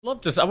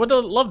I would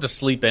love to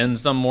sleep in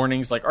some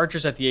mornings. Like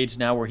Archer's at the age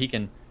now where he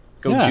can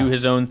go do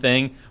his own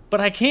thing, but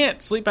I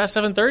can't sleep past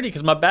 7:30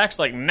 because my back's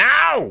like,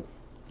 no,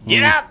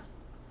 get up.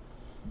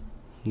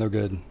 No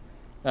good.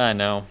 I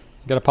know.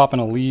 You got to pop in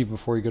a leave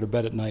before you go to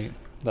bed at night.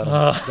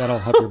 That'll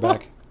help your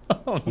back.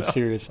 I'm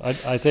serious.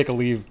 I take a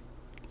leave,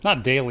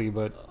 not daily,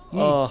 but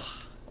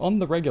on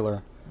the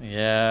regular.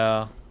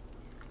 Yeah.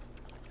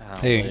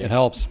 Hey, it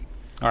helps.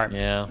 All right.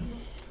 Yeah.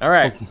 All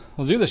right.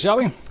 Let's do this, shall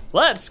we?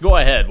 Let's go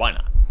ahead. Why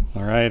not?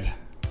 All right.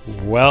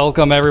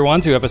 Welcome, everyone,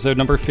 to episode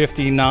number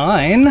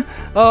 59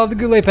 of the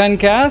Goulet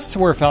Pencast,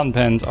 where fountain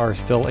pens are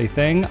still a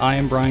thing. I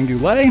am Brian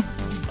Goulet.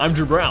 I'm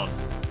Drew Brown.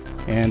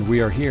 And we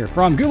are here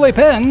from Goulet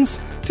Pens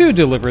to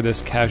deliver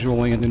this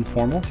casual and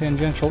informal,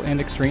 tangential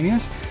and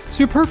extraneous,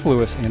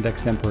 superfluous and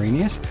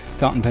extemporaneous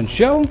fountain pen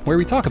show, where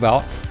we talk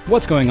about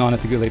what's going on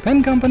at the Goulet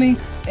Pen Company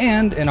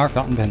and in our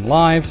fountain pen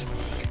lives.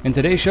 In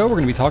today's show, we're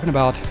going to be talking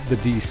about the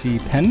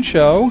DC Pen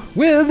Show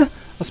with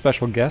a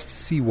special guest,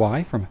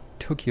 CY from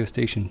Tokyo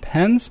Station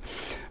Pens.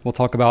 We'll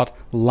talk about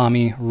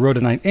Lamy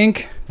Rhodonite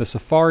ink, the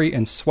Safari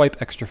and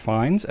Swipe Extra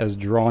Fines as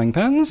drawing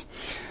pens.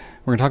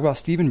 We're going to talk about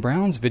Stephen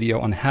Brown's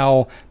video on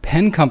how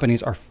pen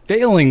companies are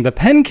failing the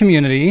pen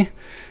community.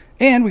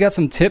 And we got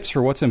some tips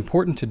for what's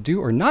important to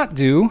do or not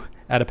do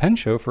at a pen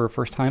show for a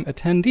first-time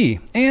attendee.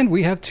 And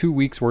we have 2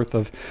 weeks worth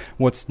of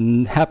what's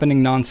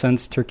happening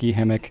nonsense, turkey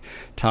hammock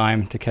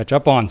time to catch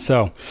up on.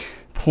 So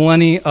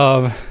plenty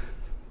of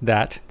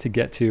that to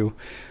get to.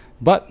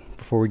 But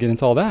before we get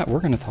into all that, we're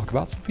going to talk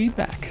about some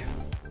feedback.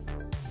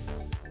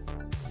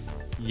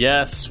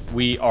 Yes,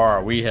 we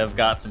are. We have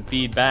got some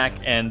feedback,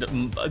 and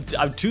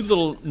two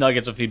little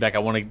nuggets of feedback I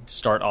want to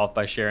start off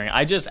by sharing.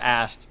 I just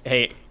asked,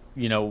 hey,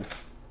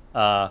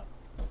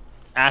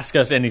 ask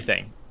us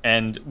anything,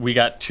 and we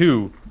got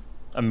two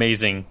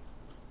amazing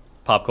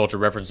pop culture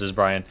references,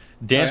 Brian.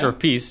 Dancer of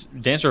Peace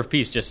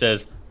just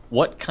says,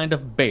 what kind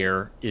of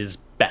bear is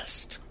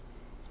best?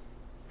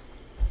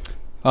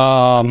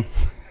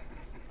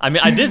 I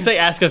mean, I did say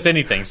ask us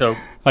anything, so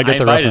I get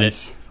the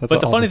reference.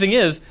 But the funny thing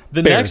is,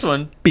 the next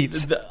one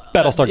beats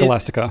Battlestar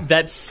Galactica.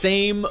 That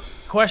same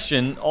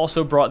question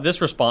also brought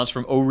this response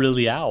from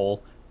O'Reilly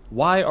Owl.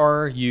 Why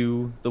are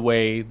you the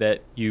way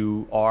that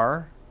you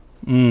are?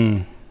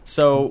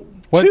 So,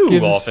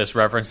 two Office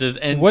references,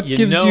 and what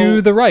gives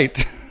you the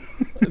right?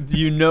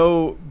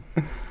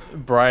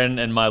 Brian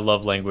and my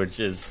love language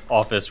is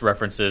Office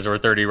references, or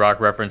 30 Rock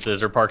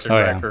references, or Parks and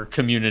Rec, or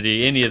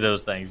Community, any of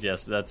those things.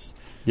 Yes, that's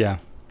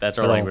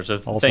our language. So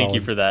thank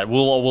you for that.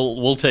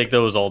 We'll take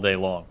those all day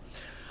long.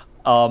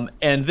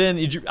 And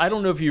then I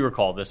don't know if you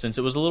recall this, since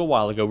it was a little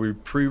while ago. We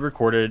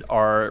pre-recorded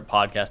our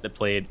podcast that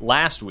played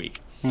last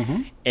week,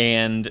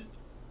 and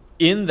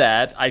in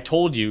that I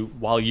told you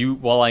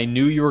while I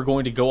knew you were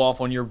going to go off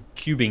on your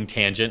cubing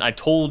tangent, I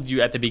told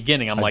you at the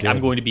beginning,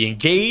 I'm going to be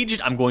engaged,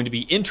 I'm going to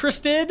be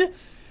interested,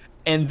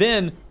 and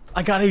then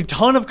I got a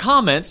ton of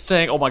comments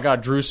saying, oh my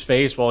God, Drew's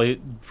face while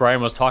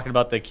Brian was talking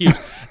about the cubes.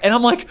 And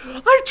I'm like,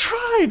 I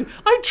tried.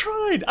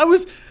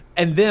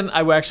 And then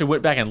I actually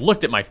went back and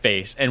looked at my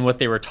face, and what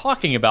they were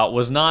talking about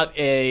was not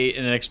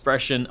an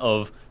expression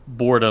of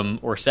boredom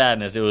or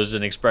sadness. It was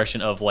an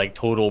expression of like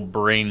total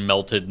brain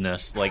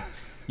meltedness. Like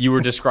you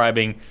were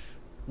describing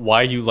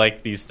why you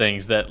like these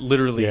things that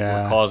literally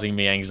were causing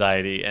me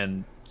anxiety,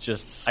 and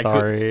just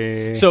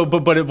sorry.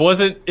 But it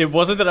wasn't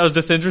that I was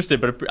disinterested,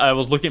 but I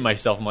was looking at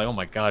myself. I'm like, oh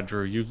my God,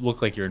 Drew, you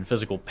look like you're in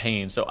physical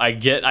pain. So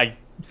I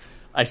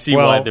see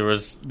why there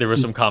was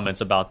some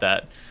comments about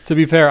that. To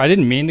be fair, I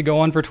didn't mean to go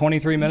on for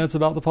 23 minutes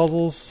about the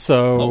puzzles.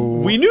 So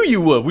we knew you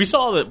would. We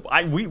saw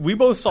that. We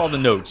both saw the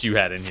notes you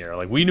had in here.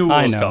 Like we knew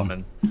what was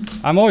coming.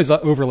 I'm always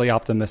overly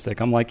optimistic.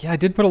 I'm like, I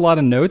did put a lot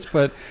of notes,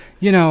 but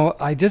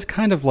I just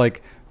kind of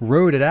like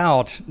wrote it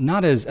out,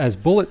 not as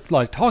bullet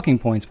like talking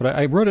points, but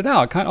I wrote it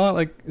out kind of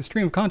like a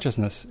stream of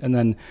consciousness. And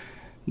then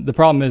the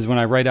problem is when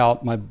I write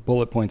out my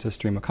bullet points as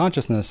stream of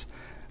consciousness,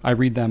 I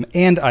read them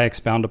and I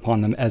expound upon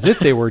them as if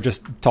they were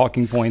just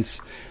talking points,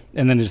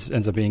 and then it just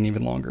ends up being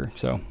even longer.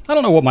 So I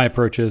don't know what my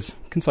approach is.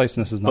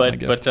 Conciseness is not my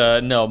gift.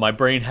 But no, my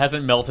brain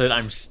hasn't melted.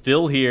 I'm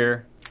still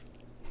here.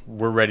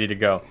 We're ready to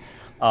go.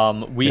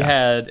 We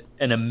had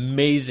an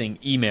amazing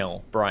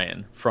email,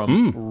 Brian,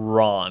 from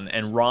Ron.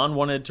 And Ron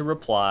wanted to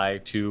reply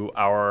to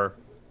our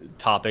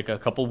topic a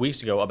couple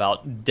weeks ago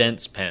about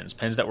dense pens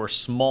that were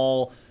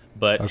small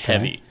but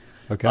heavy.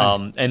 Okay.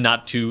 And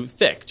not too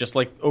thick, just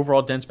like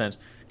overall dense pens.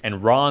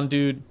 And Ron,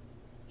 dude,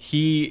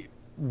 he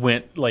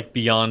went like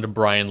beyond a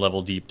Brian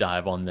level deep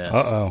dive on this.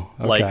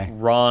 Okay. Like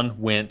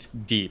Ron went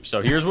deep.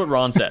 So here's what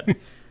Ron said.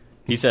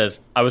 He says,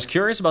 I was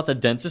curious about the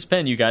densest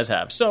pen you guys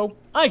have, so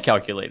I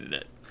calculated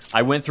it.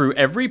 I went through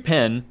every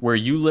pen where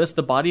you list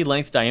the body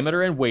length,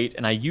 diameter, and weight,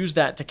 and I used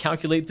that to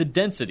calculate the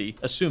density,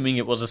 assuming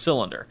it was a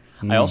cylinder.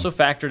 I also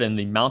factored in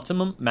the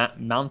maximum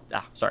amount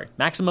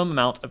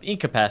of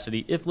ink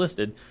capacity, if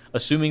listed,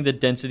 assuming the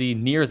density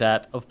near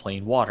that of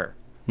plain water.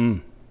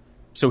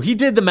 So he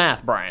did the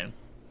math, Brian.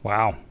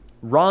 Wow.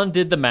 Ron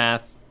did the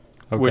math,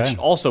 which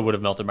also would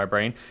have melted my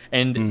brain.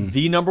 And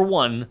the number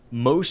one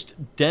most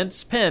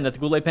dense pen at the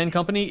Goulet Pen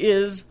Company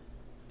is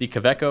the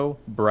Kaweco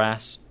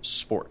Brass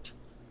Sport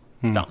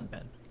fountain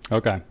pen.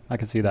 Okay, I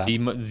can see that.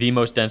 The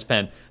most dense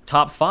pen.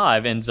 Top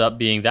 5 ends up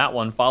being that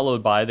one,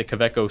 followed by the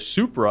Kaweco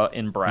Supra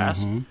in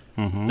brass,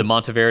 the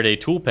Monteverde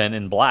tool pen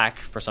in black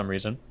for some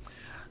reason,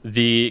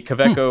 the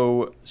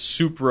Kaweco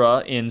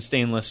Supra in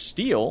stainless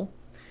steel,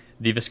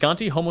 the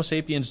Visconti Homo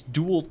Sapiens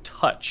Dual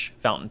Touch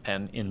fountain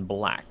pen in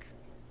black.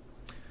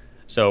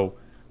 So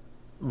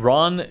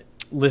Ron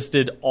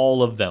listed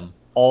all of them,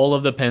 all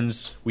of the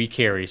pens we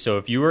carry. So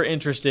if you are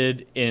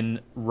interested in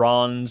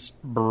Ron's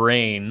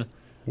brain,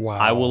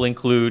 I will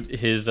include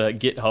his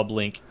GitHub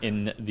link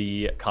in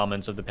the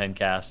comments of the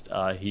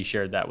Pencast. He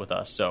shared that with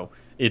us. So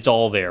it's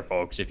all there,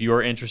 folks. If you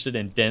are interested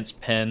in dense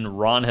pen,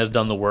 Ron has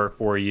done the work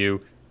for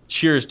you.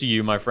 Cheers to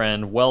you, my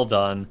friend. Well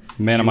done.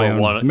 Man of my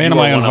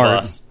own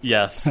heart.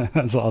 Yes.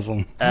 That's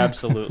awesome.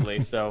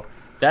 Absolutely. So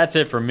that's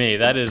it for me.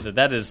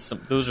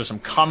 Those are some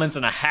comments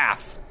and a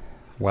half.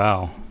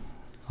 Wow.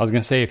 I was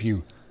going to say, if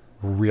you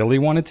really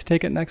wanted to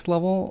take it next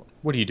level...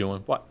 What are you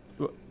doing? What?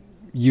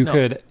 You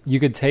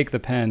could take the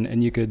pen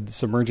and you could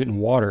submerge it in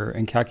water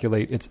and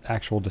calculate its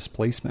actual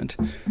displacement,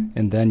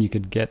 and then you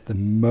could get the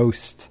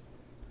most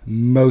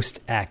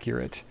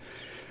accurate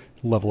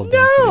level of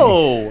density.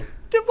 No!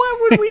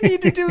 Why would we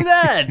need to do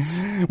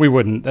that? We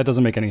wouldn't. That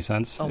doesn't make any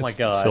sense. Oh my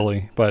God.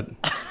 Silly, but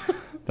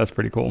that's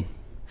pretty cool.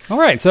 All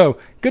right, so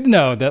good to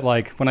know that,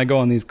 like, when I go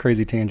on these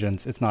crazy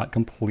tangents, it's not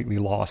completely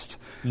lost.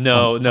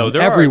 No,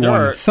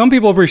 everyone. Some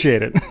people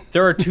appreciate it.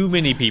 There are too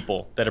many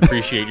people that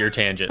appreciate your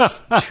tangents.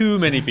 Too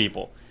many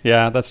people.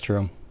 Yeah, that's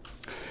true.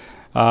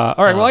 All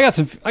right, well, I got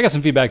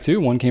some feedback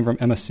too. One came from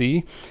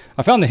MSC.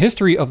 I found the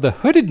history of the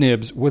hooded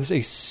nibs was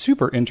a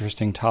super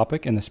interesting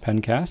topic in this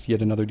Pencast.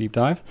 Yet another deep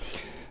dive.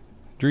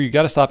 Drew, you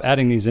got to stop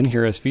adding these in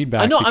here as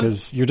feedback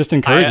because you're just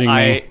encouraging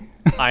me.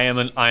 I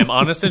am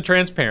honest and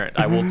transparent.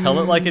 I will tell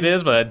it like it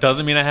is, but it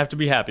doesn't mean I have to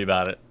be happy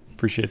about it.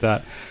 Appreciate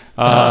that.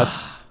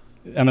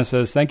 Emma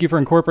says, thank you for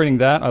incorporating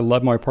that. I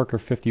love my Parker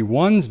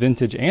 51s,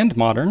 vintage and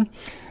modern.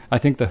 I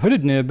think the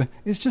hooded nib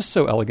is just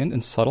so elegant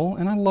and subtle,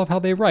 and I love how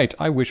they write.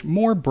 I wish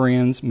more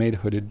brands made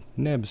hooded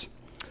nibs.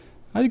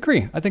 I'd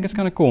agree. I think it's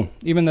kind of cool.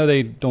 Even though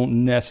they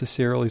don't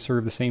necessarily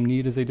serve the same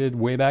need as they did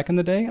way back in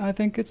the day, I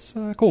think it's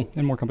cool,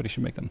 and more companies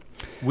should make them.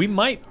 We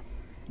might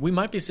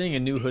be seeing a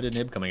new hooded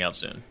nib coming out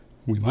soon.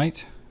 We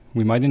might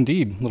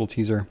indeed. Little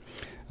teaser.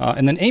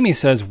 And then Amy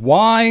says,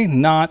 why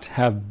not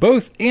have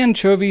both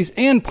anchovies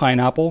and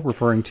pineapple,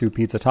 referring to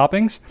pizza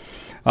toppings?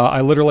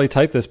 I literally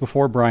typed this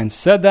before Brian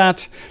said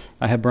that.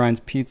 I'll have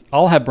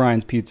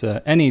Brian's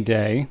pizza any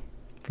day.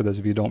 For those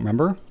of you who don't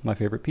remember, my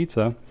favorite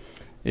pizza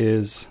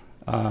is,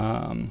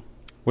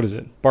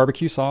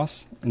 barbecue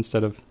sauce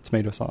instead of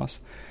tomato sauce.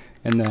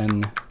 And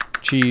then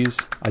cheese,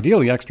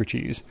 ideally extra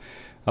cheese.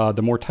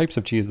 The more types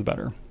of cheese, the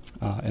better.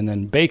 And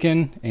then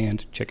bacon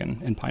and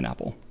chicken and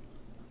pineapple.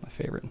 My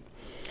favorite.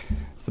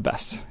 It's the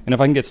best. And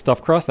if I can get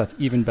stuffed crust, that's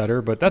even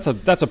better. But that's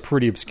a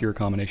pretty obscure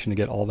combination to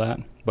get all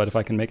that. But if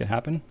I can make it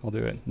happen, I'll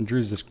do it. And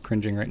Drew's just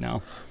cringing right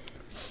now.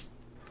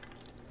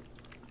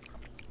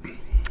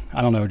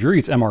 I don't know. Drew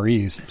eats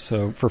MREs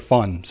so for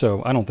fun.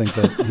 So I don't think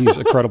that he's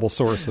a credible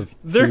source of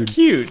They're food.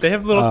 Cute. They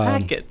have little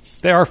packets.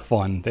 They are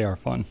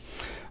fun.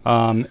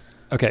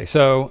 Okay,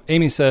 so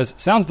Amy says,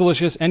 sounds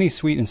delicious. Any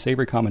sweet and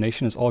savory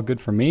combination is all good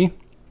for me.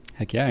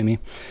 Heck yeah, Amy.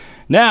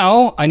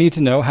 Now, I need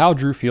to know how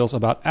Drew feels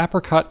about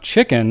apricot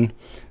chicken,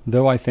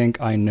 though I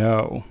think I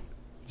know.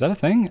 Is that a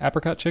thing?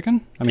 Apricot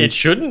chicken? I mean, it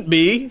shouldn't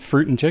be.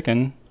 Fruit and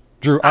chicken.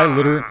 Drew,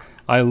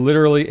 I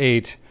literally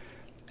ate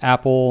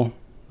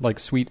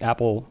sweet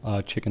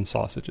apple chicken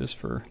sausages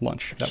for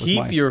lunch.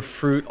 Keep your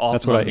fruit off.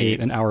 That's what I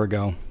ate an hour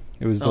ago.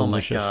 It was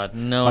delicious. Oh my God.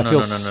 No.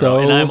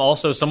 And I'm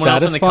also, someone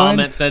else in the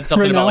comments said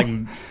something about like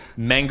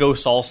mango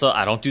salsa.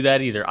 I don't do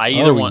that either. I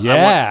either want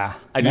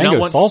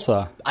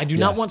salsa. I do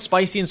not want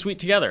spicy and sweet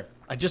together.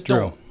 I just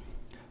don't.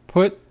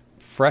 Put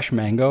fresh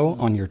mango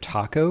on your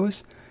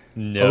tacos.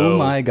 No. Oh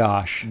my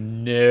gosh.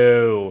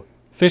 No.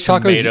 Fish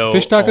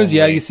tacos, only.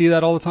 Yeah, you see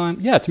that all the time.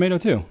 Yeah, tomato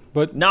too.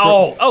 But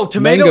no.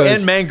 Tomato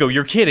and mango.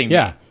 You're kidding me.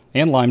 Yeah.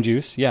 And lime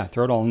juice. Yeah,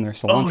 throw it all in there.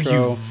 Cilantro.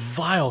 Oh, you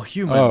vile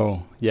human.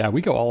 Oh, yeah,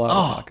 we go all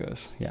out with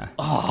tacos. Yeah.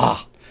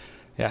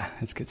 Yeah,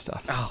 it's good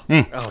stuff. God.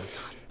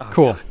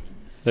 Cool. God.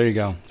 There you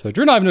go. So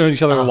Drew and I have known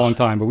each other a long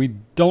time, but we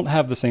don't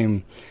have the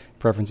same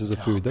preferences of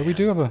food. Though we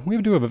do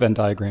have a Venn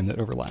diagram that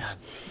overlaps.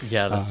 God.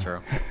 Yeah, that's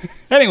true.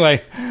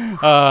 Anyway,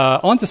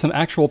 on to some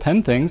actual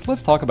pen things.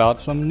 Let's talk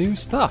about some new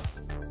stuff.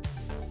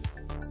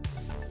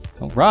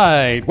 All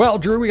right. Well,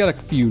 Drew, we got a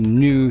few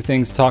new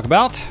things to talk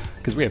about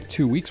because we have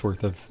 2 weeks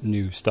worth of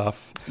new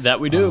stuff. That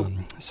we do.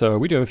 So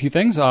we do have a few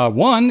things.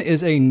 One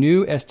is a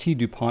new ST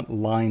DuPont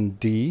Line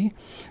D.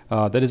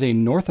 That is a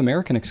North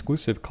American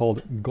exclusive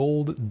called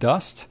Gold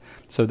Dust.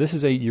 So this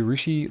is a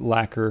Urushi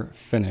lacquer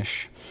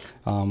finish,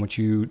 which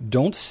you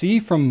don't see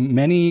from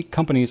many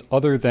companies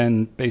other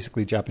than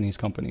basically Japanese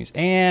companies.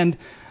 And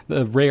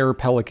the rare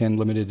Pelican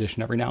limited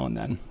edition every now and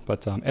then.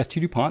 But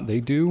ST DuPont, they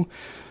do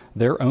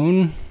their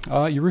own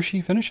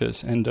Urushi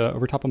finishes and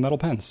over top of metal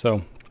pens.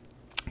 So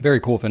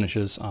very cool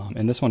finishes.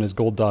 And this one is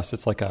Gold Dust.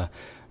 It's like a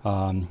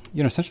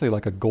essentially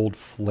like a gold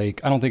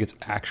flake. I don't think it's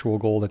actual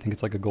gold. I think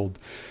it's like a gold.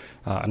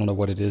 I don't know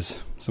what it is,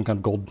 some kind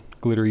of gold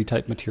glittery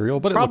type material,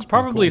 but it looks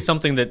probably cool.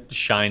 Something that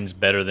shines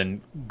better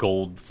than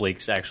gold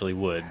flakes actually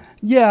would.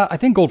 Yeah, I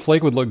think gold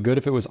flake would look good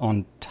if it was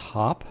on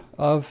top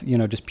of,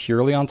 just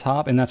purely on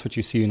top, and that's what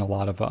you see in a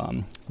lot of,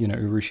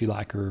 urushi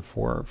lacquer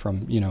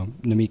from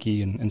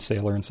Namiki and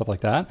Sailor and stuff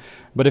like that.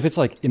 But if it's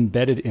like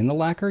embedded in the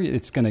lacquer,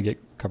 it's going to get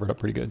covered up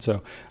pretty good.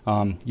 So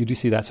you do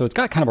see that. So it's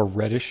got kind of a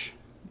reddish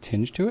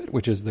tinge to it,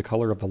 which is the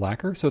color of the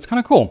lacquer. So it's kind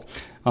of cool.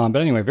 But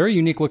anyway, very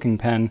unique looking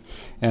pen,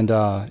 and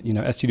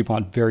ST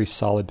DuPont, very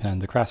solid pen.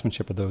 The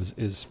craftsmanship of those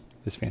is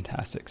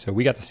fantastic. So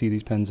we got to see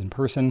these pens in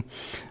person.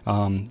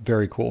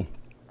 Very cool.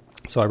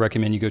 So I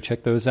recommend you go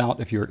check those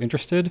out if you're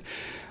interested.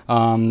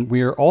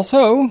 We are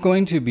also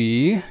going to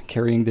be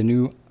carrying the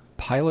new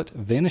Pilot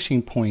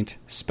Vanishing Point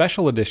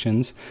special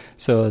editions.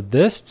 So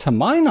this, to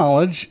my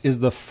knowledge, is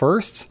the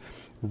first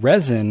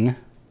resin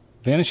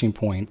Vanishing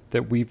Point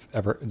that we've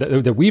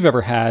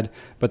ever had,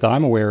 but that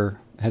I'm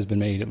aware has been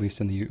made, at least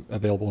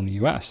available in the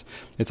U.S.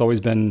 It's always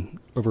been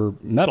over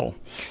metal.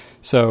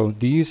 So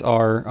these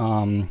are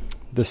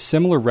the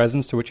similar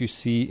resins to what you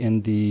see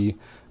in the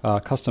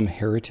custom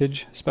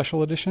heritage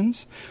special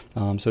editions.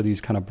 So these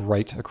kind of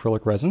bright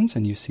acrylic resins,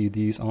 and you see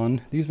these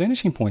on these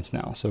Vanishing Points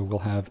now. So we'll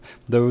have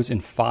those in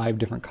 5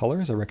 different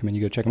colors. I recommend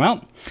you go check them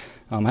out.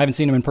 I haven't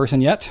seen them in person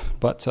yet,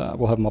 but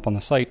we'll have them up on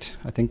the site,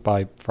 I think,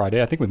 by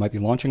Friday. I think we might be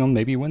launching them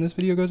maybe when this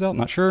video goes out.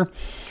 Not sure.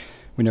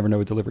 We never know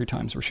with delivery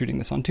times. We're shooting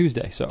this on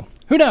Tuesday, so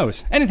who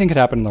knows? Anything could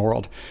happen in the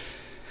world.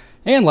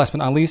 And last but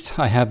not least,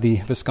 I have the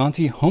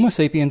Visconti Homo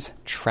Sapiens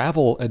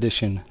Travel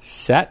Edition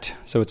set.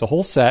 So it's a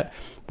whole set,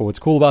 but what's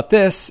cool about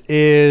this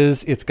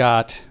is it's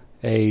got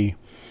a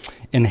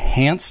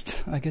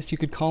enhanced, I guess you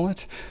could call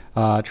it,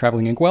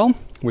 traveling inkwell,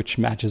 which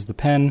matches the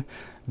pen.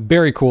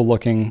 Very cool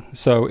looking.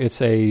 So it's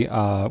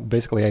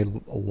basically a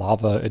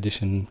lava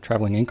edition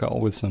traveling inkwell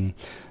with some,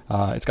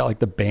 it's got like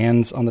the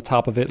bands on the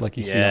top of it like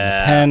you see on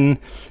the pen.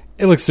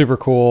 It looks super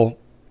cool.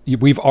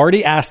 We've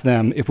already asked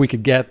them if we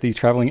could get the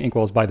traveling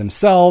inkwells by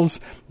themselves,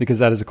 because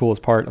that is the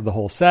coolest part of the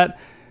whole set.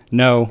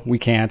 No, we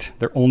can't.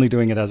 They're only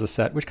doing it as a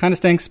set, which kind of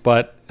stinks,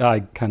 but I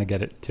kind of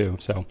get it too.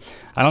 So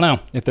I don't know.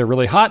 If they're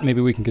really hot,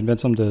 maybe we can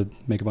convince them to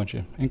make a bunch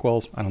of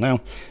inkwells. I don't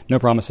know. No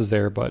promises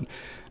there, but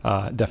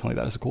definitely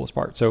that is the coolest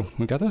part. So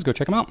we got those. Go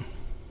check them out.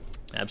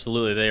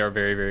 Absolutely. They are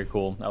very, very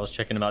cool. I was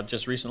checking them out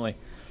just recently.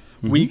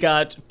 Mm-hmm. We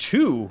got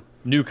 2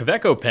 new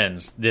Kaweco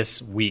pens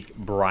this week,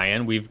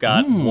 Brian. We've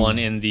got one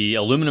in the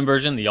aluminum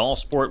version, the All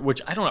Sport,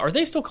 which I don't know. Are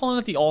they still calling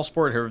it the All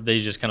Sport, or have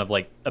they just kind of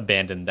like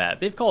abandoned that?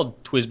 They've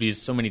called TWSBIs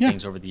so many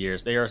things over the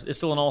years. It's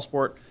still an All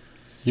Sport.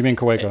 You mean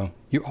Kaweco?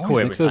 You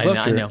always mix those up.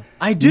 I know.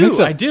 I do.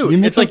 You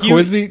mix up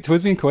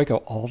TWSBI and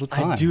Kaweco all the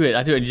time. I do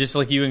it. Just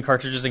like you and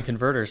cartridges and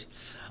converters.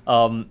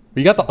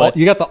 You got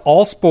the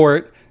All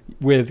Sport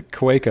with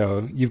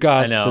Kaweco. You've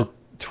got the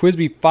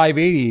TWSBI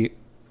 580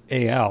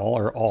 AL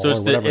or all, so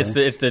it's or whatever.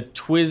 It's the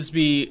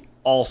TWSBI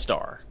All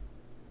Star.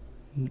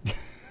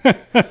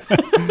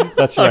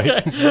 That's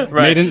right. Okay.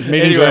 Right.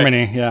 Made in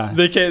Germany. Yeah.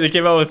 They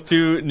came out with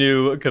 2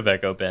 new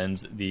Kaweco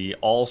pens. The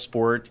All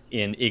Sport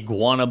in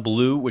Iguana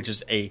Blue, which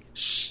is a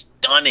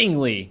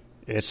stunningly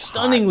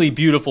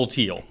beautiful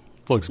teal.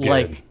 Looks good.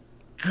 Like,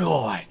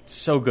 God,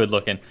 so good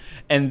looking.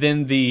 And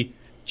then the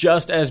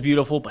just as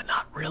beautiful, but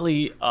not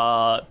really.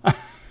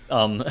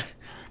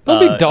 Don't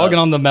be dogging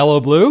on the Mellow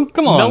Blue.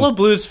 Come on. Mellow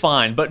Blue's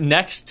fine, but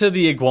next to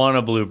the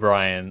Iguana Blue,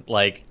 Brian,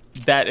 like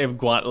that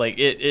iguana, like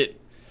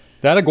it.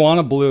 That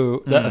Iguana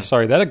Blue, the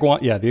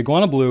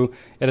Iguana Blue,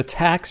 it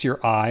attacks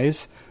your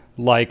eyes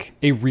like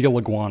a real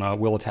iguana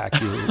will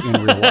attack you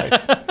in real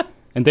life.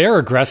 And they are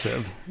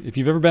aggressive. If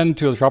you've ever been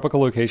to a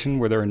tropical location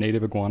where there are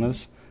native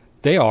iguanas,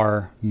 they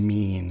are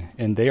mean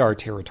and they are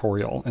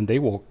territorial and they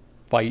will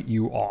fight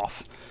you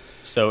off.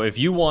 So if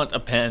you want a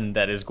pen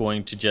that is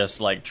going to just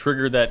like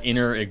trigger that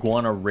inner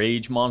iguana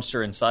rage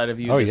monster inside of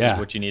you, this is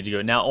what you need to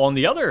go. Now, on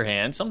the other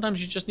hand,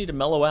 sometimes you just need to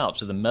mellow out.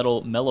 So the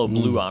mellow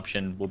blue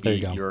option will be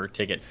your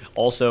ticket.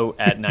 Also,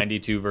 at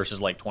 $92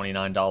 versus like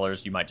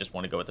 $29, you might just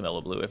want to go with the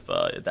mellow blue if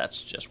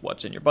that's just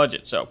what's in your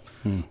budget. So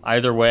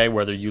either way,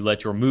 whether you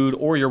let your mood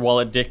or your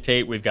wallet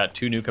dictate, we've got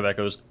 2 new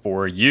Kawecos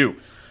for you.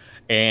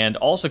 And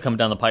also coming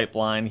down the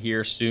pipeline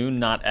here soon,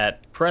 not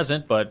at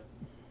present, but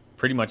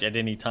pretty much at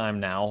any time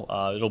now,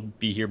 it'll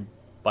be here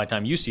by the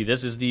time you see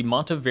this, is the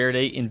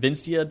Monteverde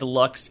Invincia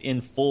Deluxe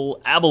in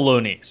full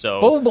abalone.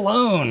 So full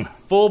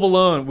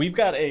balloon. We've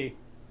got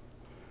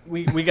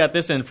we got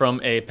this in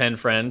from a pen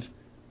friend.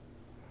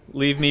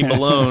 Leave me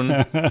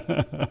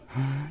balone.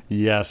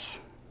 Yes.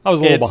 I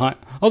was a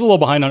little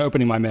behind on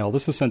opening my mail.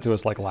 This was sent to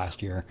us like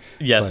last year.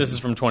 Yes, this is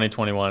from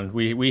 2021.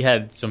 We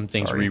had some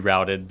things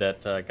rerouted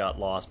that got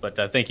lost, but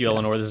thank you,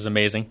 Eleanor. This is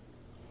amazing.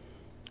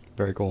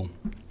 Very cool.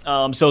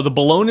 So the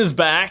balloon is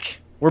back.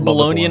 We're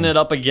balloning it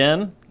up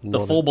again, the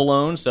full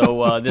balloon.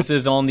 So this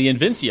is on the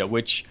Invincia,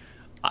 which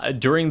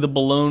during the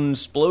balloon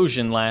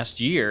explosion last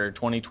year,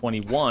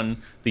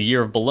 2021, the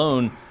year of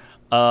balloon,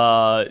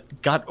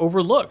 got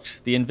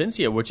overlooked. The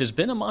Invincia, which has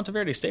been a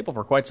Monteverde staple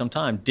for quite some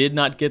time, did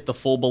not get the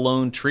full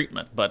bologna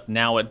treatment, but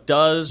now it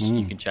does.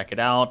 You can check it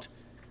out.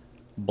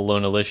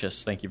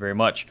 Bologna-licious. Thank you very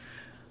much.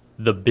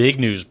 The big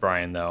news,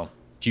 Brian, though.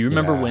 Do you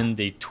remember when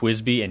the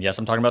TWSBI, and yes,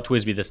 I'm talking about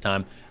TWSBI this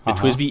time, the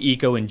TWSBI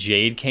Eco and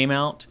Jade came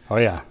out? Oh,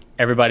 yeah.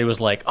 Everybody was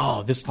like,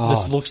 "Oh, this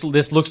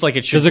looks like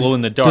it should glow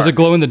in the dark." Does it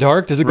glow in the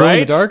dark? Does it glow in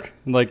the dark?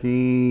 Like,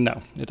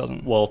 no, it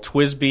doesn't. Well,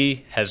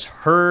 TWSBI has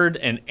heard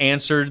and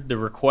answered the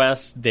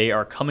request. They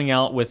are coming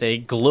out with a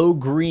glow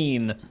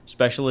green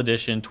special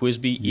edition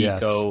TWSBI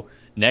Eco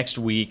next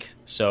week.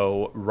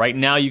 So right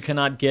now you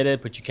cannot get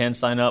it, but you can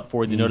sign up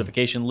for the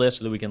notification list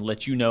so that we can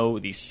let you know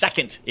the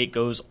second it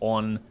goes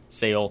on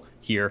sale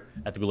here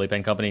at the Goulet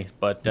Pen Company.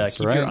 But keep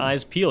your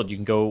eyes peeled. You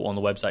can go on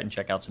the website and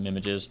check out some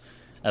images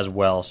as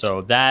well.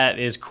 So that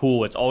is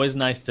cool. It's always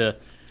nice to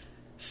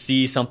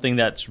see something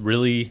that's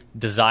really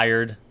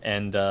desired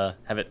and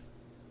have it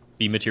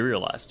be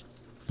materialized.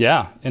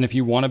 Yeah, and if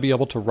you want to be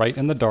able to write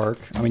in the dark,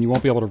 I mean, you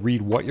won't be able to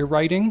read what you're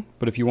writing,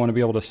 but if you want to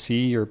be able to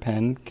see your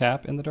pen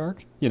cap in the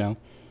dark,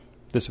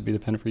 this would be the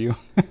pen for you.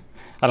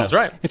 That's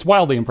right. It's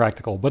wildly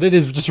impractical, but it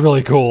is just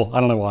really cool. I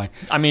don't know why.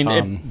 I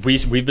mean,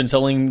 we've been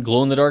selling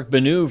glow-in-the-dark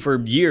Benu for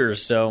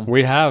years, so...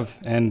 We have,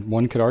 and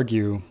one could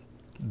argue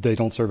they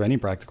don't serve any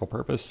practical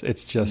purpose.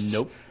 It's just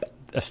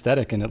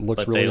aesthetic, and it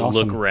looks really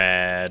awesome. But they look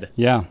rad.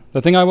 Yeah.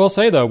 The thing I will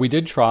say, though, we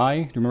did try...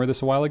 Do you remember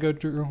this a while ago,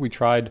 Drew? We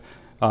tried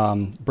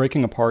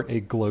breaking apart a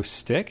glow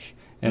stick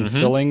and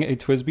filling a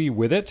TWSBI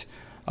with it.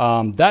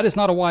 That is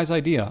not a wise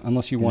idea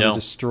unless you want to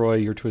destroy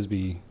your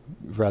TWSBI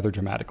rather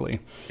dramatically.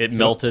 It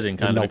melted and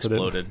kind of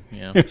exploded.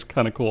 Yeah. It's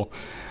kind of cool.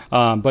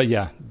 But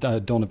yeah,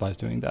 don't advise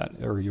doing that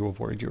or you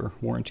avoid your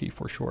warranty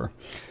for sure.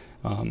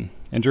 And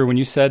Drew, when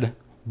you said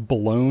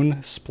blown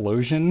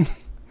explosion,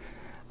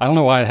 I don't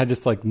know why I had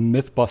just like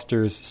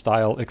Mythbusters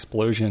style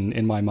explosion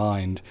in my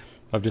mind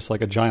of just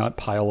like a giant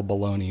pile of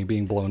bologna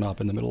being blown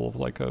up in the middle of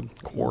like a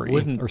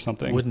quarry or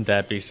something. Wouldn't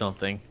that be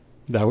something?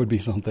 That would be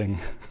something.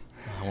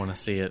 I want to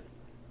see it.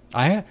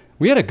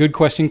 We had a good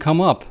question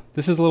come up.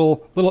 This is a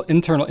little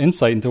internal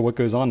insight into what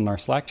goes on in our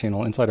Slack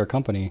channel inside our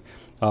company.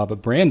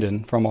 But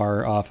Brandon from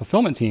our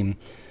fulfillment team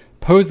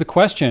posed the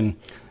question,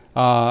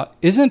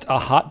 isn't a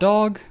hot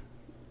dog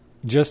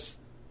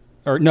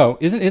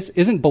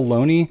isn't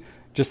bologna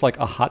just like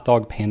a hot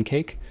dog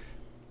pancake?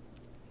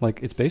 Like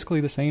it's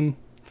basically the same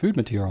food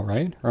material,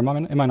 right? Or am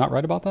I not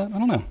right about that? I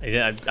don't know.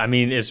 Yeah, I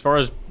mean, as far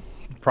as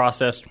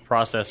processed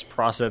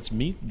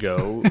meat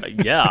go,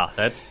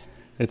 that's...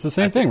 It's the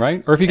same thing,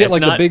 right? Or if you get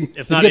like the big...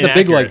 It's not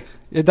inaccurate.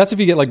 That's if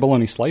you get like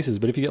bologna slices,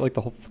 but if you get like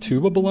the whole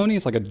tube of bologna,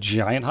 it's like a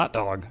giant hot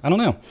dog. I don't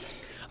know.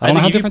 I don't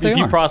know how different they are. If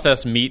you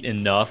process meat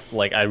enough,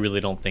 like I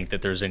really don't think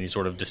that there's any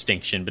sort of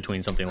distinction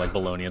between something like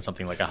bologna and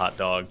something like a hot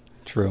dog.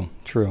 True.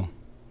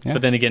 Yeah.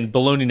 But then again,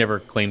 bologna never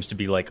claims to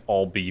be like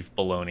all beef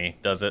bologna,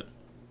 does it?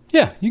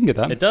 Yeah, you can get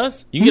that. It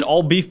does? You can get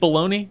all beef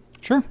bologna?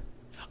 Sure.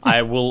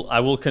 I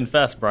will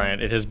confess, Brian,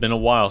 it has been a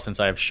while since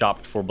I have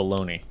shopped for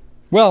bologna.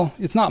 Well,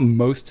 it's not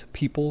most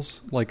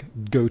people's like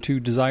go-to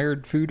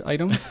desired food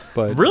item,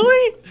 but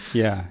really?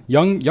 Yeah.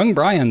 Young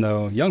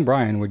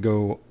Brian would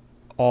go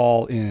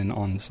all in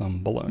on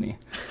some bologna.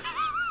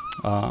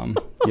 My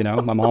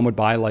mom would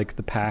buy like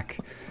the pack,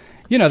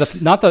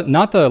 not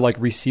the like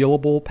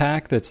resealable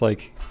pack that's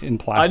like in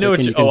plastic. I know what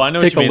you mean.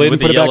 Take the lid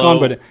and put it back on,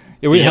 but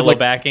it would have like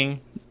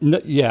backing.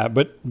 Yeah,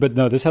 but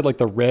no, this had like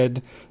the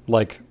red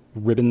like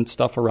ribbon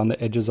stuff around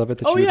the edges of it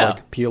that you would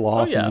like peel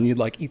off and then you'd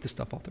like eat the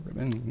stuff off the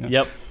ribbon.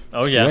 Yep.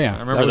 Oh yeah. I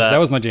remember that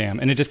was my jam.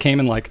 And it just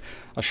came in like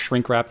a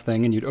shrink wrap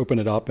thing and you'd open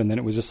it up and then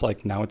it was just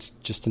like, now it's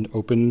just an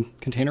open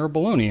container of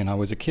bologna. And I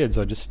was a kid,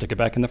 so I'd just stick it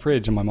back in the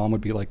fridge and my mom would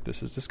be like,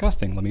 this is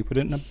disgusting. Let me put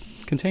it in a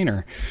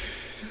container.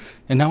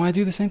 And now I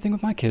do the same thing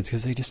with my kids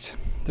because they're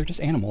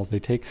just animals.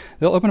 They'll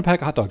open a pack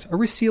of hot dogs, a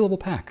resealable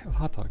pack of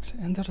hot dogs,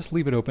 and they'll just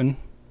leave it open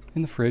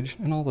in the fridge,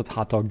 and all the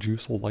hot dog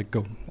juice will like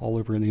go all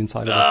over the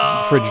inside of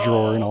the fridge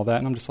drawer and all that.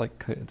 And I'm just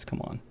like, kids,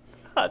 come on,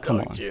 hot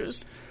dog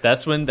juice.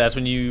 That's when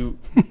you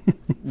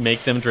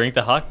make them drink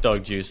the hot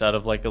dog juice out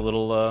of like a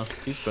little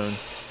teaspoon.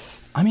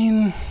 I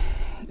mean,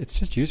 it's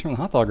just juice from the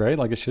hot dog, right?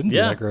 Like it shouldn't be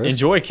that gross.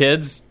 Enjoy,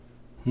 kids.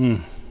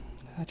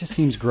 That just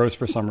seems gross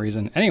for some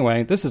reason.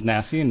 Anyway, this is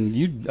nasty, and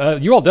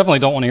you all definitely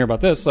don't want to hear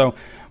about this. So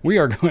we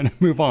are going to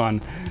move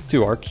on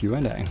to our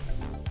Q&A.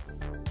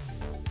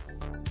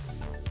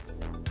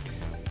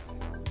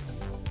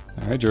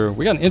 All right, Drew.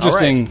 We got an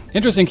interesting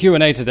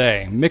Q&A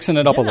today, mixing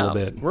it up a little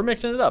bit. We're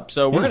mixing it up.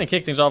 So we're going to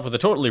kick things off with a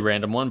totally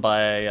random one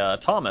by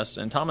Thomas.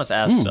 And Thomas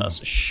asks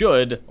us,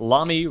 should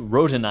Lamy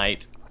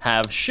Rhodonite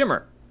have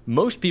shimmer?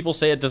 Most people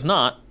say it does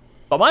not,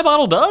 but my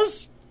bottle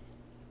does.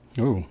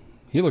 Ooh,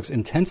 he looks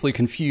intensely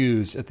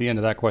confused at the end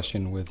of that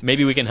question with...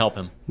 Maybe we can help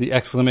him. The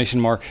exclamation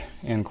mark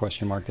and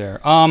question mark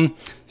there.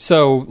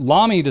 So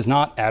Lamy does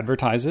not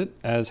advertise it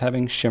as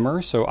having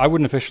shimmer, so I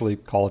wouldn't officially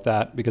call it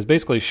that, because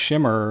basically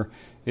shimmer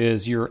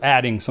is you're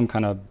adding some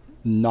kind of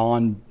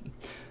non-dissolvable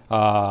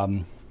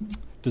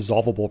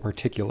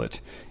particulate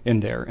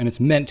in there, and it's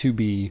meant to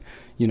be,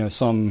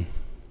 some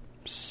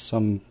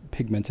some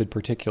pigmented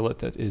particulate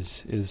that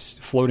is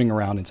floating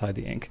around inside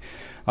the ink.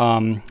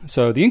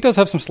 So the ink does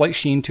have some slight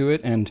sheen to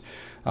it, and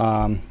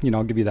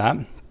I'll give you that.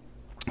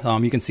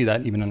 You can see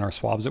that even in our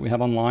swabs that we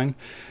have online.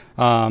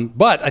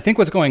 But I think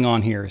what's going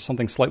on here is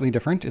something slightly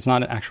different. It's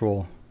not an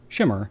actual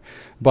shimmer,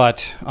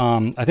 but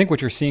I think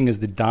what you're seeing is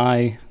the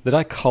dye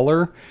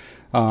color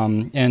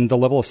and the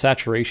level of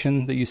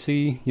saturation that you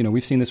see.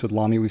 We've seen this with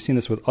Lamy. We've seen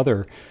this with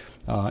other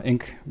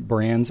ink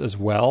brands as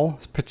well,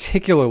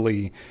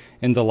 particularly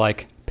in the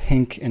like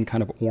pink and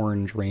kind of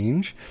orange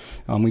range.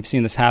 We've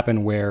seen this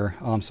happen where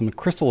some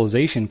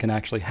crystallization can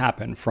actually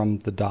happen from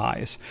the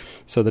dyes.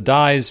 So the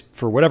dyes,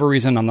 for whatever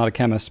reason, I'm not a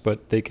chemist,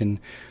 but they can,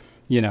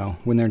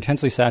 when they're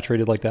intensely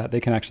saturated like that,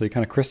 they can actually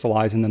kind of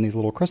crystallize, and then these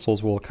little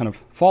crystals will kind of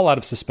fall out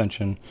of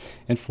suspension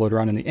and float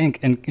around in the ink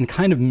and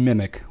kind of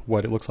mimic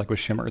what it looks like with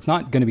shimmer. It's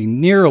not going to be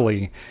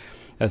nearly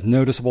as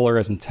noticeable or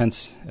as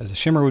intense as a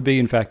shimmer would be.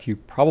 In fact, you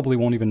probably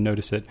won't even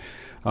notice it.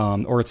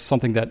 Or it's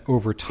something that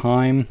over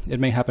time it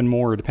may happen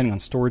more, or depending on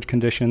storage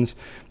conditions,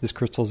 this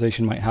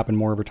crystallization might happen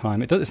more over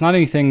time. It's not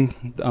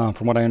anything,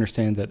 from what I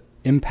understand, that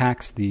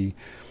impacts the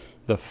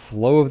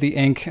flow of the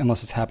ink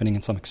unless it's happening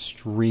in some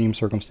extreme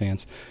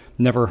circumstance.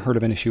 Never heard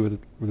of an issue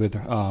with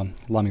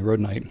Lamy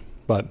Rhodonite,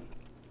 but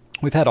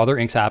we've had other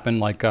inks happen,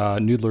 like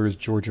Noodler's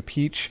Georgia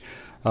Peach,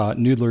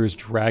 Noodler's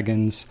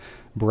Dragon's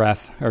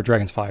Breath, or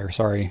Dragon's Fire,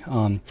 sorry.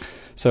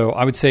 So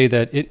I would say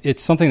that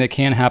it's something that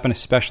can happen,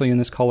 especially in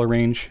this color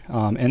range.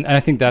 And I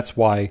think that's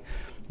why,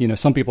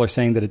 some people are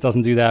saying that it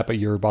doesn't do that, but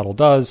your bottle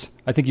does.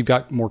 I think you've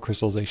got more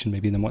crystallization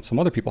maybe than what some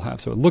other people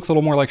have. So it looks a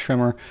little more like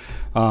shimmer.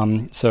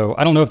 So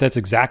I don't know if that's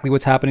exactly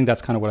what's happening.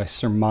 That's kind of what I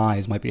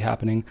surmise might be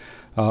happening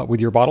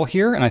with your bottle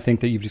here. And I think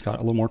that you've just got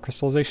a little more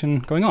crystallization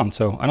going on.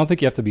 So I don't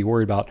think you have to be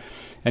worried about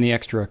any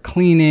extra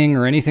cleaning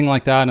or anything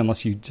like that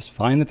unless you just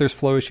find that there's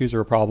flow issues or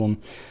a problem.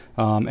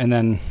 And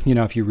then,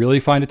 if you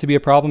really find it to be a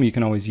problem, you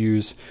can always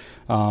use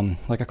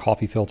like a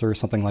coffee filter or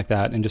something like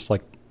that and just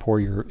like pour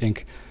your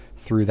ink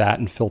through that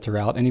and filter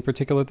out any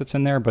particulate that's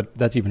in there. But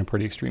that's even a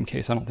pretty extreme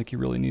case. I don't think you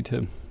really need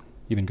to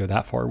even go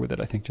that far with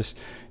it. I think just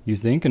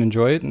use the ink and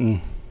enjoy it.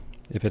 And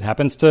if it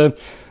happens to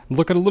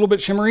look a little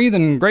bit shimmery,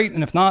 then great.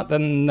 And if not,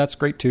 then that's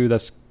great too.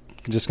 That's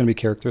just going to be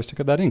characteristic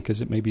of that ink,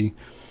 because it may be,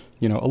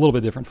 a little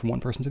bit different from one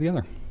person to the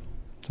other.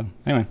 So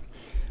anyway,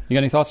 you got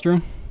any thoughts,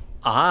 Drew?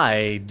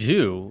 I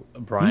do,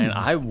 Brian.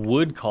 I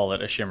would call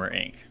it a shimmer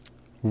ink.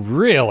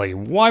 Really?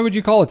 Why would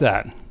you call it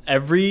that?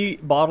 Every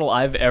bottle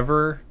I've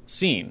ever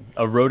seen,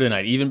 a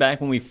Rhodonite, even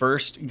back when we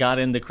first got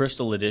into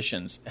crystal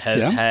editions,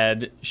 has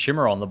had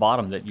shimmer on the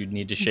bottom that you'd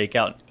need to shake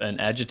out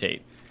and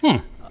agitate.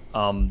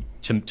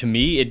 To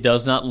me, it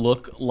does not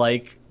look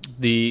like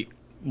the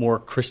more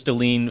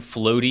crystalline,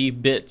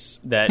 floaty bits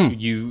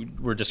that you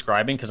were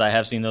describing, because I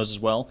have seen those as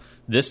well.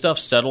 This stuff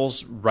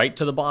settles right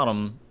to the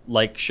bottom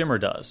like shimmer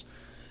does.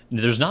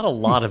 There's not a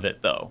lot of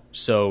it, though,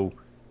 so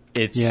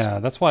it's... Yeah,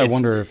 that's why I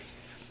wonder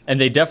if... And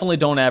they definitely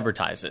don't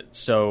advertise it,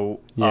 so...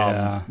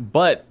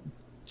 but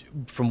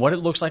from what it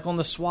looks like on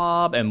the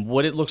swab and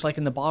what it looks like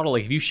in the bottle,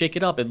 like if you shake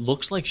it up, it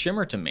looks like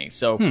shimmer to me.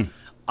 So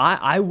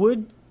I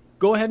would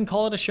go ahead and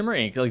call it a shimmer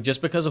ink, like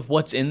just because of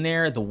what's in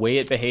there, the way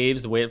it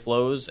behaves, the way it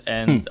flows,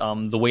 and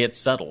the way it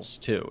settles,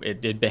 too.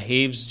 It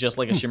behaves just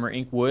like a shimmer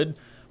ink would,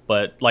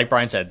 but like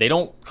Brian said, they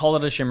don't call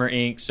it a shimmer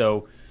ink,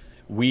 so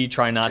we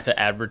try not to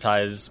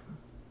advertise...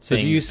 So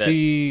do you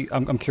see,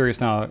 I'm curious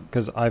now,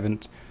 because I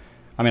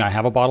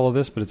have a bottle of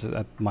this, but it's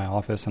at my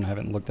office and I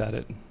haven't looked at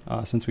it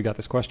since we got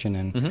this question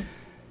in.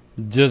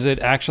 Does it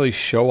actually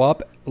show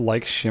up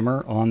like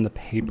shimmer on the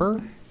paper?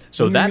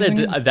 So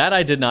that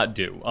I did not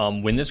do.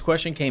 When this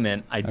question came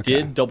in, I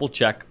did double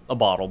check a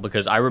bottle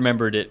because I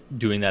remembered it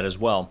doing that as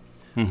well.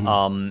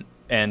 And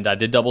I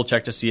did double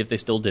check to see if they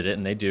still did it,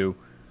 and they do,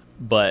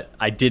 but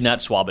I did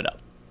not swab it up.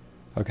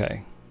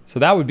 Okay. So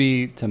that would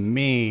be, to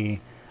me...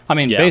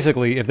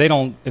 basically, if they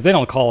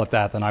don't call it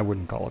that, then I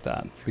wouldn't call it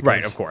that. Because,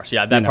 right, of course.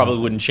 Yeah, that probably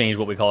wouldn't change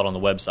what we call it on the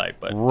website.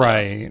 But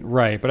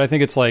Right. But I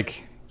think it's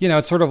like,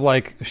 it's sort of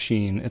like a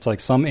sheen. It's like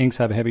some inks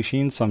have a heavy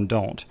sheen, some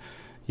don't.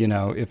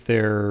 If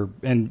they're...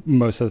 And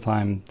most of the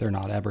time, they're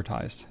not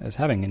advertised as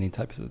having any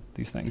types of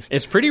these things.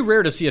 It's pretty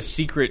rare to see a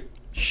secret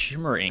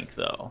shimmer ink,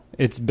 though.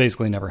 It's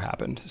basically never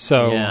happened.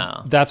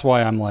 So that's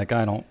why I'm like,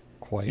 I don't...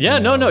 Yeah,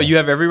 no, you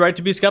have every right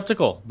to be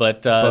skeptical,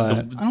 but I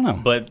don't know.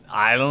 But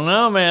I don't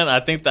know, man. I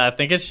think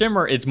it's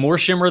shimmer. It's more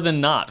shimmer than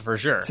not, for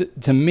sure.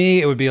 To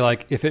me, it would be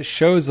like if it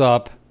shows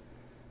up,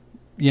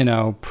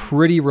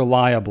 pretty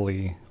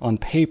reliably on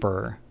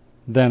paper,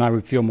 then I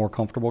would feel more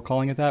comfortable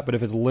calling it that. But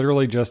if it's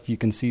literally just you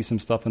can see some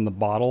stuff in the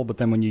bottle, but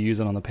then when you use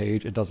it on the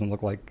page, it doesn't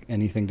look like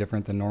anything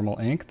different than normal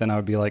ink, then I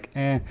would be like,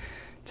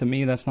 to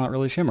me, that's not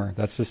really shimmer.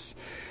 That's just,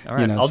 all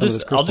right. I'll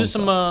do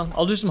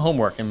some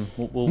homework, and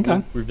we'll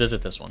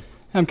revisit this one.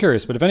 I'm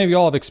curious, but if any of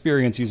y'all have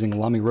experience using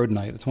Lamy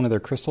Rhodonite, it's one of their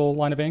crystal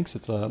line of inks.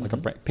 It's like a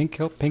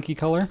pinky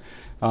color.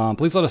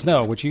 Please let us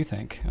know what you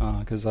think,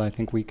 because I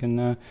think we can.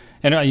 I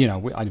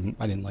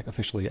didn't like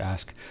officially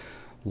ask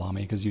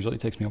Lamy because usually it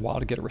takes me a while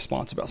to get a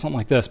response about something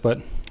like this, but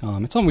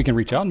it's something we can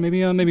reach out and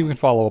maybe we can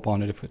follow up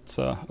on it if it's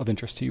of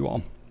interest to you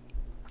all.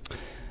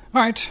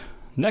 All right.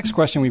 Next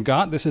question we've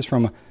got. This is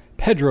from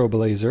Pedro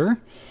Blazer.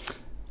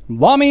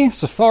 Lamy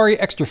Safari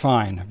Extra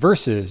Fine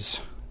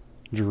versus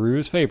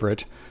Drew's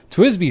favorite,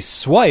 TWSBI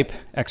Swipe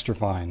Extra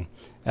Fine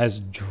as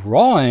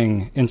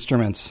drawing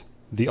instruments.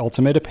 The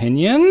ultimate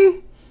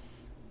opinion?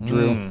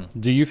 Drew,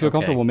 do you feel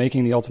comfortable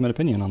making the ultimate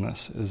opinion on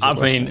this? I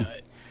mean,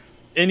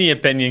 any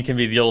opinion can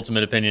be the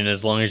ultimate opinion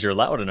as long as you're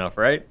loud enough,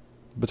 right?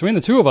 Between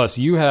the two of us,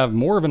 you have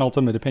more of an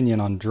ultimate opinion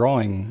on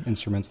drawing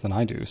instruments than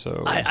I do.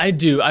 So I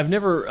do. I've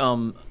never,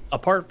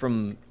 apart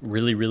from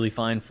really, really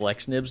fine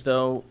flex nibs,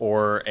 though,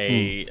 or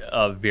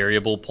a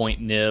variable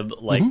point nib,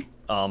 like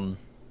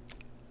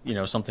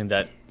something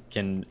that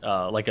can,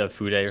 like a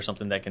Fude or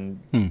something that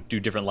can do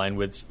different line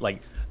widths,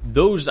 like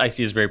those I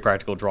see as very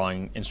practical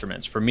drawing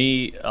instruments for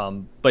me.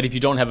 But if you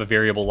don't have a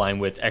variable line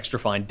width, extra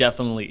fine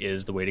definitely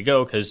is the way to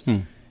go, because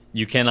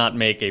you cannot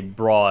make a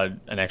broad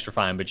an extra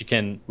fine, but you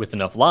can, with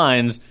enough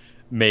lines,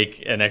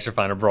 make an extra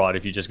fine or broad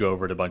if you just go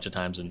over it a bunch of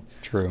times. And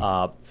true.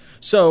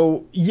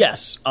 So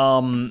yes,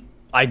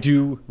 I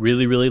do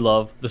really, really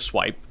love the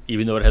Swipe,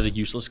 even though it has a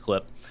useless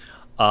clip.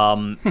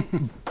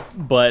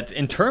 But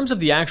in terms of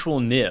the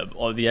actual nib,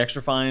 or the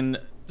extra fine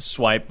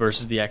Swipe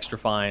versus the extra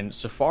fine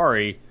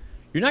Safari,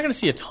 you're not going to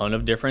see a ton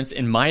of difference.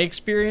 In my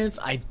experience,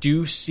 I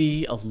do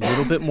see a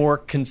little bit more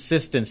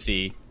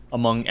consistency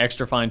among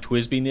extra fine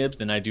TWSBI nibs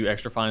than I do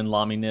extra fine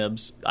Lamy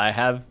nibs.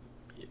 But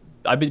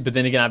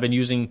then again, I've been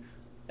using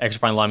extra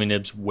fine Lamy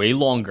nibs way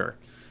longer.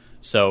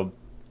 So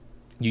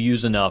you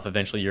use enough,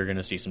 eventually you're going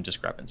to see some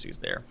discrepancies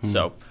there.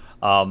 So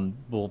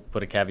we'll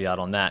put a caveat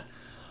on that.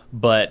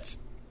 But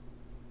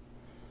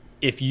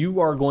if you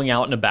are going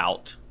out and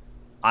about,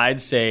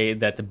 I'd say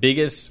that the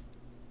biggest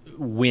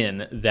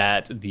win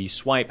that the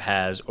Swipe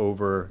has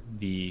over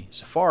the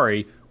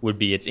Safari would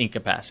be its ink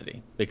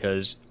capacity,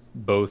 because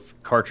both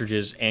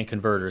cartridges and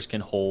converters can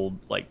hold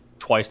like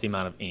twice the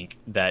amount of ink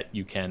that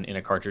you can in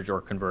a cartridge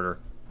or converter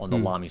on the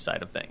Lamy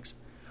side of things.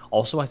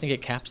 Also, I think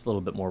it caps a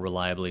little bit more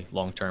reliably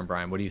long term.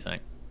 Brian, what do you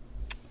think?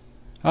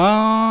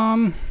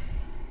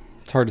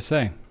 It's hard to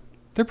say.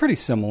 They're pretty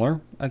similar,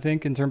 I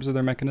think, in terms of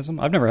their mechanism.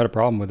 I've never had a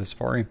problem with the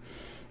Safari.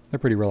 They're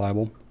pretty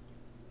reliable.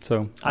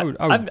 So I've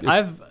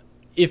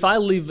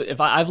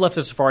left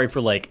a Safari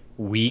for like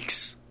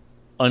weeks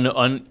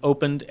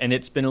unopened and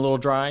it's been a little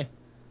dry.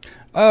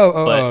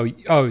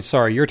 Oh,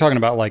 sorry. You're talking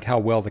about like how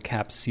well the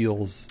cap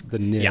seals the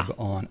nib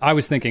on. I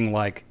was thinking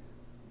like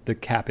the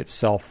cap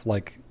itself,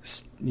 like,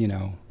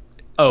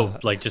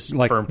 like just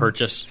like firm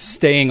purchase,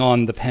 staying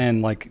on the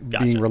pen, like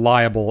being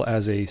reliable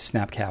as a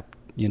snap cap,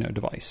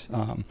 device.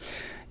 I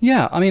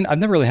mean, I've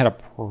never really had a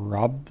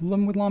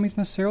problem with Lamys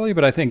necessarily,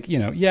 but I think,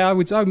 I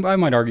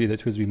might argue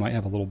that TWSBI might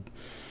have a little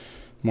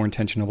more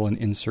intentional an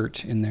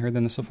insert in there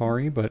than the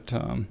Safari, but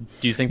do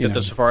you think that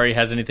the Safari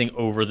has anything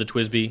over the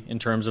TWSBI in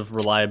terms of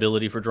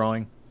reliability for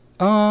drawing?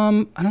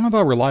 I don't know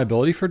about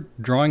reliability for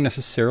drawing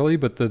necessarily,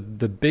 but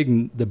the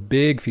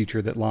big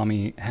feature that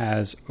Lamy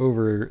has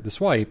over the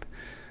Swipe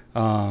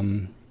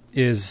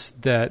is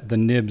that the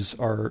nibs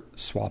are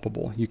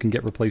swappable. You can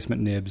get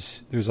replacement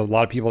nibs. There's a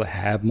lot of people that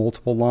have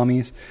multiple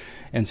Lamys,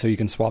 and so you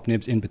can swap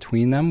nibs in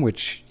between them,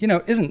 which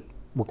isn't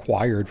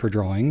required for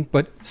drawing,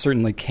 but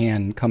certainly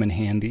can come in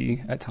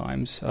handy at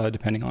times,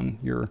 depending on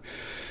your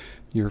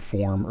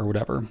form or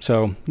whatever.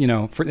 So,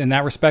 in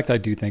that respect, I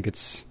do think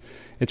it's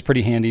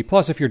pretty handy.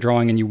 Plus, if you're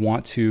drawing and you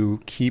want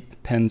to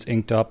keep pens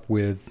inked up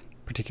with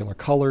particular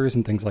colors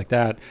and things like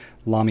that,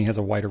 Lamy has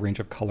a wider range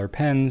of color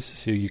pens,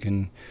 so you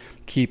can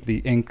keep the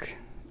ink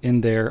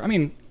in there. I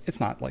mean, it's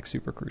not like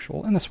super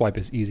crucial, and the Swipe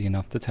is easy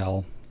enough to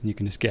tell. You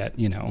can just get,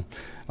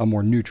 a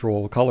more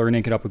neutral color and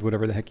ink it up with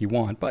whatever the heck you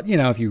want. But,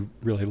 if you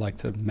really like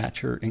to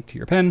match your ink to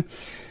your pen,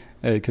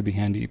 it could be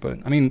handy. But,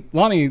 I mean,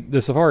 Lamy,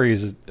 the Safari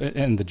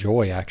and the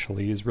Joy,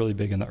 actually, is really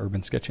big in the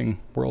urban sketching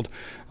world.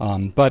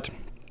 But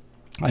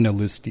I know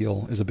Liz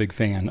Steele is a big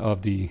fan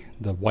of the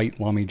white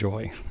Lamy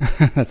Joy.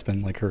 That's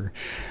been like her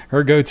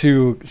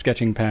go-to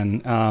sketching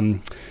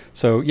pen.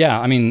 So,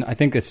 I mean, I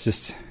think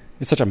it's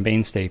such a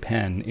mainstay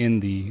pen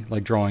in the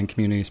like drawing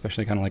community,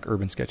 especially kind of like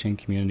urban sketching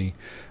community.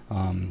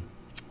 And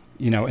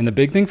the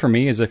big thing for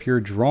me is if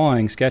you're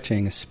drawing,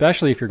 sketching,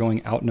 especially if you're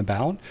going out and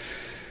about,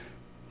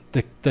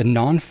 the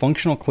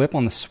non-functional clip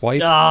on the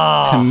Swipe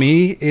to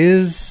me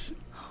is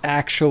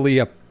actually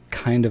a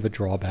kind of a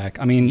drawback.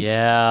 I mean,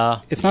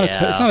 it's not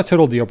a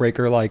total deal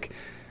breaker. Like,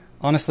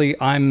 honestly,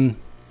 a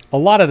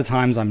lot of the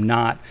times I'm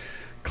not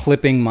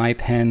clipping my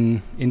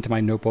pen into my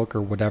notebook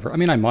or whatever. I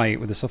mean, I might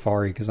with the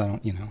Safari because I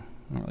don't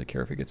really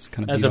care if it gets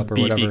kind of beat up or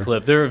whatever. As a beefy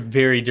clip, there are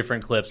very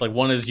different clips. Like,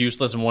 one is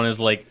useless and one is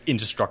like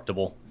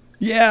indestructible.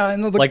 Yeah,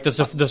 and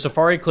the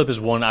Safari clip is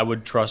one I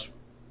would trust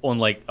on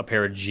like a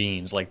pair of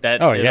jeans, like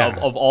that.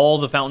 Of all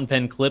the fountain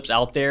pen clips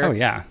out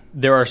there,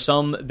 there are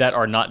some that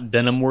are not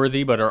denim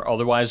worthy but are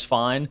otherwise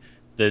fine.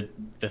 The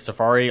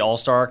Safari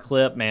All-Star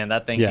clip, man,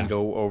 that thing can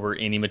go over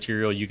any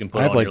material you can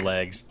put on your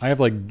legs. I have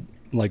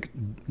like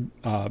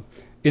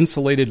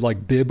insulated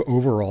like bib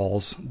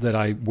overalls that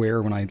I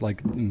wear when I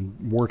like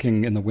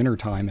working in the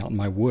wintertime out in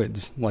my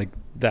woods. Like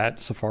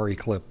that Safari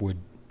clip would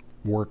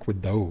work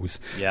with those,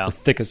 the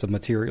thickest of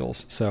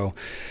materials. So,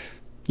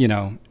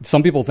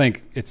 some people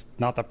think it's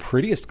not the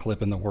prettiest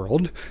clip in the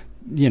world.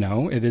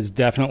 It is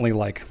definitely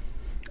like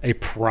a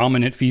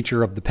prominent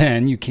feature of the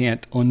pen. You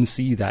can't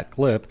unsee that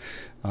clip.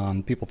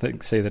 People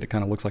say that it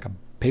kind of looks like a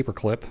paper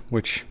clip,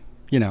 which,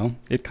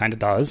 it kind of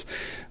does,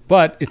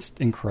 but it's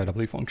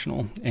incredibly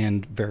functional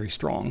and very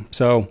strong.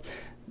 So,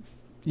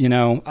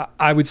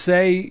 I would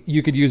say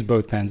you could use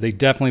both pens. They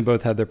definitely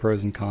both have their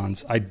pros and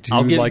cons. I do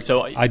like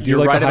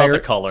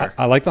the color.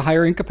 I like the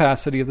higher ink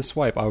capacity of the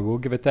Swipe. I will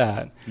give it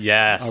that.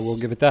 Yes, I will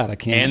give it that. I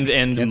can't.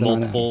 And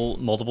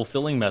multiple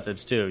filling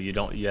methods too.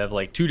 You have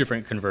like 2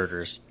 different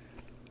converters.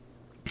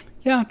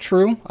 Yeah,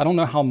 true. I don't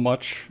know how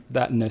much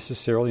that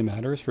necessarily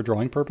matters for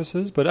drawing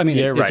purposes, but I mean,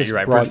 you're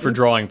right. For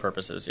drawing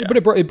purposes, yeah. But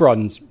it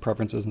broadens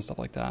preferences and stuff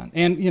like that.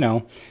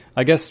 And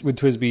I guess with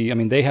TWSBI, I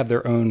mean, they have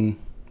their own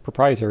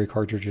proprietary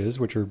cartridges,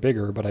 which are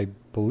bigger, but I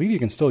believe you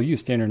can still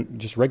use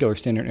regular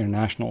standard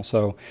international.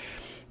 So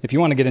if you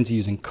want to get into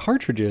using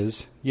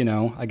cartridges,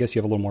 I guess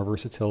you have a little more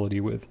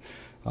versatility with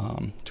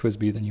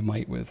TWSBI than you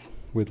might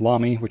with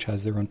Lamy, which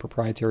has their own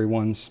proprietary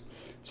ones.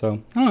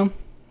 So I don't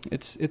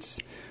know.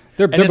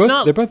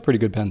 They're both pretty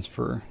good pens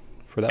for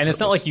that. And it's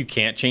not like you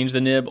can't change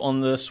the nib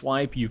on the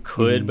Swipe. You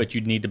could, but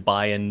you'd need to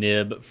buy a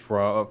nib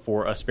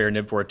for a spare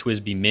nib for a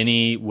TWSBI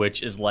Mini,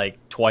 which is like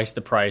twice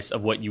the price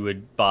of what you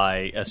would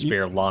buy a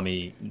spare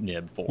Lamy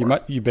nib for.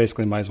 You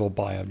basically might as well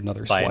buy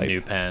another Swipe. Buy a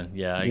new pen.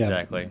 Yeah,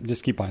 exactly.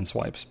 Just keep buying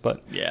Swipes.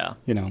 But yeah,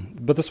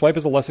 but the Swipe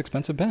is a less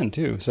expensive pen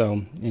too. So,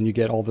 and you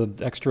get all the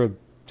extra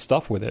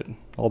stuff with it,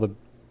 all the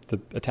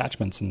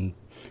attachments and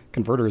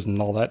converters and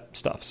all that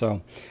stuff.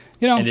 So,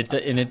 and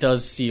it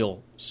does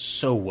seal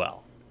so well.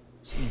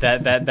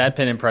 That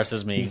pen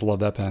impresses me. I just love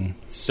that pen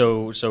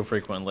so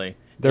frequently.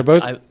 They're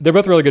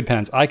both really good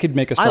pens. I could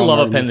make a strong I love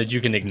argument. a pen that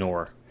you can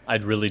ignore. I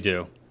really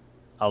do.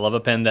 I love a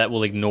pen that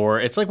will ignore.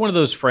 It's like one of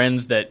those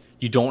friends that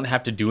you don't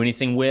have to do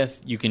anything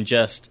with. You can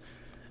just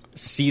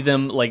see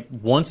them like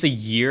once a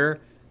year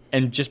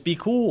and just be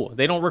cool.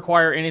 They don't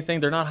require anything.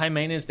 They're not high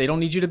maintenance. They don't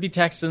need you to be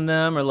texting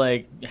them or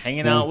like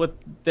hanging out with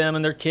them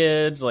and their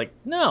kids. Like,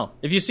 no.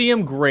 If you see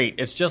them, great.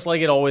 It's just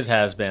like it always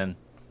has been.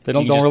 They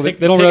don't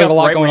really have a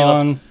lot going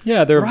on.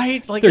 Yeah, they're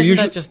right. Like, isn't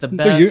that just the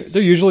best?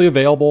 They're usually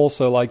available,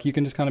 so like you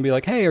can just kind of be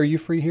like, "Hey, are you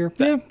free here?"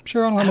 Yeah,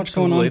 sure. I don't have much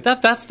going on.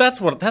 That's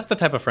the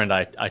type of friend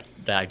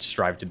I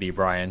strive to be,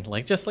 Brian.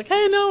 Like, just like,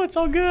 hey, no, it's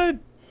all good.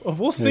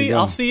 We'll see.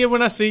 I'll see you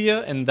when I see you,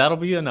 and that'll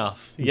be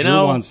enough.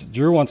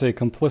 Drew wants a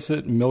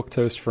complicit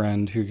milquetoast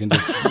friend who can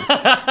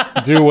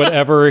just do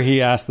whatever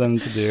he asks them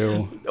to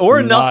do,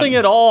 or nothing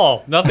at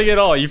all. Nothing at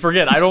all. You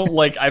forget. I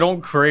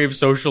don't crave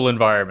social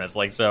environments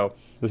like so.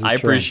 I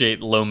appreciate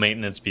low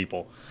maintenance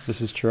people.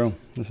 This is true.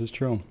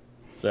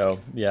 So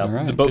yeah,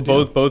 right,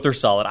 both are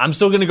solid. I'm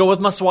still going to go with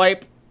my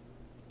Swipe.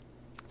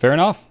 Fair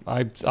enough.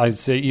 I'd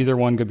say either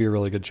one could be a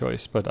really good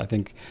choice, but I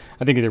think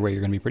either way you're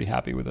going to be pretty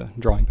happy with a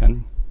drawing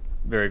pen.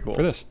 Very cool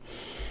for this.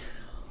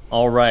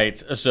 All right,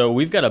 so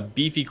we've got a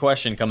beefy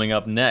question coming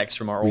up next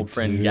from our old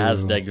friend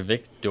Gazdeg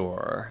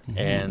Victor,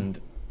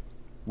 and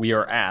we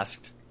are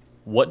asked,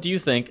 what do you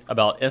think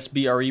about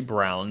SBRE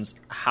Brown's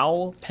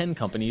How Pen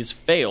Companies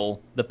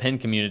Fail the Pen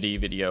Community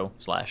video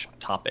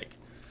 /topic?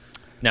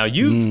 Now,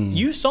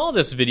 you saw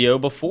this video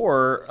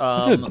before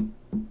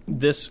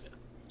this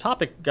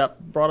topic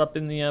got brought up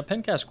in the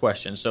Pencast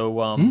question, so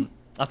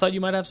I thought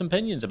you might have some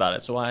opinions about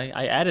it, so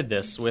I added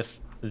this with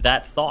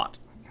that thought.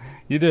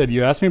 You did.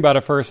 You asked me about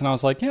it first, and I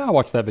was like, yeah, I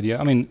watched that video.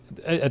 I mean,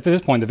 at this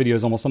point, the video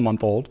is almost a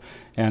month old,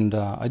 and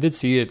I did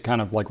see it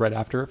kind of like right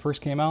after it first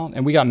came out,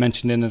 and we got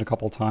mentioned in it a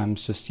couple of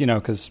times, just,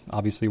 because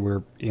obviously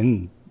we're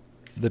in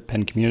the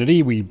pen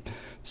community. We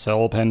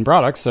sell pen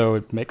products, so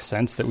it makes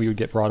sense that we would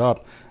get brought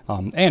up.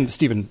 And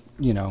Stephen,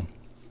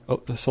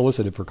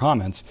 solicited for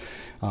comments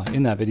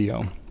in that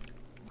video.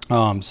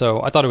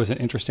 So I thought it was an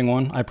interesting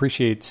one. I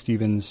appreciate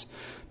Stephen's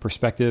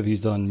perspective.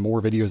 He's done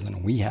more videos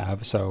than we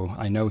have, so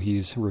I know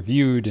he's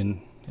reviewed and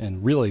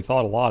really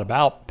thought a lot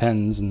about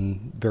pens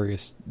and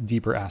various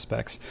deeper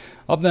aspects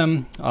of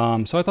them.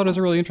 So I thought it was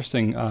really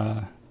interesting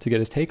to get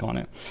his take on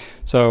it.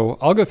 So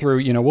I'll go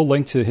through, we'll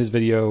link to his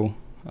video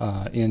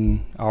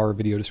in our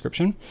video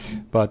description,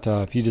 but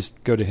if you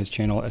just go to his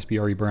channel,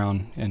 SBRE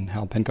Brown, and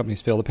How Pen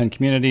Companies Fail the Pen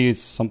Community,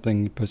 it's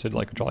something posted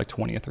like July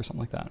 20th or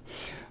something like that.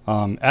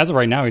 As of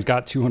right now, he's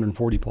got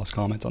 240 plus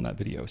comments on that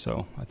video,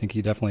 so I think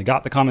he definitely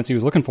got the comments he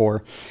was looking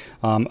for.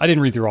 I didn't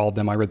read through all of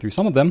them. I read through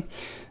some of them,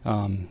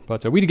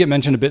 but we did get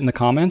mentioned a bit in the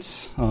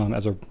comments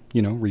as a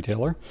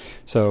retailer.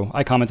 So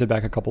I commented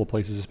back a couple of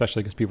places,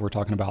 especially because people were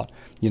talking about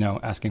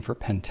asking for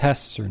pen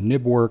tests or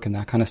nib work and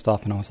that kind of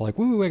stuff, and I was like,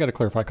 woo, I got to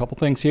clarify a couple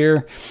things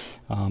here.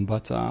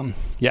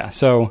 Yeah.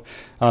 So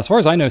as far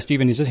as I know,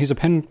 Stephen, he's a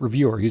pen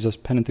reviewer. He's a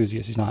pen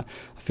enthusiast. He's not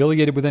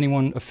affiliated with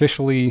anyone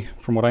officially,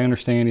 from what I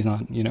understand. He's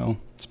not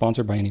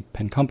sponsored by any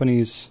pen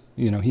companies.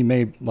 He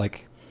may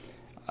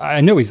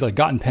I know he's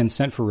gotten pens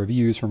sent for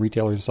reviews from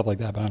retailers and stuff like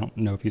that, but I don't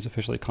know if he's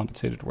officially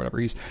compensated or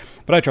whatever.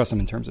 But I trust him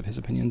in terms of his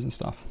opinions and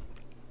stuff.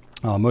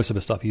 Most of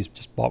his stuff he's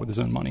just bought with his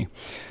own money.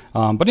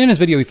 But in his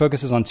video, he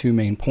focuses on 2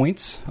 main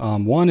points.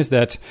 One is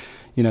that,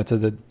 to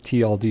the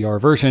TLDR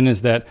version,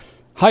 is that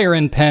higher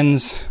end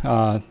pens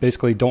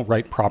basically don't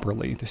write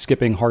properly. They're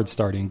skipping hard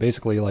starting.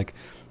 Basically, like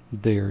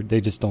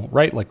they just don't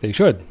write like they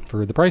should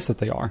for the price that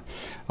they are.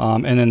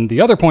 And then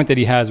the other point that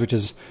he has, which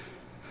is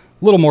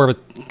a little more of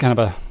a kind of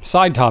a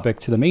side topic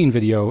to the main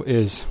video,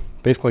 is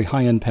basically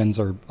high end pens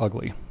are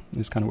ugly.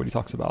 Is kind of what he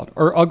talks about.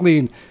 Or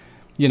ugly,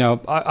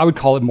 I would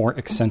call it more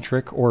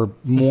eccentric or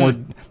more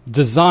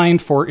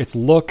designed for its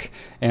look,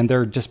 and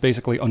they're just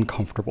basically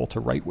uncomfortable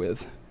to write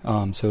with.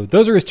 So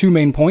those are his 2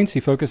 main points. He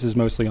focuses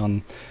mostly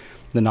on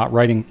the not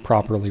writing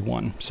properly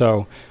one.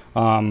 So,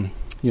 I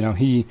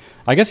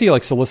guess he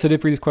like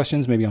solicited for these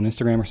questions, maybe on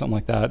Instagram or something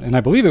like that. And I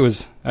believe it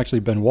was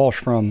actually Ben Walsh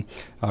from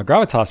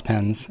Gravitas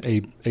Pens,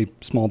 a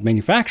small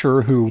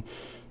manufacturer, who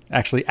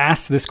actually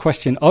asked this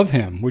question of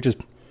him, which is,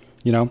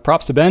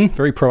 props to Ben,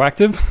 very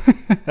proactive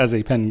as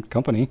a pen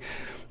company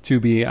to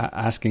be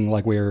asking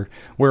like where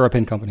a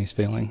pen company is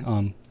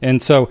failing.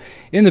 And so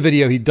in the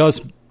video, he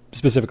does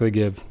specifically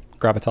give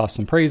Gravitas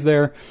some praise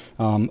there.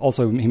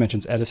 Also, he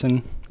mentions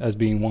Edison as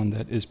being one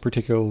that is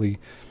particularly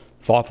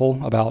thoughtful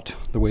about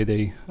the way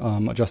they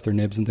adjust their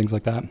nibs and things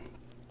like that.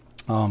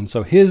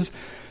 So his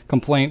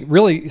complaint,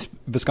 really,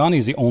 Visconti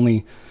is the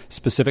only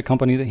specific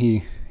company that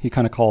he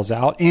kind of calls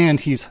out, and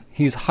he's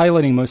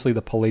highlighting mostly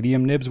the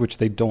Palladium nibs, which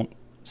they don't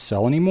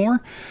sell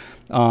anymore.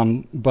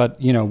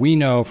 But, we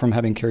know from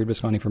having carried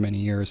Visconti for many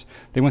years,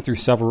 they went through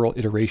several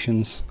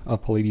iterations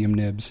of Palladium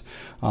nibs,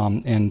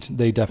 and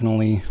they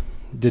definitely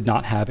did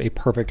not have a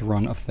perfect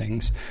run of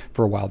things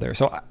for a while there.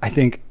 So I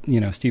think,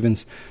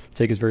 Stephen's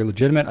take is very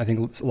legitimate. I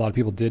think a lot of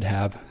people did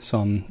have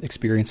some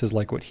experiences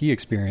like what he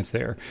experienced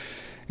there.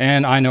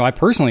 And I know I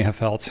personally have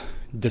felt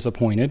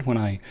disappointed when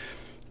I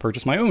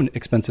purchased my own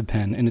expensive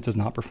pen and it does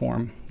not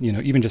perform,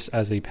 even just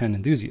as a pen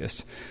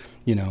enthusiast.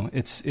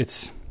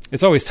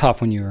 It's always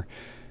tough when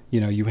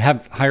you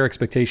have higher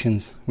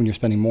expectations when you're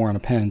spending more on a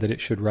pen that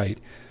it should write.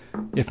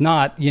 If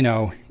not,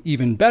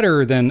 even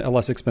better than a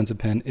less expensive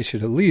pen, it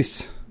should at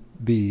least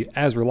be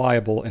as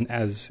reliable and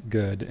as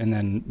good. And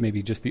then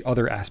maybe just the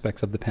other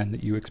aspects of the pen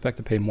that you expect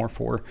to pay more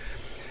for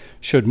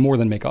should more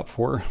than make up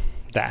for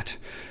that.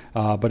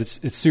 But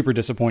it's super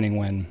disappointing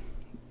when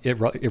it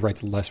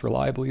writes less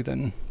reliably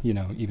than,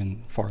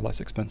 even far less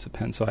expensive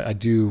pens. So I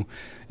do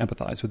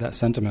empathize with that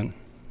sentiment.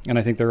 And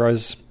I think there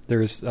is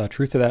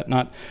truth to that.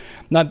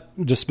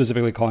 Not just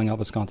specifically calling out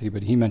Visconti,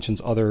 but he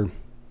mentions other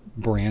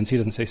brands. He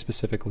doesn't say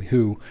specifically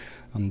who,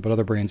 but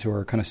other brands who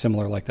are kind of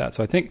similar like that.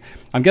 So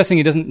I'm guessing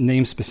he doesn't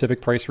name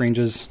specific price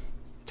ranges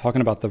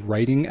talking about the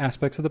writing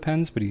aspects of the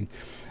pens, but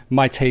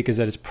my take is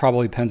that it's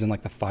probably pens in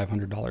like the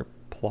 $500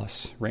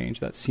 plus range.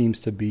 That seems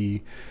to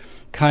be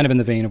kind of in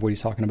the vein of what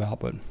he's talking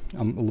about, but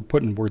I'm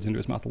putting words into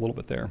his mouth a little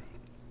bit there.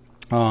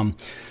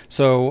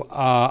 So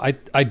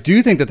I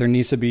do think that there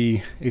needs to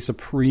be a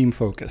supreme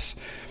focus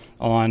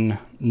on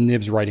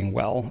nibs writing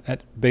well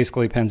at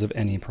basically pens of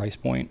any price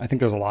point. I think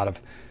there's a lot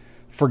of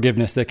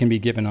forgiveness that can be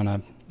given on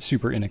a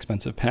super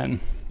inexpensive pen,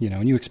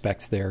 and you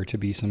expect there to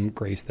be some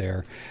grace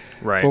there.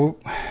 Right. But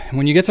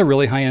when you get to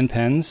really high-end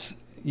pens,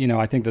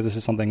 I think that this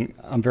is something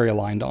I'm very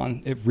aligned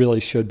on. It really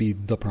should be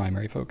the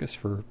primary focus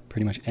for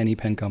pretty much any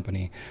pen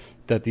company,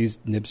 that these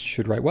nibs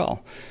should write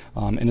well.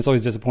 And it's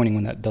always disappointing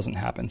when that doesn't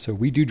happen. So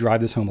we do drive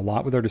this home a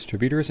lot with our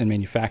distributors and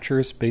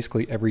manufacturers,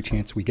 basically every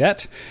chance we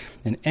get.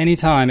 And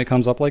anytime it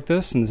comes up like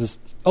this, and this is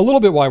a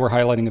little bit why we're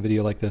highlighting a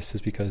video like this,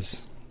 is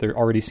because there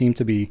already seem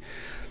to be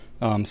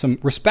some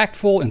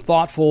respectful and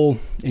thoughtful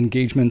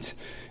engagement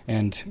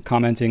and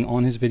commenting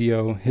on his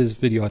video. His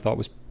video I thought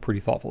was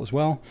pretty thoughtful as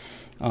well.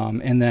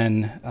 And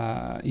then,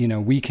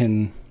 we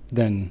can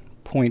then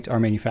point our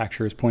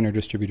manufacturers, point our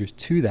distributors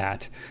to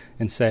that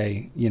and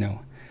say,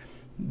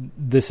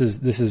 this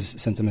is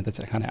sentiment that's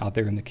kind of out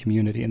there in the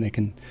community, and they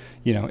can,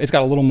 it's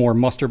got a little more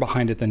muster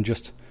behind it than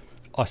just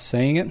us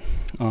saying it,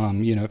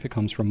 if it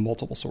comes from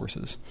multiple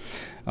sources.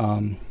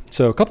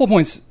 So a couple of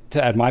points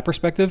to add my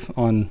perspective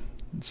on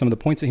some of the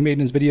points that he made in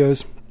his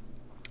videos.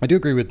 I do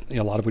agree with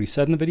a lot of what he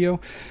said in the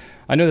video.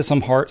 I know that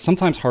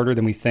sometimes harder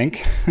than we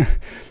think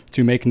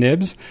to make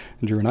nibs.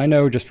 And Drew and I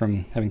know, just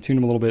from having tuned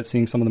them a little bit,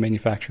 seeing some of the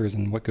manufacturers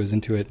and what goes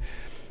into it,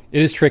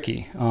 it is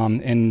tricky.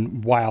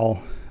 And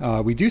while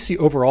we do see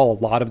overall a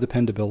lot of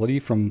dependability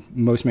from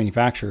most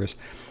manufacturers,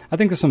 I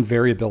think there's some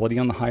variability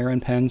on the higher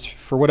end pens.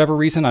 For whatever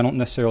reason, I don't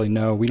necessarily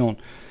know. We don't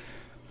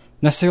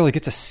necessarily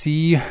get to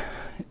see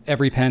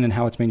every pen and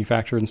how it's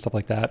manufactured and stuff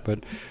like that.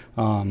 But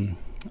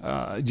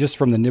just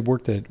from the nib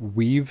work that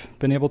we've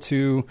been able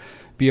to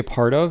be a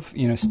part of,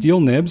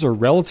 steel nibs are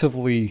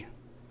relatively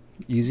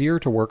easier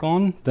to work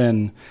on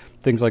than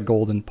things like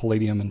gold and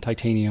palladium and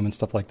titanium and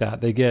stuff like that.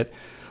 They get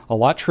a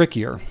lot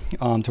trickier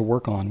to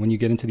work on when you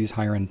get into these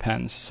higher end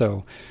pens.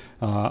 So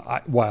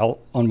while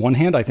on one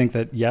hand, I think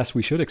that yes,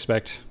 we should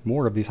expect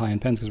more of these high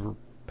end pens because we're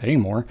paying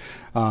more.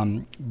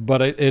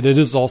 But it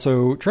is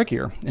also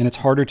trickier, and it's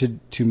harder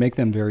to make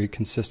them very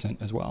consistent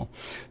as well.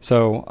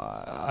 So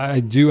I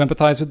do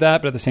empathize with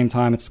that, but at the same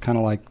time, it's kind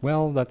of like,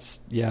 well, that's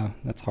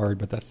hard,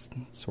 but that's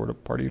sort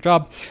of part of your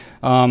job.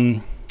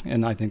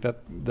 And I think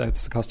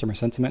that's customer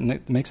sentiment, and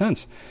it makes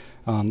sense.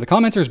 The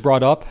commenters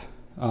brought up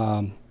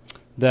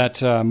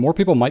that more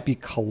people might be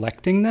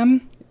collecting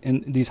them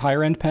in these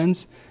higher end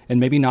pens and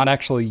maybe not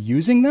actually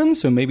using them.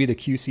 So maybe the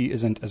QC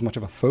isn't as much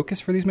of a focus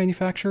for these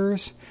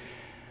manufacturers.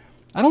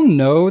 I don't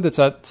know that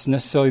that's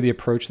necessarily the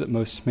approach that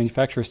most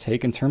manufacturers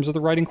take in terms of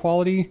the writing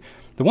quality.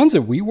 The ones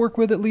that we work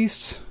with, at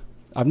least,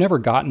 I've never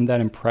gotten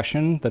that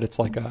impression that it's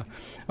like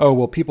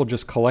people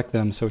just collect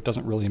them, so it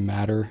doesn't really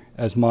matter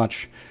as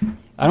much.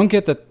 I don't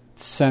get that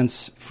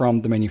sense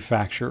from the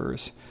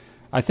manufacturers.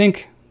 I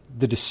think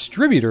the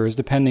distributors,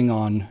 depending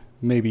on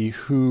maybe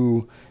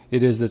who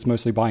it is that's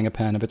mostly buying a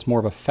pen, if it's more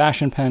of a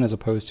fashion pen as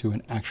opposed to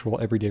an actual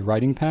everyday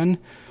writing pen,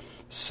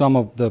 some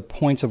of the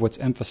points of what's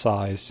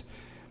emphasized,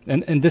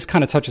 and this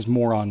kind of touches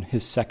more on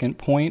his second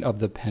point of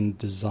the pen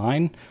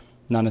design,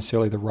 not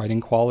necessarily the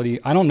writing quality.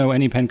 I don't know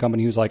any pen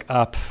company who's like,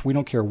 we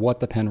don't care what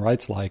the pen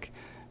writes like,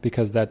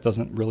 because that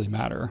doesn't really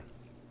matter.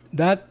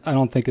 That I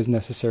don't think is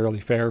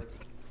necessarily fair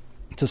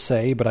to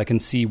say, but I can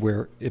see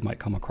where it might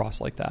come across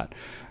like that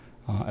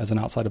as an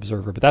outside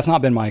observer. But that's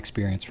not been my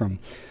experience from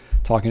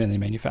talking to the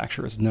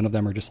manufacturers. None of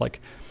them are just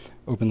like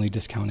openly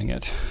discounting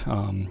it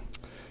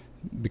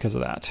because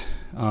of that.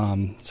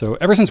 So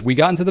ever since we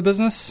got into the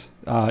business,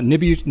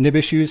 nib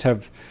issues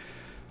have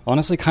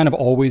honestly kind of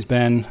always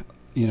been,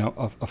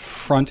 a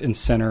front and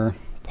center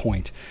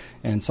point,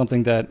 and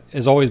something that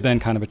has always been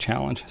kind of a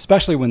challenge,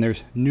 especially when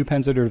there's new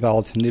pens that are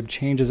developed, nib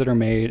changes that are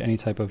made, any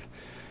type of,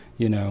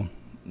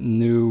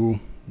 new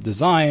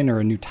design or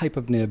a new type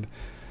of nib.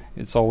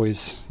 It's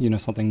always,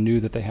 something new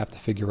that they have to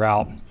figure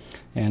out.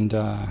 And,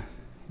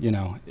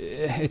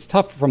 it's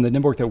tough from the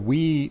nib work that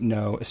we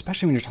know,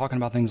 especially when you're talking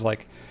about things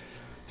like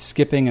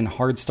skipping and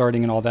hard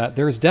starting and all that.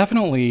 There's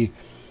definitely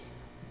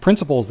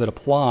principles that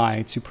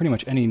apply to pretty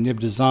much any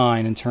nib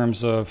design in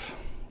terms of,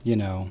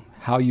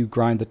 how you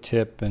grind the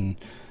tip and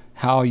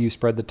how you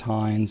spread the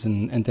tines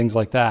and things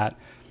like that.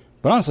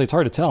 But honestly, it's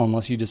hard to tell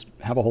unless you just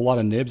have a whole lot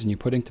of nibs and you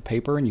put ink to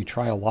paper and you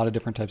try a lot of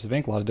different types of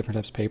ink, a lot of different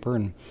types of paper,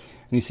 and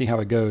you see how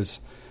it goes.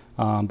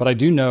 But I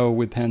do know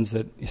with pens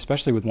that,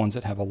 especially with ones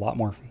that have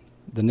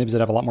the nibs that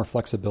have a lot more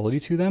flexibility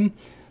to them,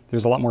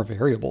 there's a lot more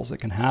variables that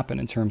can happen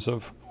in terms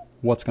of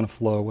what's going to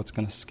flow, what's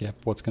going to skip,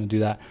 what's going to do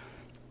that.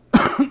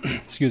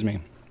 Excuse me.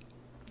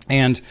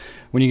 And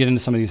when you get into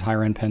some of these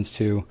higher end pens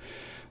too,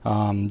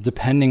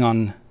 depending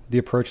on the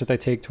approach that they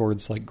take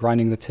towards like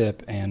grinding the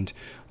tip and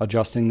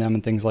adjusting them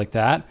and things like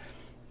that,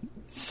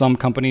 some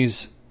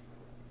companies,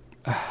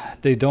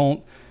 they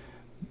don't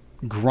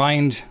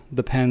grind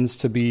the pens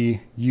to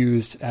be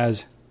used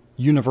as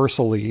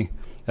universally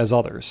as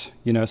others.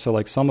 So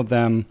like some of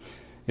them,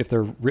 if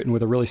they're written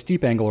with a really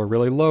steep angle or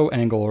really low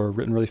angle or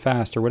written really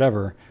fast or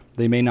whatever,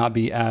 they may not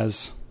be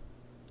as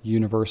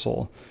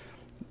universal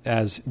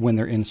as when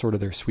they're in sort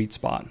of their sweet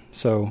spot.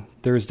 So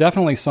there's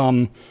definitely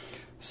some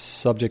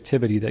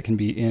subjectivity that can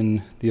be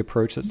in the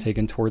approach that's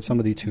taken towards some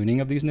of the tuning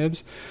of these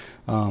nibs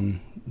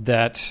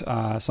that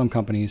some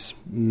companies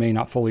may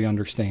not fully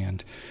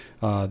understand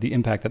the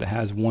impact that it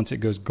has once it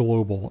goes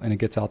global and it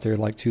gets out there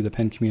like to the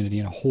pen community,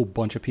 and a whole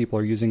bunch of people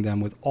are using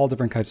them with all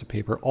different types of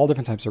paper, all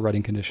different types of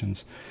writing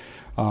conditions.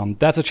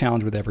 That's a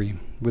challenge with every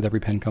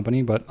pen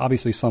company, but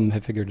obviously some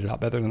have figured it out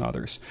better than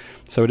others.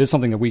 So it is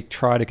something that we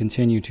try to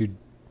continue to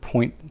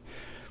point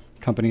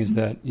companies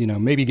that,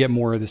 maybe get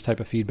more of this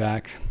type of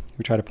feedback.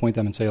 We try to point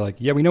them and say like,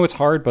 yeah, we know it's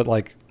hard, but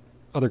like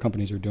other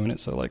companies are doing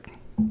it. So like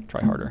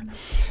try harder.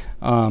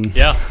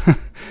 Yeah.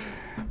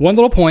 One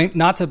little point,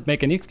 not to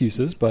make any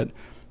excuses, but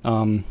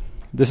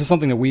this is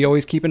something that we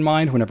always keep in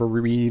mind whenever we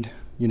read,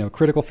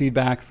 critical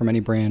feedback from any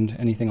brand,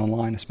 anything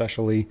online,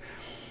 especially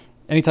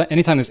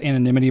anytime there's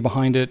anonymity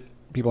behind it.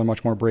 People are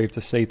much more brave to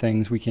say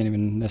things. We can't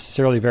even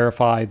necessarily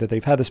verify that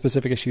they've had the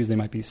specific issues. They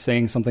might be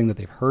saying something that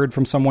they've heard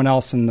from someone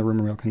else, and the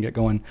rumor mill can get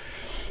going.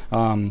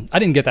 I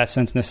didn't get that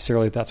sense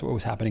necessarily that that's what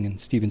was happening in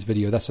Steven's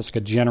video. That's just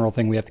like a general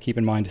thing we have to keep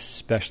in mind,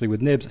 especially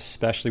with nibs,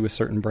 especially with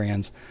certain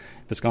brands.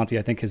 Visconti,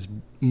 I think, is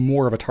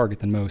more of a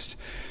target than most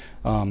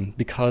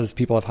because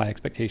people have high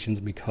expectations,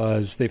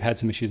 because they've had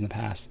some issues in the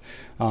past.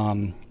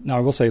 Now, I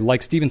will say,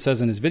 like Steven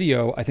says in his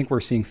video, I think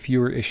we're seeing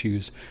fewer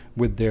issues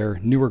with their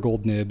newer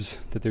gold nibs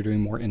that they're doing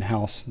more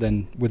in-house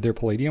than with their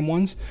Palladium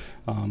ones,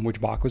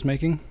 which Bach was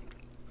making.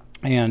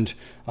 And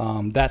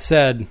that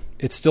said,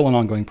 it's still an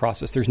ongoing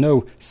process. There's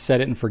no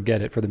set it and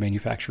forget it for the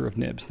manufacturer of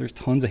nibs. There's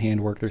tons of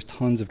handwork. There's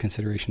tons of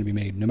consideration to be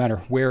made, no matter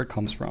where it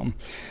comes from.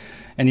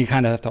 And you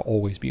kind of have to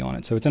always be on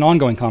it. So it's an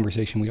ongoing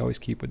conversation we always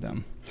keep with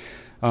them.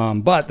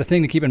 But the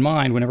thing to keep in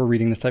mind whenever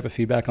reading this type of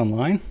feedback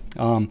online,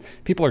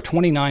 people are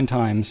 29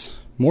 times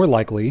more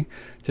likely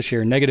to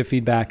share negative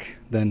feedback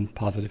than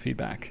positive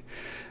feedback.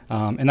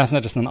 And that's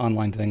not just an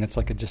online thing. That's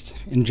like just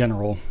in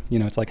general.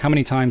 It's like, how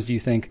many times do you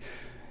think,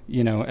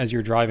 as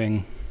you're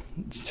driving,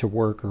 to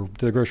work or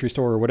to the grocery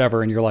store or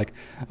whatever, and you're like,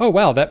 oh,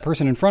 wow, that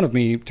person in front of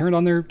me turned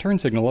on their turn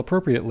signal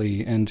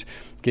appropriately and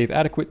gave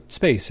adequate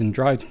space and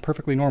drives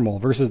perfectly normal,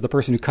 versus the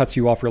person who cuts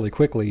you off really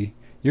quickly.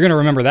 You're going to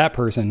remember that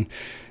person,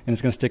 and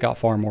it's going to stick out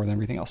far more than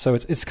everything else. So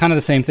it's kind of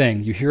the same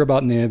thing. You hear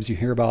about nibs, you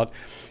hear about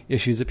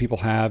issues that people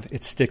have.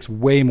 It sticks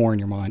way more in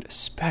your mind,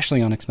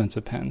 especially on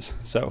expensive pens.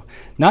 So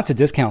not to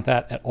discount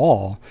that at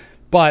all,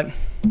 but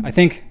I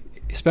think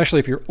especially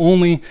if you're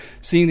only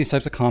seeing these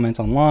types of comments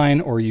online,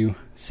 or you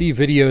see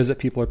videos that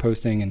people are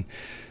posting and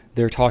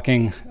they're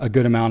talking a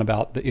good amount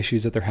about the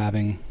issues that they're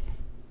having,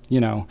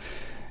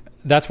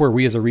 that's where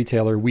we as a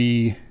retailer,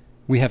 we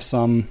have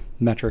some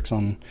metrics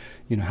on,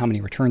 how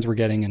many returns we're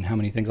getting and how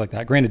many things like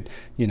that. Granted,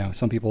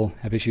 some people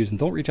have issues and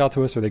don't reach out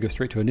to us, or they go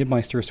straight to a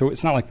Nibmeister. So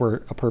it's not like we're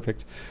a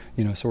perfect,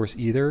 source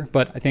either.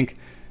 But I think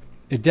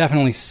it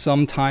definitely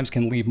sometimes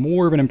can leave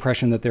more of an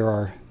impression that there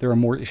are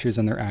more issues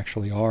than there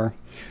actually are.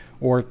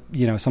 Or,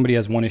 somebody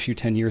has one issue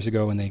 10 years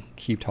ago and they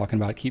keep talking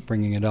about it, keep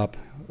bringing it up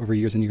over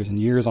years and years and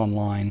years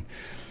online.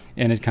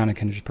 And it kind of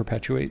can just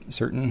perpetuate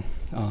certain,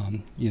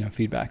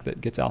 feedback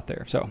that gets out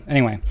there. So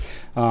anyway,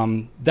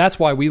 that's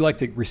why we like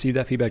to receive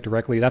that feedback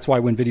directly. That's why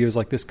when videos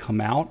like this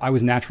come out, I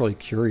was naturally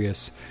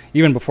curious.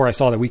 Even before I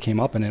saw that we came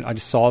up in it, I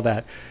just saw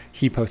that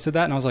he posted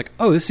that and I was like,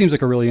 oh, this seems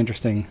like a really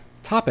interesting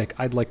topic.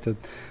 I'd like to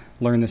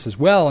learn this as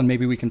well, and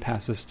maybe we can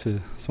pass this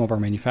to some of our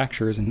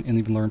manufacturers and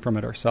even learn from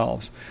it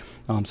ourselves.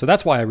 So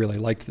that's why I really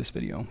liked this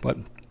video. But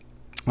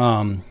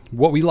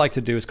what we like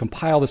to do is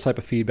compile this type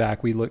of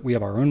feedback. We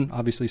have our own,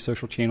 obviously,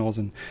 social channels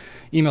and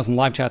emails and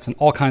live chats and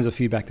all kinds of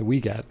feedback that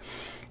we get.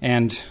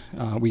 And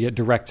we get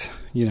direct,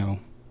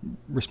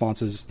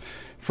 responses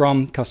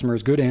from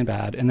customers, good and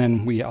bad. And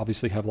then we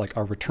obviously have like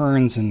our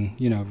returns and,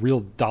 real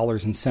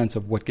dollars and cents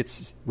of what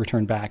gets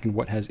returned back and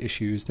what has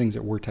issues, things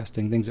that we're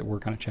testing, things that we're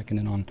kind of checking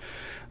in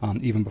on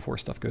even before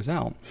stuff goes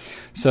out.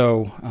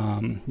 So,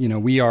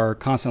 we are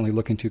constantly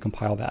looking to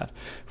compile that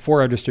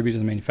for our distributors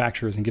and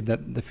manufacturers and give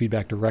the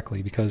feedback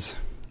directly, because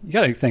you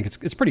got to think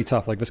it's pretty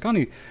tough. Like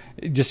Visconti,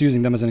 just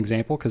using them as an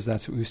example, because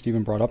that's who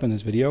Stephen brought up in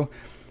his video.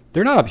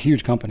 They're not a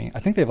huge company.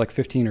 I think they have like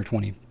 15 or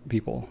 20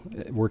 people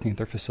working at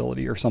their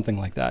facility or something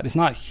like that. It's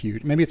not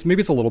huge. Maybe it's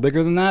a little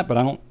bigger than that, but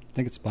I don't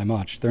think it's by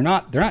much. They're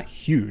not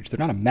huge. They're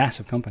not a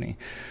massive company,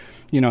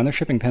 and they're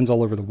shipping pens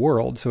all over the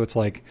world. So it's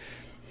like,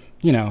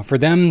 for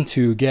them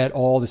to get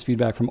all this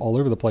feedback from all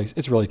over the place,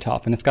 it's really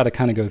tough. And it's got to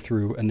kind of go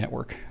through a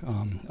network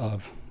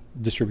of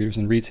distributors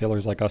and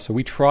retailers like us. So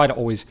we try to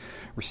always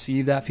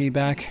receive that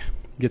feedback,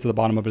 get to the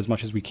bottom of it as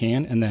much as we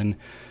can, and then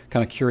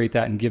kind of curate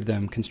that and give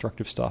them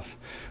constructive stuff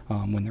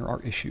when there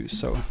are issues.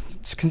 So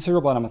it's a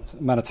considerable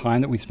amount of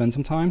time that we spend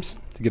sometimes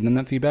to give them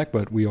that feedback,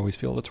 but we always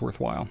feel it's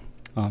worthwhile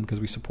because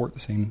we support the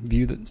same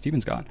view that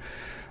Stephen's got.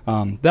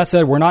 That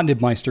said, we're not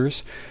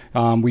Nibmeisters.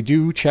 We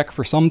do check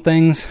for some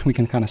things. We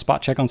can kind of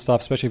spot check on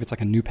stuff, especially if it's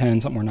like a new pen,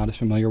 something we're not as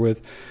familiar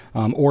with,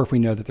 or if we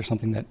know that there's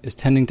something that is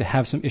tending to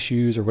have some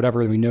issues or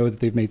whatever, we know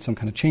that they've made some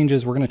kind of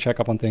changes. We're going to check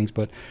up on things,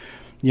 but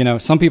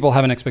some people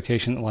have an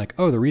expectation that like,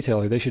 oh, the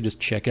retailer, they should just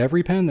check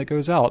every pen that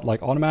goes out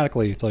like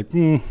automatically. It's like,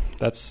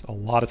 that's a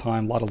lot of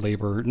time, a lot of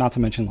labor, not to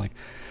mention like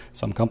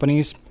some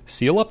companies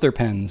seal up their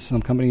pens.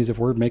 Some companies, if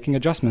we're making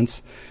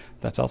adjustments,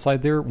 that's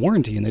outside their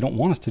warranty and they don't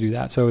want us to do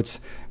that. So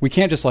we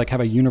can't just like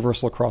have a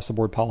universal across the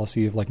board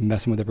policy of like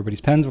messing with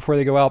everybody's pens before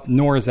they go out,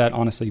 nor is that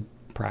honestly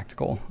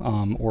practical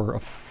or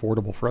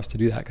affordable for us to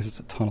do that because it's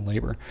a ton of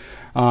labor.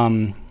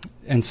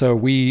 And so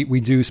we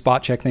do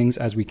spot check things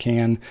as we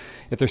can.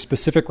 If there's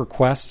specific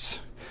requests,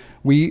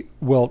 we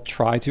will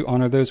try to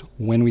honor those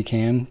when we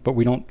can, but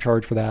we don't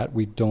charge for that.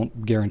 We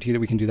don't guarantee that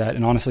we can do that.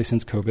 And honestly,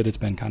 since COVID, it's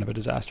been kind of a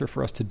disaster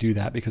for us to do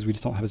that because we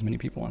just don't have as many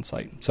people on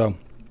site. So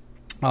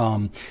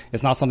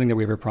it's not something that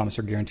we ever promise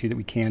or guarantee that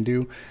we can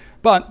do,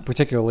 but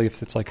particularly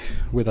if it's like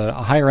with a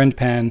higher end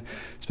pen,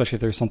 especially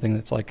if there's something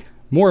that's like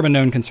more of a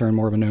known concern,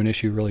 more of a known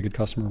issue, really good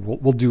customer,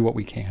 we'll do what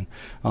we can.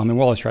 And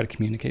we'll always try to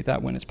communicate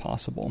that when it's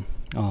possible.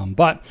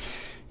 But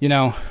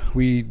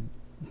we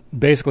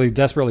basically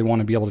desperately want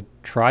to be able to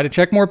try to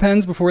check more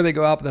pens before they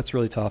go out, but that's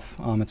really tough.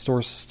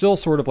 It's still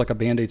sort of like a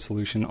Band-Aid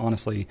solution,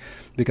 honestly,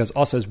 because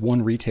us as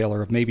one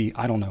retailer of maybe,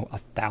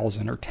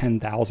 1,000 or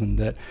 10,000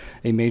 that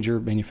a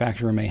major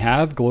manufacturer may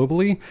have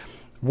globally,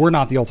 we're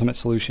not the ultimate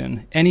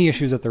solution. Any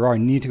issues that there are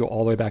need to go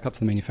all the way back up to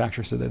the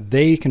manufacturer so that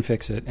they can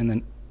fix it, and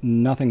then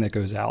nothing that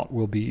goes out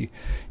will be,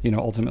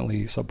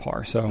 ultimately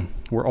subpar. So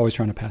we're always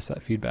trying to pass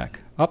that feedback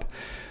up.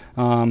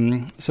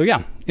 So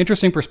yeah,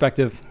 interesting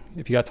perspective.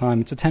 If you got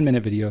time, it's a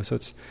 10-minute video, so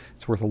it's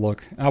worth a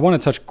look. I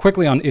want to touch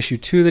quickly on issue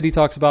 2 that he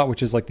talks about,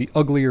 which is like the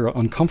ugly or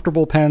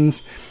uncomfortable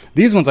pens.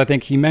 These ones, I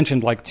think he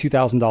mentioned like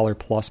 $2,000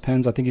 plus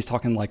pens. I think he's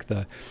talking like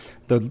the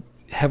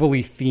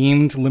heavily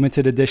themed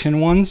limited edition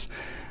ones.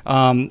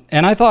 And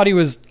I thought he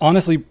was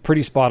honestly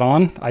pretty spot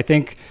on. I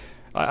think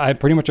I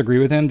pretty much agree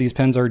with him. These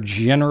pens are,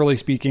 generally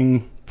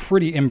speaking,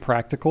 pretty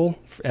impractical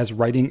as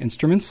writing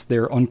instruments.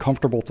 They're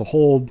uncomfortable to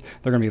hold.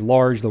 They're going to be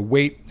large. The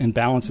weight and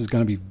balance is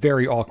going to be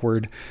very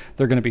awkward.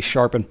 They're going to be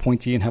sharp and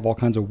pointy and have all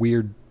kinds of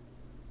weird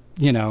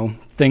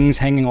things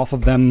hanging off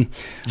of them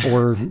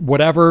or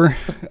whatever.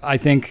 I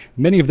think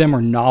many of them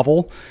are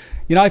novel.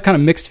 I have kind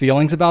of mixed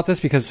feelings about this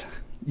because,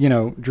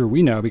 Drew,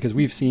 we know because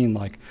we've seen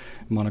like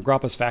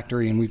Monograpa's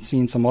factory and we've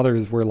seen some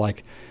others where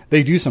like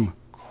they do some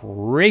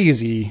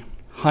crazy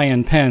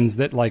high-end pens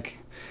that like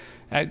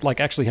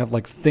actually have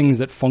like things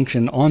that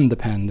function on the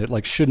pen that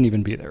like shouldn't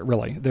even be there.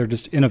 Really, they're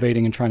just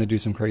innovating and trying to do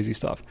some crazy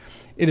stuff.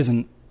 It is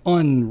an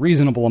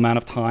unreasonable amount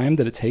of time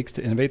that it takes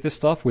to innovate this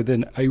stuff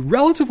within a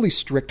relatively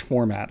strict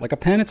format. Like a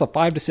pen, it's a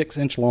 5 to 6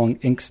 inch long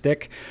ink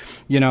stick.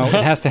 It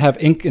has to have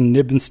ink and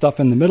nib and stuff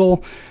in the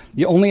middle.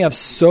 You only have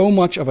so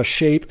much of a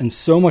shape and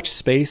so much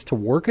space to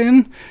work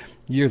in.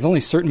 There's only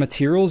certain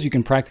materials you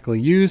can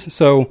practically use.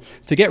 So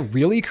to get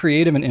really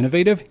creative and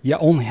innovative, you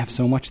only have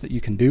so much that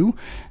you can do.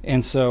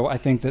 And so I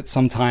think that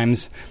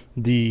sometimes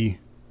the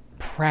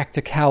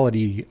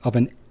practicality of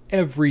an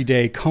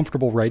everyday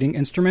comfortable writing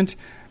instrument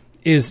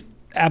is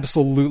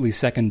absolutely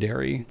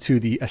secondary to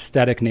the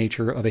aesthetic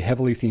nature of a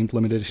heavily themed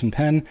limited edition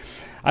pen.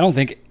 I don't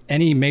think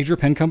any major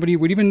pen company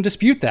would even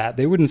dispute that.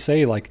 They wouldn't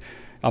say like,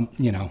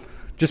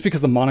 just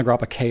because the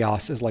Monograppa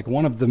Chaos is like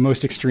one of the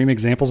most extreme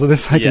examples of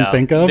this I can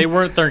think of. They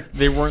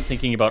weren't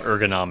thinking about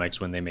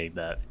ergonomics when they made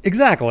that.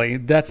 Exactly.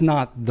 That's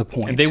not the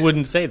point. And they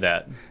wouldn't say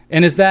that.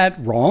 And is that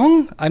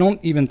wrong? I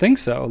don't even think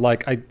so.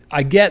 Like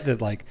I get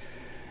that like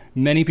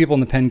many people in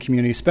the pen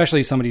community,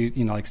 especially somebody,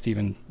 like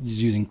Steven,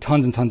 he's using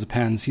tons and tons of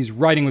pens. He's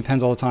writing with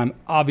pens all the time.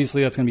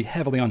 Obviously, that's going to be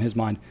heavily on his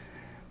mind.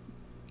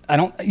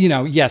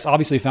 Yes,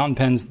 obviously fountain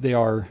pens, they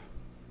are,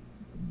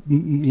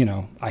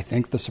 I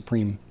think the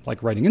supreme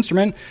like writing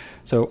instrument.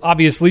 So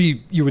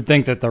obviously you would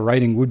think that the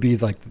writing would be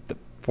like the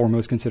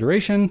foremost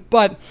consideration.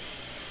 But,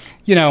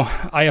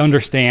 I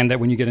understand that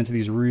when you get into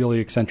these really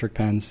eccentric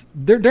pens,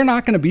 they're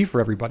not going to be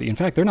for everybody. In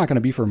fact, they're not going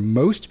to be for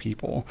most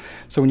people.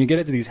 So when you get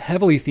into these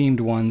heavily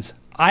themed ones,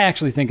 I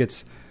actually think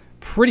it's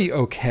pretty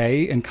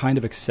okay and kind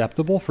of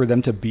acceptable for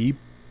them to be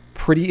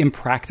pretty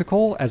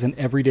impractical as an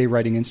everyday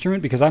writing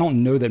instrument, because I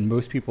don't know that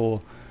most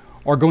people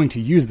are going to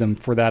use them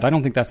for that. I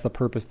don't think that's the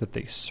purpose that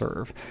they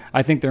serve.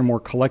 I think they're more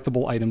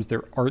collectible items.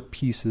 They're art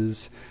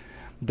pieces.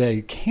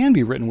 They can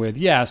be written with,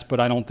 yes, but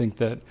I don't think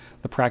that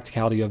the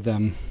practicality of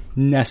them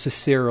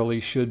necessarily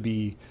should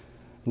be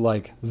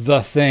like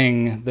the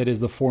thing that is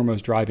the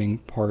foremost driving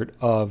part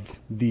of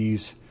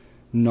these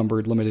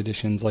numbered limited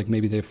editions. Like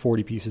maybe they have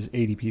 40 pieces,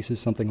 80 pieces,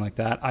 something like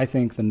that. I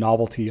think the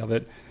novelty of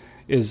it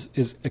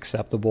is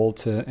acceptable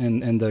to,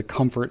 and the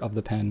comfort of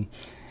the pen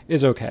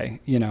is okay,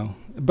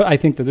 But I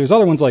think that there's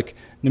other ones like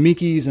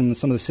Namikis and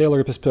some of the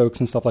Sailor Bespokes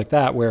and stuff like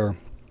that where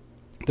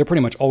they're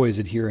pretty much always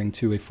adhering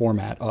to a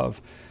format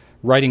of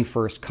writing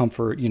first,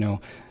 comfort,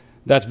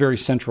 that's very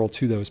central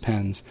to those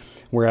pens.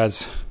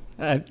 Whereas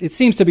it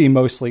seems to be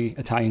mostly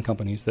Italian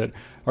companies that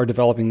are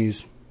developing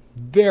these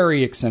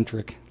very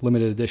eccentric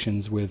limited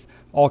editions with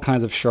all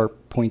kinds of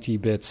sharp, pointy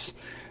bits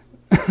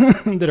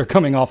that are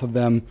coming off of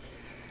them.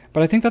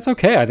 But I think that's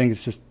okay. I think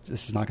it's just,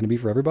 this is not going to be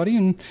for everybody.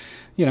 And,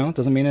 it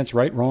doesn't mean it's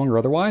right, wrong, or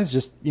otherwise.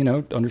 Just,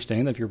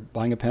 understand that if you're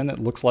buying a pen that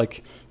looks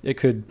like it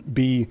could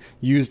be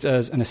used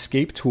as an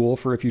escape tool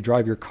for if you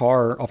drive your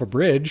car off a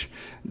bridge,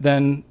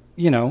 then,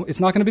 it's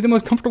not going to be the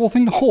most comfortable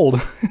thing to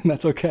hold. And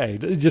that's okay.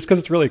 Just because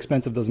it's really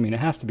expensive doesn't mean it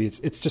has to be.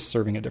 It's just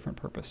serving a different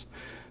purpose.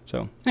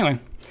 So anyway,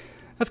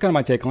 that's kind of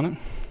my take on it.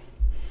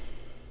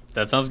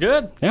 That sounds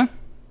good. Yeah?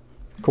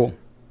 Cool.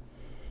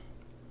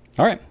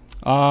 All right.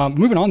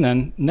 Moving on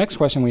then. Next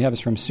question we have is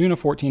from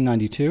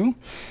Suna1492.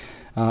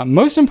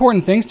 Most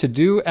important things to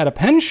do at a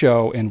pen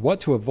show and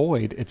what to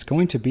avoid. It's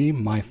going to be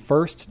my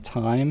first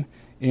time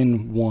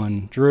in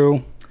one.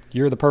 Drew,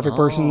 you're the perfect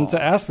person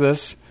to ask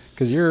this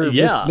because you're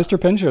Mr.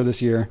 Pen Show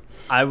this year.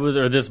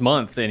 Or this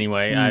month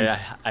anyway.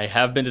 I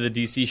have been to the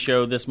DC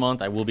show this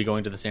month. I will be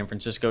going to the San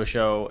Francisco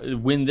show.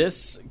 When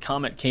this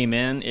comment came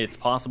in, it's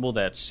possible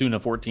that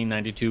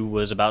Suna1492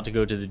 was about to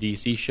go to the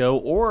DC show,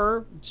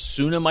 or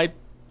Suna might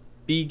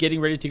be getting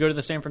ready to go to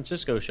the San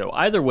Francisco show.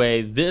 Either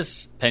way,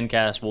 this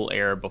Pencast will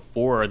air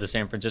before the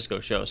San Francisco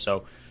show,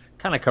 so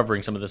kind of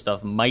covering some of the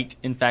stuff might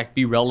in fact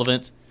be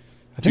relevant.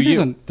 I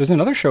think there's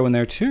another show in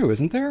there too,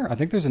 isn't there? I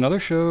think there's another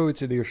show.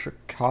 It's either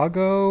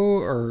Chicago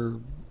or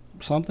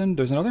something.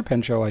 There's another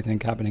pen show I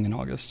think happening in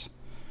August.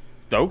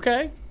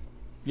 Okay.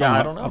 Yeah,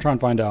 I don't know. I'll try and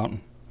find out.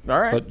 All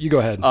right. But you go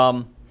ahead.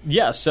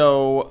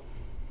 So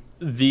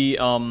the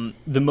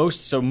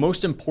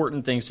most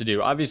important things to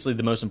do. Obviously,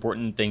 the most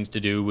important things to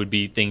do would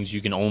be things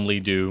you can only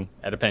do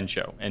at a pen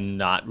show, and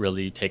not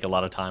really take a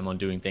lot of time on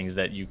doing things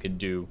that you could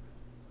do,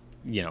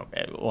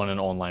 on an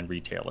online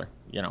retailer.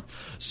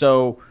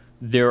 So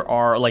there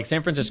are, like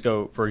San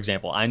Francisco, for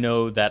example. I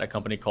know that a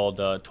company called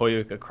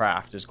Toyooka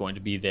Craft is going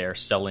to be there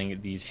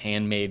selling these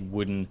handmade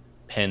wooden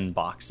pen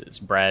boxes.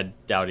 Brad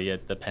Dowdy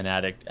at the Pen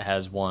Addict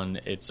has one.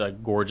 It's a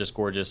gorgeous,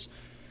 gorgeous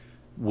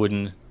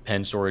wooden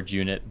pen storage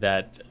unit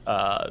that,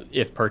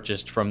 if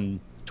purchased from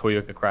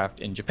Toyooka Craft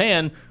in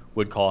Japan,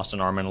 would cost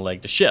an arm and a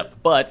leg to ship.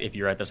 But if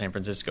you're at the San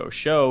Francisco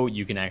show,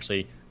 you can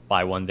actually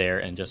buy one there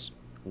and just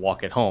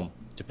walk it home,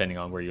 depending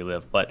on where you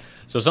live. But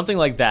so something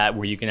like that,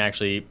 where you can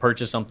actually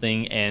purchase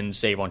something and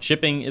save on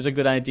shipping, is a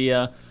good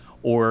idea.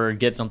 or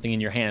get something in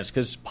your hands,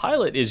 because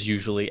Pilot is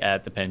usually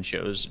at the pen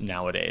shows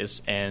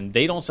nowadays, and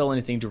they don't sell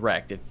anything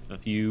direct.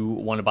 If you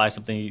want to buy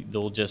something,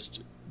 they'll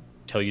just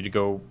tell you to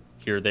go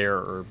here, there,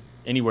 or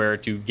anywhere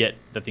to get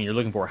the thing you're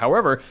looking for.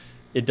 However,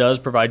 it does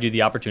provide you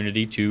the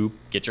opportunity to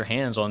get your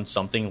hands on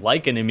something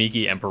like an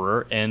Namiki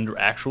Emperor and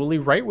actually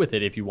write with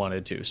it if you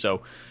wanted to.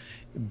 So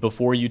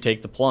before you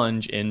take the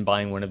plunge in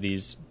buying one of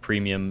these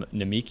premium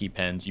Namiki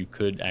pens, you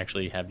could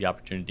actually have the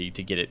opportunity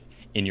to get it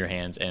in your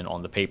hands and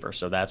on the paper.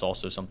 So that's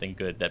also something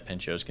good that pen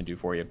shows can do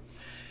for you.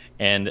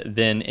 And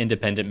then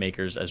independent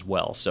makers as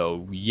well.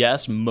 So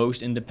yes,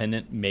 most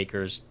independent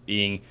makers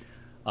being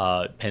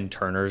pen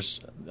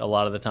turners a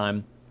lot of the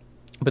time,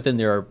 but then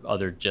there are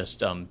other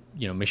just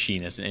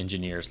machinists and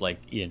engineers like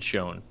Ian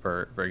Schoen,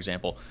 for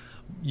example.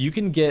 You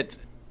can get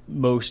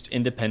most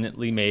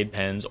independently made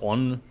pens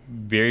on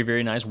very,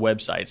 very nice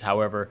websites.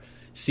 However,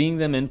 seeing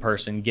them in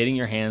person, getting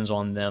your hands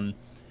on them,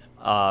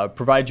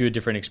 provide you a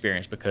different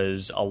experience,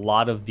 because a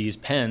lot of these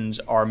pens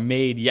are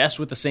made, yes,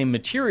 with the same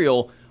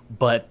material,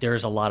 but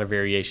there's a lot of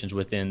variations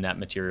within that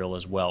material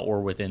as well,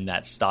 or within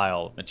that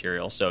style of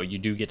material. So you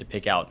do get to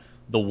pick out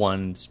the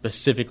one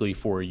specifically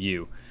for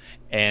you.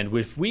 And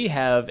if we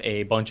have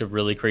a bunch of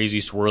really crazy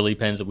swirly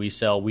pens that we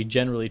sell, we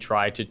generally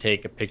try to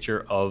take a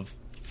picture of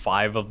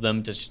 5 of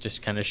them to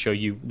just kind of show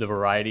you the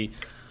variety.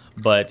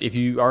 But if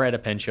you are at a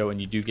pen show and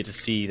you do get to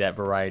see that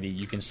variety,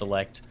 you can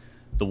select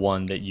the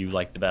one that you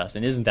like the best.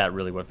 And isn't that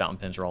really what fountain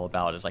pens are all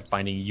about? Is like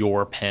finding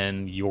your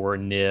pen, your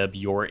nib,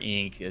 your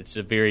ink. It's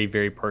a very,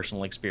 very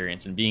personal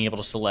experience, and being able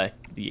to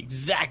select the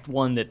exact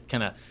one that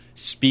kind of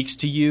speaks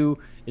to you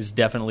is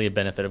definitely a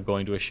benefit of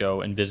going to a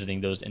show and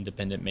visiting those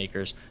independent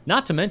makers.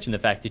 Not to mention the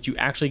fact that you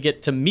actually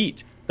get to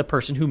meet the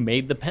person who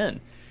made the pen.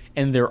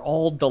 And they're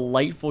all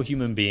delightful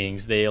human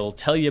beings. They'll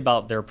tell you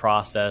about their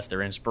process,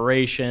 their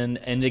inspiration,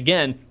 and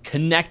again,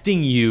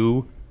 connecting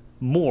you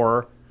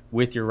more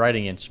with your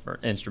writing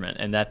instrument.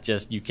 And that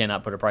just, you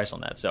cannot put a price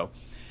on that. So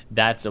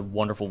that's a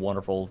wonderful,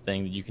 wonderful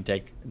thing that you can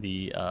take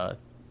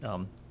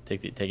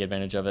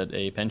advantage of at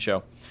a pen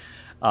show.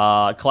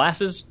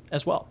 Classes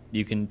as well.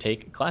 You can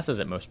take classes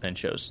at most pen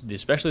shows,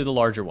 especially the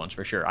larger ones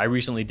for sure. I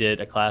recently did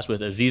a class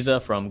with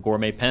Aziza from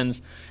Gourmet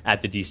Pens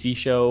at the DC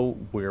show,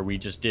 where we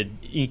just did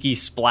inky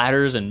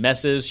splatters and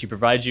messes. She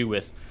provides you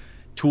with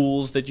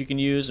tools that you can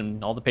use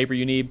and all the paper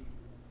you need.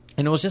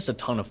 And it was just a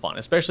ton of fun,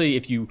 especially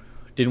if you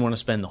didn't want to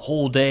spend the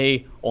whole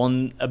day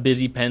on a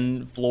busy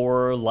pen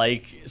floor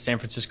like San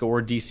Francisco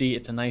or DC.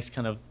 It's a nice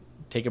kind of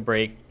take a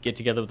break, get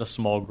together with a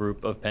small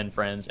group of pen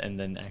friends, and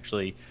then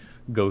actually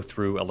go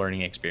through a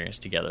learning experience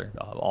together,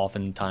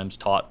 oftentimes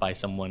taught by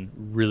someone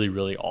really,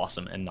 really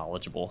awesome and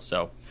knowledgeable.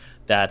 So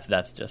that's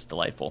just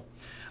delightful.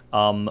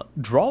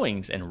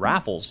 Drawings and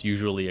raffles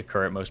usually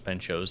occur at most pen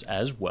shows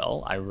as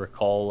well. I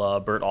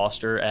recall Bert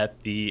Oster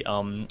at the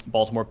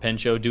Baltimore Pen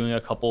Show doing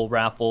a couple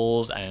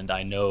raffles, and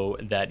I know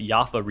that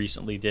Yafa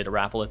recently did a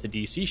raffle at the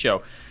DC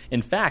show.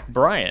 In fact,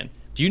 Brian,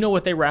 do you know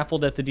what they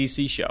raffled at the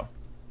DC show?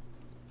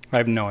 I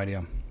have no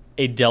idea.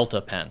 A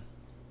Delta pen.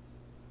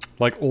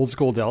 Like old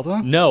school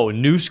Delta? No,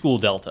 new school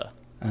Delta.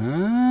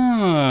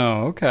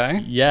 Oh,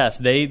 okay. Yes,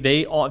 they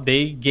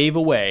gave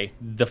away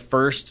the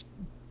first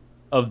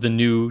of the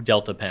new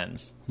Delta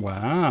pens.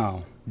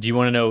 Wow. Do you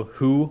want to know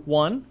who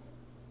won?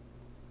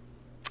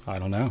 I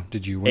don't know.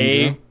 Did you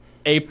win?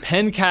 A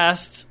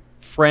Pencast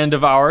friend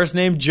of ours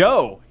named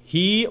Joe.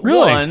 He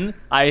really? won.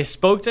 I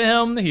spoke to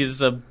him.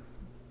 He's a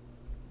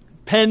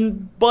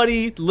pen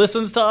buddy,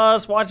 listens to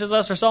us, watches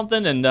us or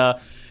something, and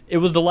it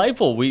was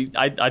delightful.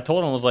 I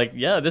told him, I was like,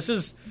 yeah, this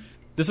is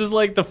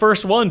like the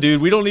first one, dude.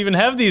 We don't even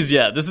have these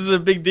yet. This is a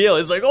big deal.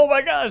 It's like, oh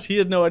my gosh, he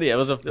had no idea. It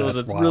was a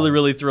really,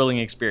 really thrilling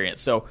experience.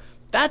 So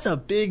that's a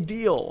big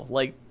deal.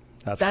 Like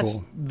that's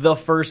cool. The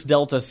first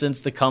Delta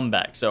since the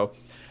comeback. So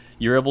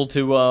you're able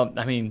to,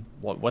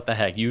 what the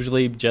heck?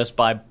 Usually just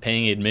by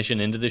paying admission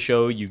into the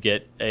show, you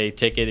get a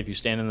ticket. If you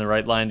stand in the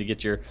right line to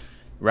get your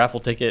raffle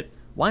ticket,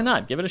 why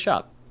not? Give it a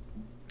shot.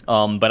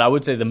 But I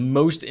would say the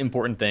most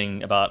important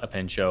thing about a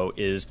pen show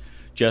is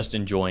just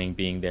enjoying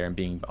being there and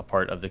being a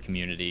part of the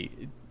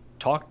community.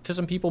 Talk to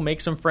some people,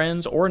 make some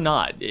friends, or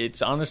not.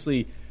 It's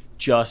honestly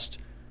just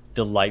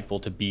delightful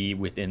to be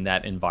within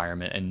that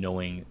environment and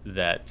knowing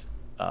that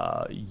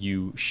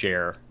you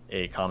share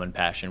a common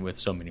passion with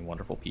so many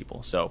wonderful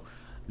people. So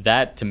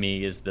that, to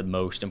me, is the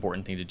most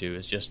important thing to do,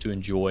 is just to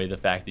enjoy the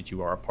fact that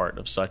you are a part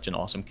of such an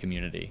awesome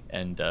community,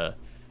 and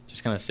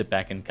just kind of sit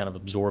back and kind of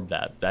absorb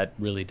that. That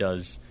really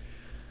does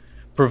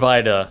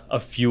provide a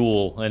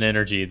fuel, an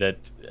energy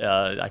that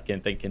I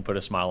can put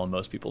a smile on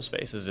most people's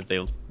faces if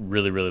they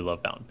really, really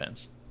love fountain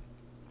pens.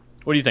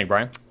 What do you think,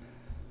 Brian?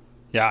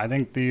 Yeah, I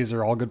think these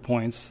are all good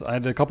points. I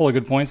had a couple of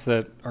good points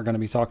that are going to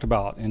be talked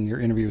about in your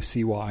interview with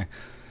CY.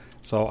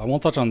 So I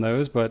won't touch on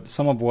those, but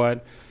some of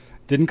what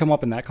didn't come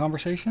up in that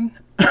conversation,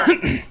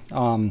 I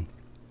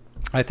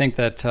think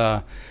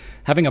that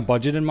having a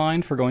budget in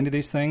mind for going to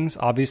these things,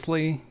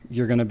 obviously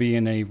you're going to be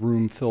in a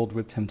room filled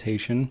with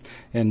temptation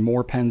and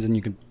more pens than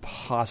you could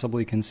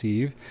possibly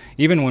conceive.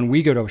 Even when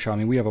we go to a show,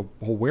 we have a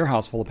whole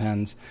warehouse full of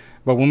pens,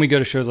 but when we go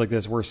to shows like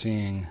this, we're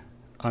seeing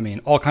I mean,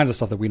 all kinds of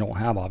stuff that we don't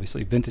have,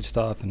 obviously, vintage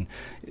stuff and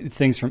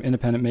things from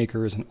independent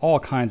makers and all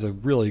kinds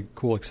of really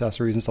cool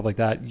accessories and stuff like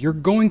that. You're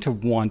going to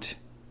want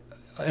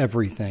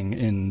everything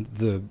in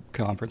the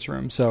conference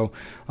room. So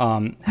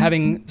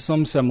having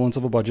some semblance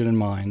of a budget in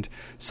mind,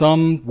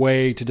 some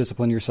way to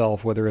discipline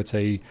yourself, whether it's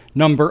a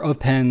number of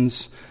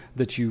pens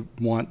that you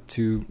want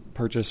to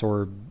purchase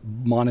or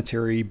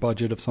monetary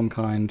budget of some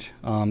kind,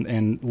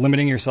 and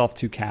limiting yourself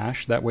to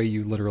cash. That way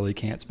you literally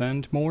can't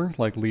spend more,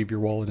 like leave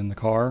your wallet in the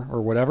car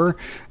or whatever,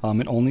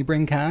 and only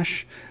bring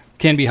cash.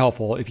 Can be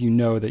helpful if you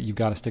know that you've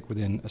got to stick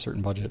within a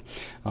certain budget.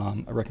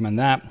 I recommend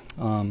that.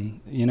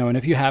 And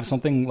if you have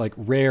something like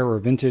rare or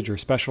vintage or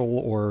special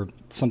or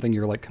something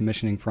you're like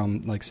commissioning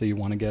from, like say you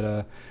want to get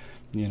a,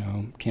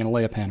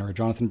 Canalea pen or a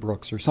Jonathan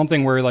Brooks or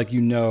something where like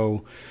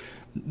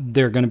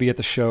they're going to be at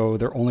the show,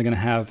 they're only going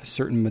to have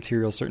certain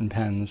materials, certain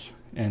pens,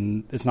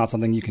 and it's not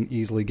something you can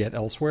easily get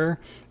elsewhere.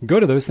 Go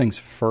to those things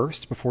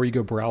first before you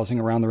go browsing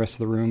around the rest of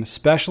the room,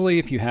 especially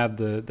if you have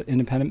the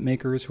independent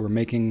makers who are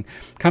making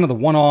kind of the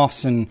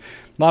one-offs, and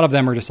a lot of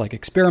them are just like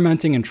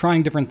experimenting and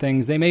trying different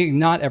things. They may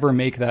not ever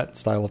make that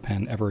style of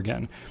pen ever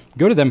again.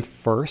 Go to them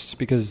first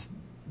because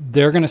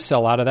they're going to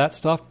sell out of that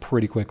stuff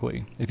pretty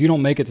quickly. If you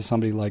don't make it to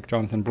somebody like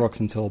Jonathan Brooks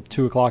until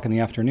 2 o'clock in the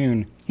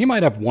afternoon, he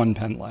might have 1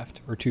 pen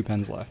left or 2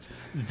 pens left.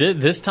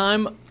 This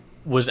time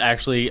was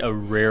actually a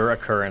rare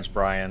occurrence,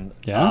 Brian.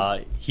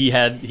 Yeah? He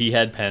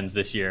had pens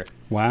this year.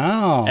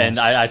 Wow. And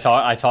I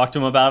talked to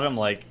him about it. I'm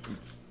like,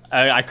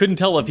 I couldn't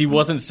tell if he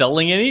wasn't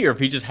selling any or if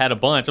he just had a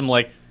bunch. I'm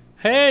like,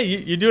 hey,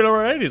 you doing all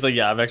right? He's like,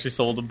 yeah, I've actually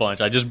sold a bunch.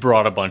 I just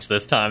brought a bunch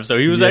this time. So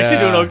he was actually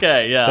doing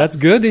okay, yeah. That's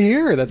good to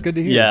hear.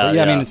 Yeah, but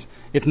yeah. I mean,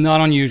 it's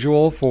not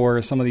unusual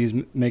for some of these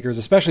makers,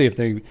 especially if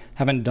they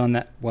haven't done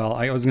that. Well,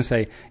 I was going to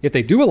say, if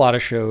they do a lot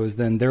of shows,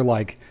 then they're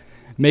like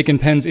making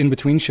pens in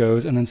between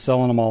shows and then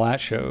selling them all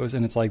at shows.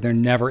 And it's like they're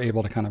never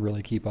able to kind of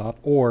really keep up.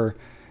 Or,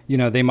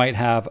 they might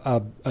have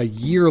a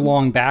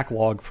year-long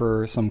backlog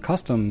for some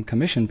custom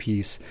commission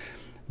piece.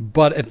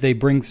 But if they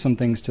bring some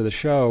things to the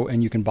show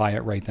and you can buy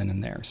it right then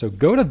and there. So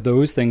go to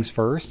those things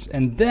first.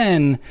 And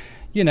then,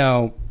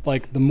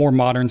 like the more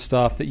modern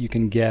stuff that you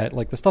can get,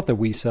 like the stuff that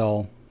we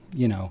sell,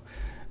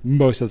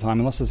 most of the time,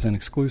 unless it's an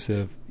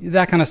exclusive,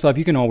 that kind of stuff,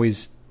 you can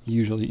always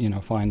usually,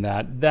 find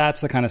that.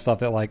 That's the kind of stuff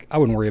that like I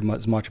wouldn't worry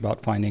as much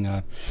about finding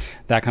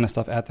that kind of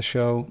stuff at the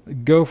show.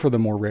 Go for the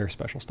more rare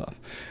special stuff.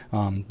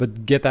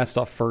 But get that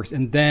stuff first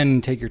and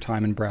then take your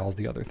time and browse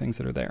the other things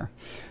that are there.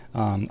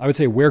 I would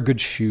say wear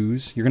good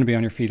shoes. You're going to be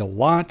on your feet a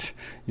lot.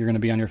 You're going to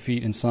be on your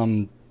feet in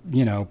some,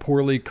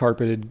 poorly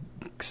carpeted,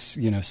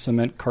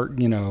 cement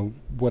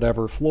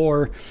whatever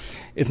floor.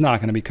 It's not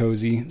going to be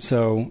cozy.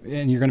 So,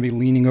 and you're going to be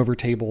leaning over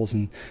tables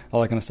and all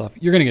that kind of stuff.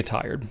 You're going to get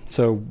tired.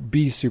 So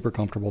be super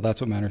comfortable.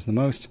 That's what matters the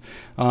most.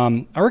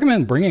 I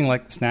recommend bringing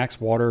like snacks,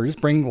 water,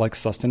 just bring like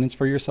sustenance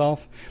for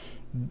yourself.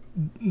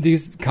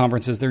 These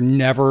conferences, they're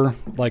never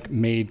like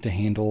made to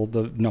handle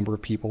the number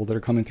of people that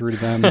are coming through to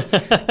them.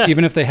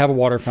 Even if they have a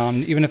water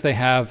fountain, even if they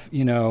have,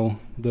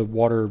 the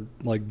water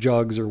like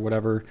jugs or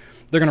whatever,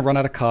 they're going to run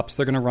out of cups.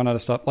 They're going to run out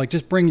of stuff. Like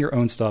just bring your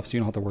own stuff so you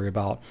don't have to worry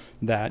about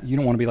that. You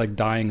don't want to be like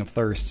dying of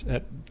thirst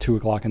at 2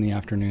 o'clock in the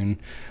afternoon.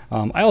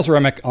 I also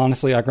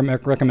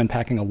recommend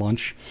packing a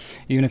lunch,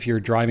 even if you're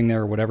driving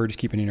there or whatever. Just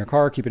keep it in your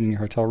car, keep it in your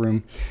hotel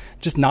room.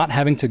 Just not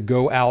having to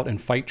go out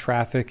and fight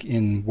traffic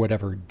in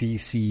whatever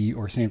DC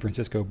or San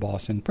Francisco,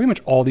 Boston. Pretty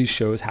much all these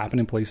shows happen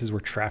in places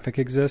where traffic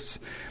exists,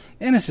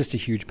 and it's just a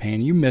huge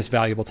pain. You miss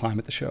valuable time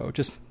at the show.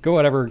 Just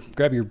go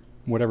grab your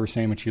whatever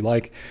sandwich you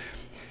like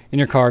in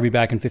your car, be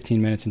back in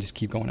 15 minutes, and just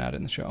keep going at it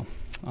in the show.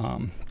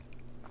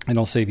 And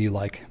it'll save you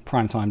like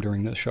prime time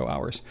during those show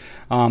hours.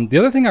 The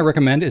other thing I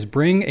recommend is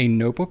bring a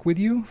notebook with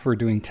you for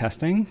doing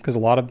testing, because a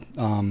lot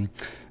of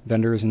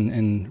vendors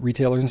and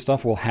retailers and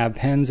stuff will have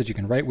pens that you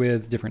can write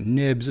with, different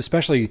nibs,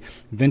 especially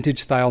vintage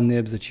style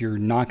nibs that you're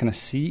not going to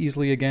see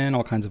easily again,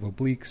 all kinds of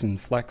obliques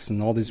and flecks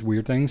and all these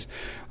weird things.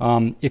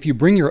 If you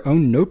bring your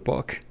own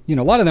notebook, a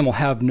lot of them will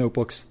have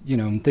notebooks,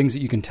 and things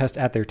that you can test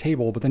at their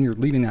table, but then you're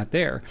leaving that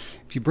there.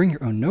 If you bring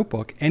your own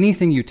notebook,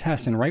 anything you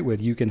test and write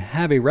with, you can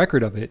have a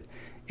record of it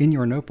in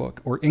your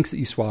notebook, or inks that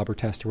you swab or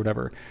test or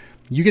whatever.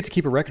 You get to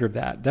keep a record of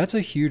that. That's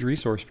a huge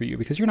resource for you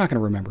because you're not going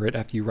to remember it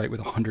after you write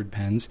with 100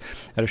 pens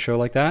at a show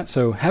like that.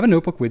 So have a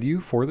notebook with you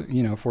for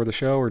the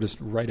show, or just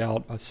write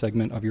out a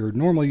segment of your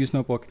normal use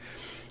notebook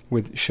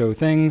with show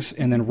things,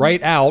 and then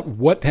write out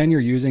what pen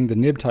you're using, the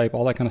nib type,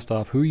 all that kind of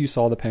stuff, who you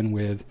saw the pen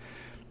with.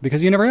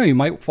 Because you never know, you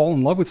might fall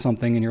in love with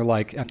something and you're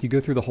like, after you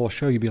go through the whole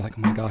show, you'd be like,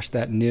 oh my gosh,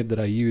 that nib that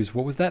I used,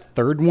 what was that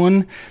third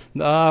one?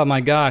 Oh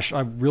my gosh, I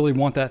really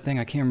want that thing.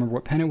 I can't remember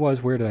what pen it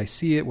was. Where did I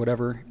see it?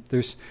 Whatever.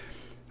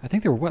 I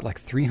think there were like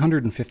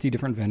 350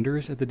 different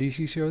vendors at the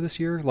DC show this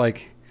year.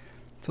 Like,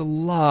 it's a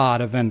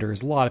lot of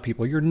vendors, a lot of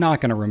people. You're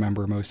not going to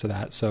remember most of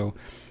that. So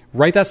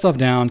write that stuff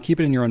down, keep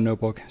it in your own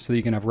notebook so that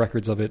you can have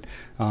records of it,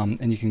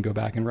 and you can go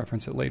back and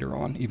reference it later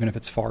on, even if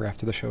it's far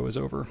after the show is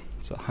over.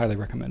 It's highly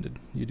recommended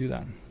you do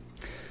that.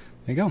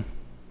 There you go.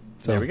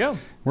 So there we go.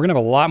 We're going to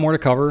have a lot more to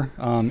cover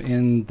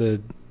in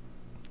the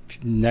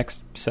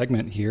next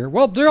segment here.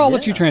 Well, I'll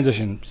let you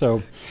transition.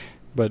 So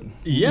But more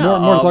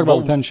to talk about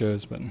with pen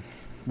shows. But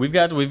we've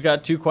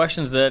got two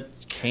questions that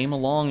came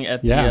along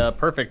at the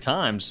perfect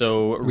time.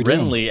 So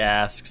Renly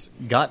asks,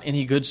 got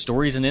any good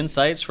stories and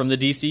insights from the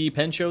DC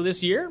Pen Show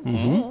this year?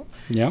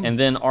 Mm-hmm. Yeah. And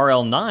then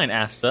RL9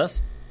 asks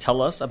us,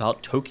 tell us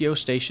about Tokyo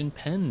Station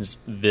Pen's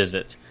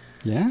visit.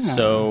 Yeah.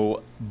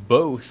 So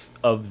both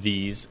of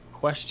these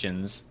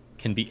questions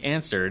can be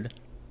answered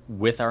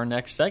with our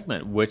next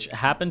segment, which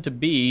happened to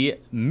be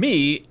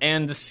me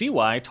and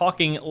CY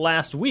talking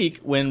last week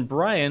when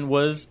Brian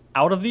was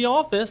out of the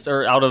office,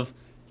 or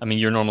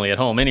you're normally at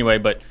home anyway,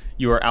 but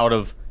you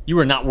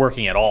were not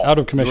working at all. Out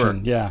of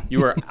commission, You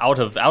were out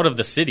of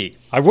the city.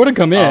 I would have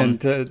come in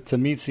to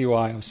meet CY.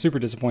 I was super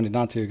disappointed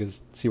not to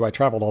because CY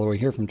traveled all the way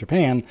here from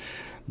Japan.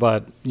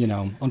 But,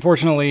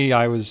 unfortunately,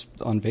 I was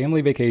on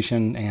family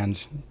vacation and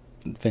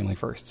family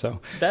first. So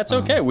that's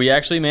okay. We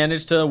actually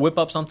managed to whip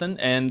up something,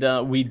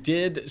 and we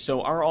did.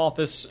 So our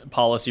office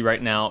policy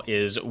right now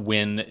is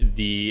when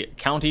the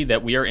county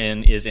that we are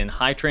in is in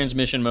high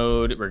transmission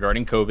mode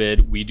regarding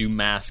COVID, we do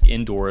mask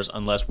indoors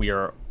unless we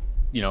are,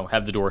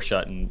 have the door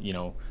shut and,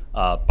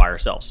 by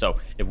ourselves. So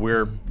if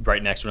we're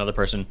right next to another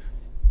person,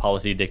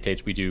 policy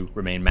dictates we do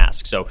remain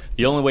masked. So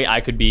the only way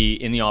I could be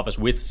in the office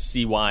with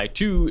CY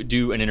to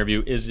do an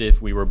interview is if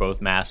we were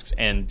both masks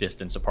and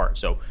distance apart.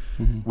 So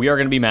we are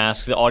going to be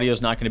masked. The audio is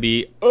not going to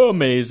be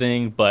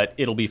amazing, but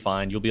it'll be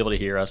fine. You'll be able to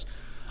hear us.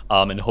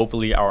 And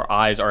hopefully our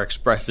eyes are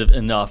expressive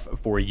enough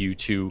for you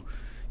to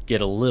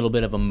get a little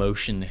bit of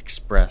emotion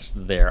expressed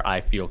there.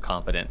 I feel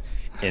confident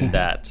in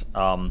that.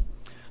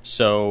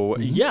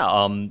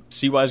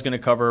 CY is going to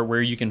cover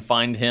where you can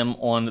find him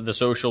on the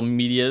social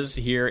medias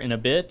here in a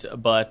bit,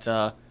 but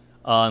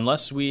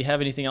unless we have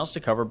anything else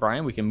to cover,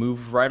 Brian, we can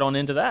move right on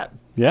into that.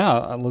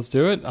 Yeah, let's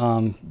do it.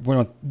 We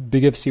want to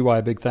give CY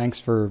a big thanks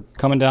for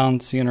coming down,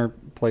 seeing our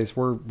place.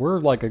 We're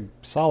like a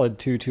solid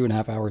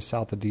 2.5 hours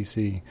south of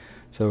DC,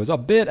 so it was a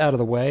bit out of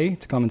the way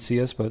to come and see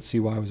us, but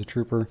CY was a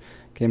trooper,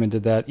 came and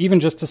did that, even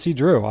just to see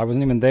Drew. I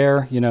wasn't even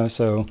there,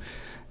 so...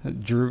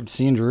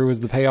 Seeing Drew was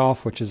the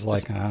payoff, which is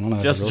like, I don't know.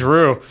 Just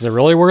Drew. Is it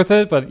really worth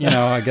it? But,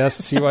 I guess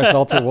CY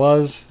felt it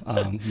was.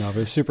 No, but it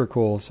was super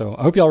cool. So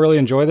I hope y'all really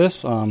enjoy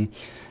this.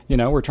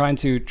 We're trying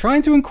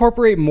to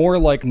incorporate more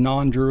like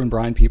non-Drew and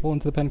Brian people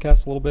into the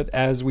Pencast a little bit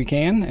as we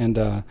can. And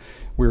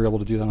we were able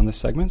to do that on this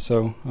segment.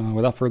 So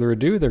without further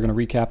ado, they're going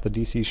to recap the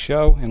DC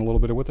show and a little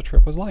bit of what the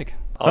trip was like.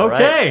 All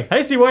right.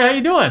 Hey, CY, how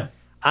you doing?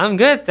 I'm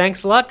good.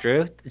 Thanks a lot,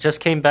 Drew. Just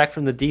came back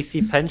from the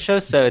DC Pen Show,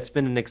 so it's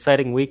been an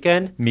exciting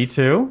weekend. Me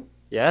too.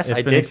 Yes,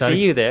 I did see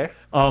you there.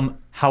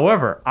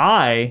 However,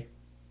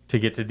 to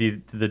get to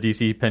the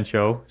DC Pen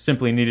Show,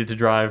 simply needed to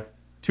drive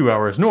 2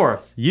 hours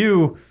north.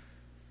 You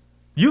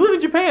live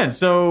in Japan,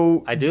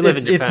 so I do live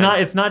in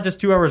Japan. It's not just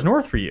 2 hours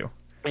north for you.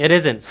 It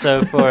isn't.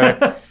 So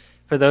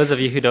for those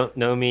of you who don't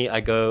know me, I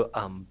go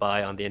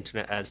by on the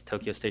internet as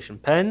Tokyo Station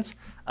Pens,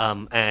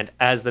 and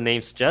as the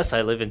name suggests,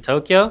 I live in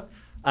Tokyo.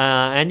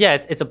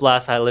 It's a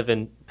blast. I live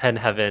in pen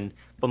heaven,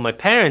 but my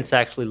parents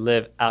actually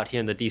live out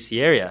here in the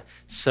DC area,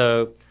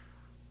 so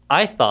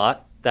I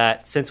thought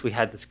that since we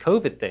had this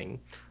COVID thing,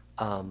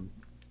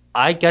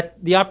 I get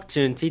the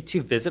opportunity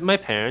to visit my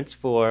parents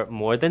for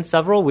more than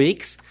several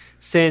weeks,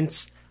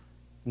 since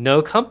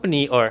no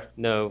company or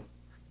no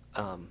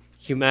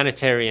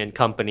humanitarian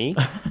company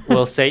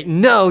will say,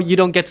 no, you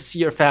don't get to see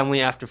your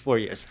family after 4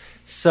 years.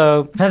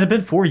 So has it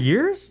been 4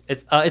 years?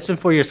 It's been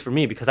 4 years for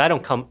me because I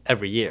don't come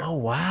every year. Oh,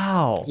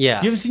 wow.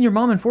 Yeah. You haven't seen your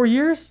mom in 4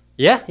 years?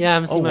 Yeah, I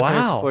haven't seen my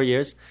parents for 4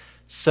 years.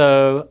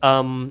 So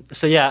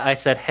I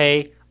said,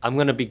 hey, I'm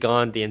going to be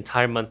gone the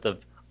entire month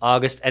of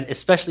August, and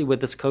especially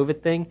with this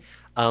COVID thing,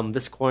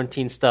 this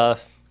quarantine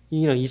stuff,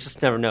 you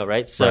just never know,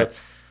 right? So right.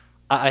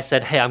 I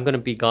said, hey, I'm going to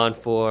be gone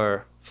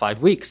for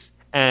 5 weeks.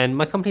 And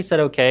my company said,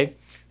 okay.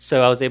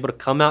 So I was able to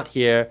come out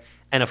here,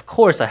 and of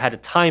course, I had to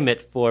time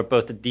it for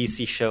both the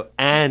DC show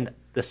and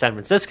the San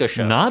Francisco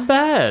show. Not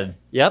bad.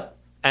 Yep.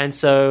 And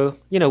so,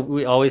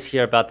 we always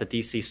hear about the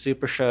DC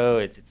Super Show.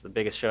 It's the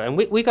biggest show. And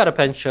we got a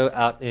pen show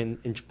out in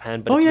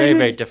Japan, but it's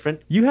very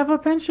different. You have a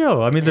pen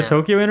show. The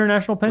Tokyo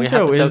International Pen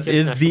Show is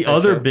the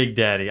other big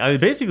daddy.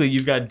 Basically,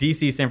 you've got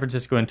DC, San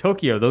Francisco, and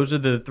Tokyo. Those are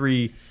the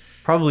three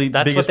probably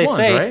biggest ones,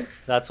 right?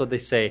 That's what they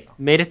say.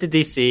 Made it to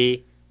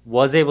DC,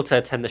 was able to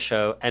attend the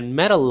show, and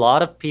met a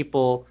lot of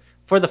people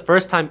for the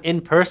first time in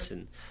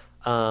person.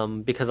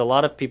 Because a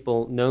lot of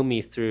people know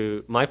me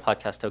through my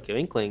podcast, Tokyo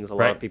Inklings. A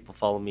lot of people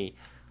follow me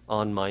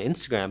on my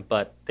Instagram,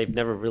 but they've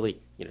never really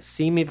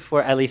seen me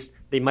before. At least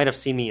they might have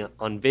seen me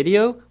on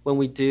video when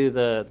we do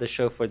the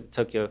show for the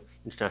Tokyo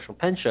International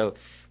Pen Show,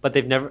 but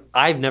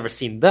I've never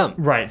seen them.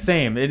 Right,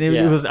 same.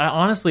 It was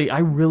honestly, I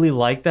really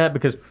like that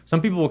because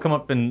some people will come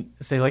up and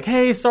say like,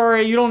 hey,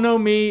 sorry, you don't know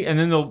me, and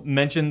then they'll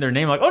mention their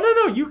name like, oh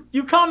no,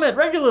 you comment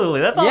regularly.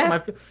 That's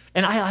awesome.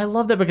 And I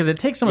love that because it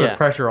takes some of the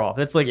pressure off.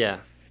 It's like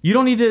you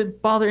don't need to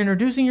bother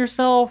introducing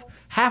yourself.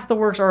 Half the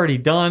work's already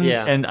done,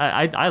 and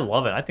I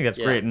love it. I think that's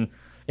great.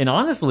 And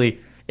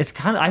honestly,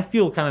 I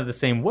feel kind of the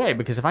same way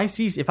because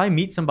if I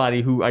meet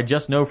somebody who I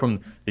just know from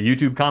the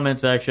YouTube comment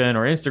section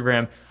or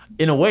Instagram,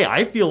 in a way,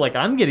 I feel like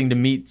I'm getting to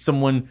meet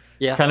someone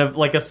kind of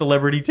like a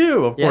celebrity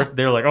too. Of course,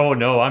 they're like, oh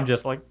no, I'm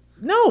just like,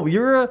 no,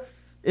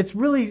 it's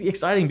really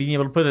exciting being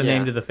able to put a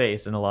name to the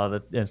face in a lot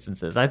of the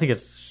instances. I think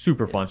it's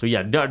super fun. So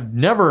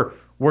never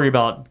worry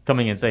about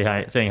coming and saying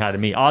hi to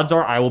me. Odds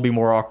are I will be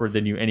more awkward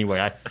than you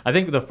anyway. I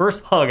think the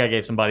first hug I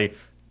gave somebody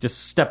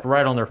just stepped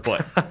right on their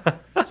foot.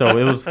 So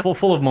it was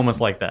full of moments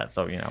like that.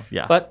 So,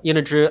 But,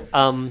 Drew,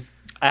 I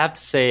have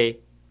to say,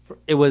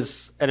 it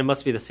was, and it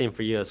must be the same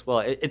for you as well,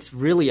 it's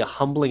really a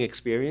humbling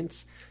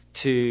experience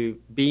to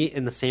be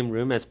in the same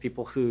room as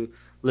people who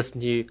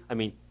listen to you. I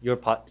mean, your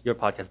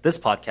podcast, this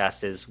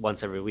podcast is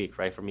once every week,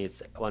 right? For me,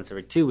 it's once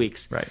every 2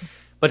 weeks. Right.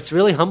 But it's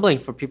really humbling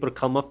for people to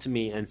come up to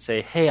me and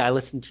say, hey, I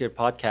listened to your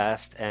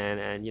podcast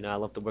and I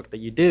love the work that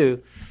you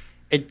do.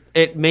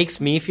 It makes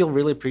me feel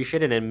really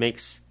appreciated, and it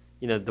makes,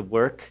 the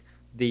work,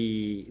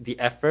 the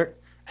effort.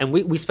 And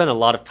we spend a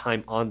lot of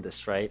time on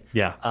this, right?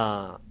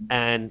 Yeah.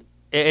 And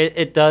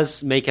it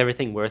does make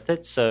everything worth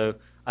it. So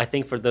I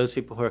think for those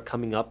people who are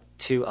coming up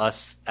to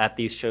us at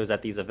these shows,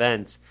 at these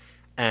events,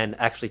 and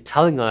actually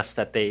telling us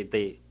that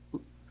they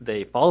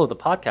follow the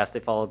podcast, they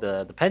follow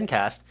the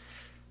Pencast,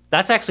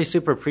 that's actually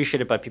super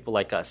appreciated by people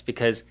like us,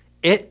 because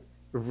it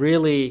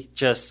really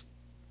just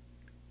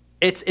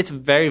it's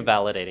very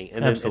validating,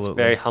 and it's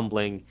very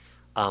humbling,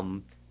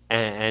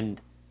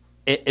 and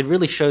it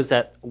really shows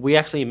that we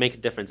actually make a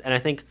difference. And I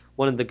think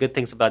one of the good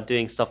things about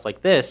doing stuff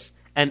like this,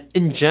 and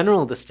in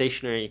general the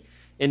stationery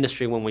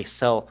industry, when we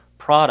sell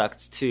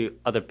products to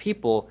other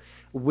people,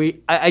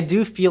 I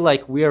do feel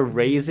like we are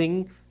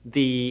raising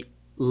the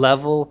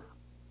level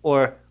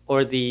or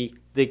the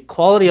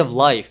quality of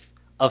life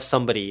of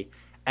somebody.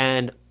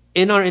 And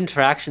in our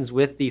interactions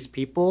with these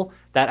people,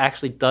 that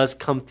actually does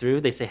come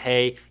through. They say,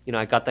 hey,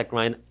 I got that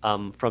grind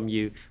from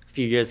you a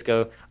few years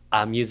ago.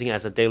 I'm using it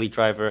as a daily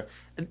driver.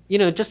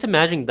 Just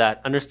imagine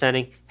that,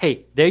 understanding,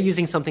 hey, they're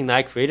using something that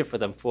I created for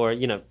them for,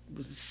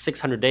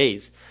 600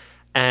 days.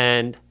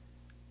 And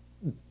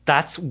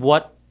that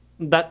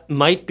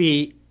might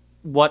be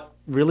what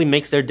really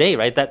makes their day,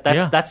 right?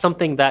 That's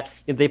something that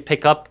they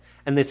pick up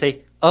and they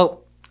say,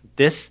 oh,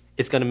 this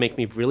is going to make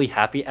me really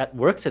happy at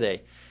work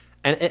today.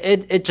 And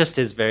it just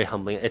is very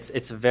humbling.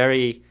 It's a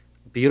very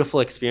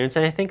beautiful experience,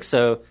 and I think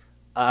so.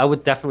 I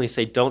would definitely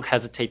say don't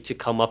hesitate to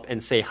come up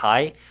and say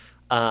hi.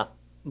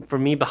 For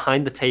me,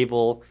 behind the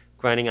table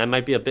grinding, I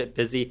might be a bit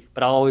busy,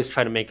 but I'll always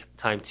try to make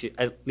time to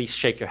at least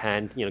shake your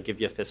hand,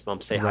 give you a fist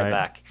bump, say hi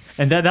back.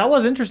 And that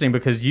was interesting,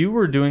 because you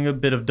were doing a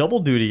bit of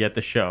double duty at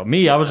the show.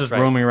 I was just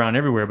roaming around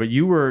everywhere, but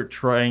you were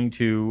trying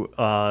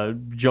to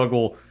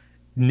juggle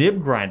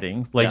nib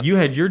grinding. You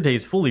had your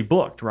days fully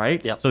booked,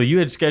 right? Yep. So you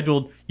had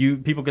scheduled,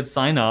 people could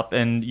sign up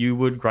and you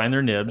would grind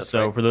their nibs. That's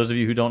right. For those of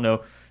you who don't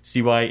know,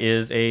 CY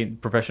is a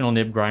professional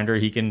nib grinder.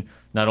 He can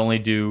not only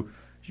do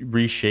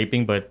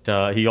reshaping, but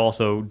he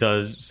also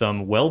does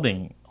some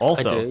welding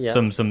also. I do, yeah.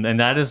 Some and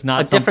that is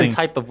not a different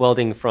type of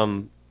welding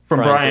from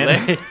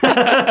Brian.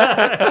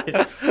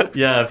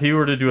 Yeah, if he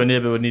were to do a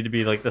nib, it would need to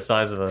be like the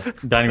size of a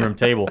dining room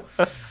table.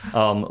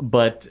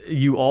 But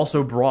you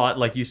also brought,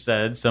 like you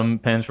said, some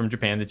pens from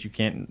Japan that you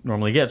can't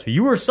normally get. So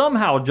you were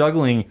somehow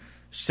juggling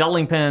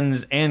selling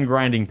pens and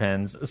grinding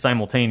pens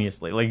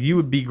simultaneously. Like you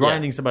would be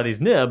grinding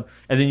somebody's nib,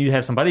 and then you'd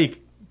have somebody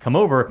come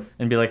over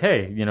and be like,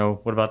 "Hey,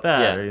 what about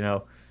that?" Yeah.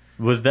 Or,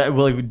 was that,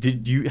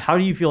 how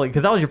do you feel like,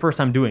 because that was your first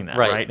time doing that,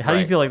 right? How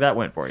do you feel like that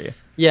went for you?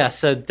 Yeah,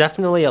 so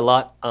definitely a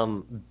lot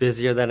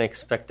busier than I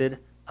expected.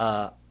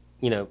 I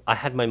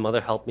had my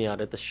mother help me out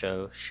at the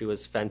show. She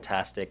was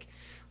fantastic.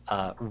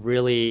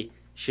 Really,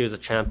 she was a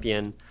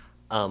champion.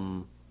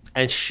 And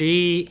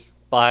she,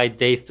 by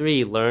day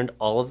 3, learned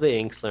all of the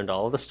inks, learned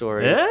all of the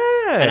story.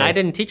 Yeah. And I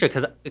didn't teach her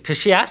because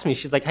she asked me,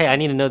 she's like, hey, I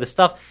need to know this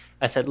stuff.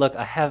 I said, look,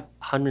 I have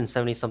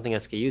 170-something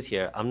SKUs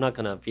here. I'm not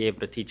going to be able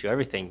to teach you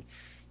everything.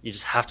 You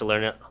just have to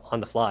learn it on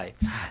the fly.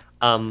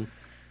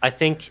 I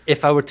think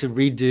if I were to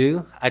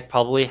redo, I'd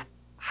probably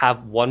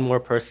have one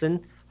more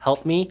person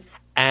help me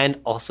and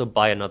also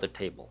buy another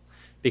table,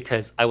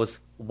 because I was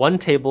one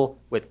table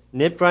with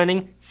nib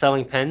grinding,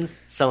 selling pens,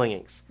 selling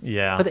inks.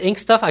 Yeah. But the ink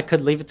stuff, I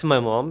could leave it to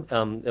my mom.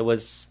 It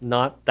was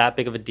not that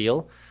big of a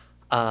deal.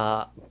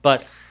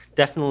 But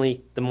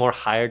definitely the more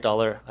higher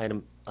dollar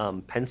item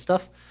pen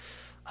stuff,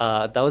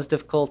 that was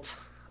difficult.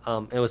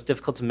 It was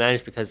difficult to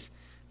manage because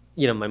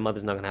my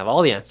mother's not going to have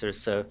all the answers,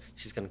 so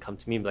she's going to come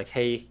to me and be like,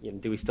 hey,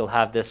 do we still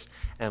have this?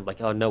 And I'm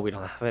like, oh, no, we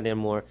don't have it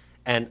anymore.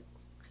 And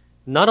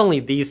not only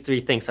these 3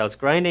 things, I was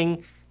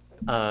grinding,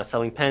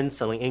 selling pens,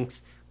 selling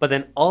inks, but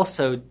then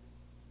also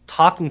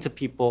talking to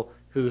people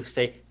who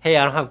say, hey,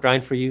 I don't have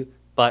grind for you,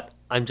 but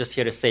I'm just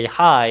here to say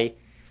hi.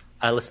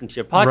 I listened to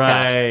your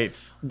podcast.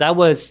 Right. That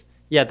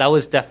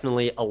was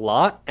definitely a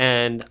lot,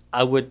 and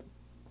I would,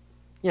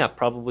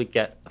 probably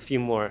get a few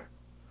more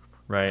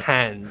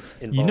hands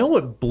involved. You know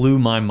what blew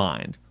my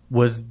mind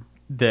was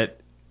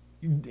that,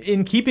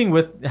 in keeping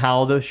with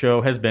how the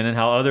show has been and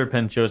how other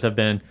pen shows have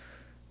been,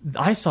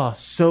 I saw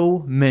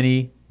so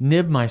many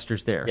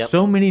nibmeisters there,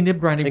 so many nib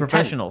grinding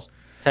professionals.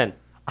 10.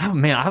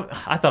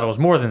 I thought it was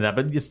more than that,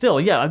 but still,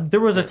 yeah. There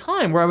was a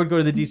time where I would go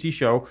to the DC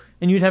show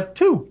and you'd have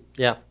 2.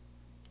 Yeah.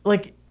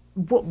 Like,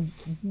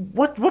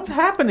 what's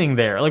happening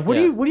there? Like, what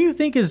do you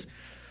think is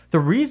the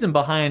reason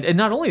behind? And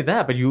not only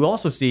that, but you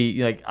also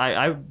see, like,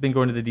 I've been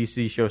going to the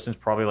DC show since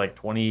probably like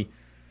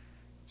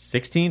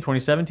 2016,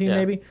 2017,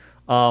 maybe.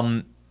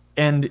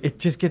 And it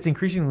just gets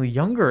increasingly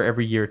younger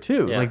every year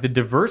too. Yeah. Like the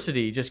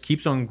diversity just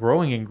keeps on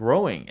growing and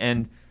growing,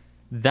 and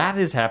that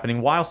is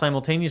happening while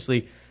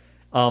simultaneously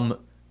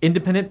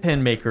independent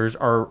pen makers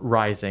are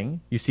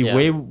rising. You see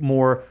way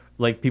more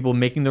like people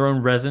making their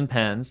own resin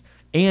pens,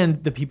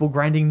 and the people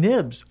grinding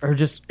nibs are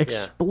just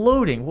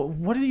exploding.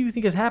 What do you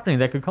think is happening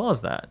that could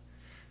cause that?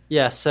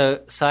 Yeah, so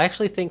I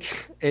actually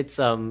think it's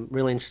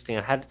really interesting.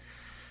 I had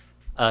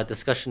a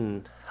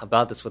discussion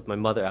about this with my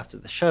mother after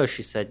the show.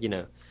 She said,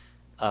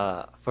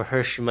 for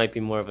her, she might be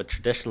more of a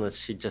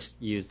traditionalist. She'd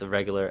just use the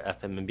regular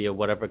FMNB or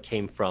whatever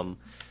came from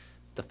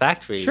the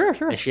factory. Sure.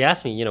 And she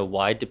asked me,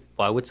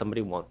 why would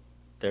somebody want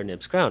their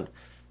nibs ground?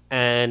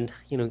 And,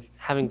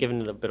 having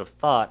given it a bit of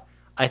thought,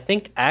 I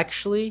think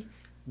actually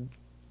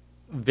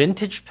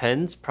vintage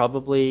pens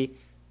probably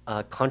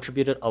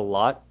contributed a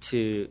lot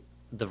to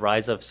the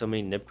rise of so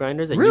many nib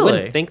grinders. And really? You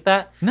wouldn't think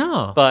that.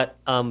 No. But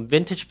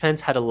vintage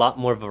pens had a lot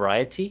more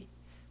variety.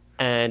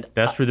 And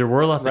that's true. There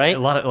were a lot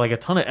of, like a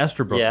ton of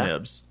Esterbrook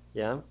nibs.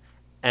 Yeah.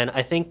 And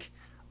I think,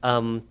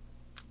 pen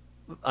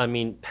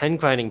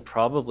grinding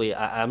probably,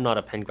 I'm not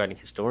a pen grinding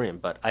historian,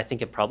 but I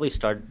think it probably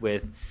started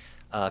with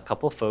a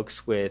couple of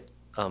folks with,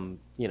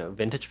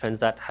 vintage pens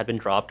that had been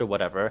dropped or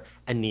whatever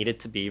and needed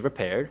to be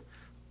repaired.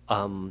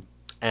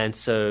 And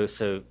so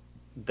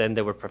then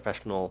there were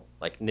professional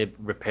like nib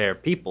repair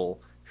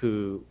people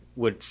who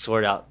would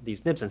sort out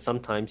these nibs. And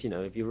sometimes,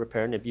 if you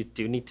repair a nib, you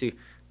do need to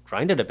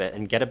grind it a bit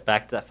and get it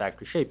back to that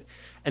factory shape.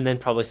 And then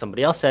probably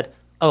somebody else said,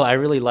 oh, I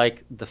really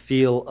like the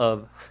feel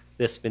of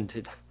this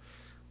vintage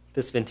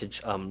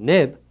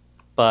nib,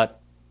 but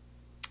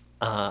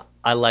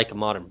I like a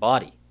modern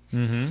body.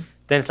 Mm-hmm.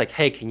 Then it's like,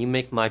 hey, can you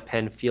make my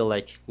pen feel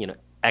like,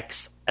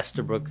 X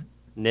Esterbrook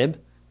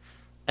nib?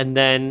 And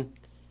then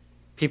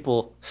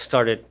people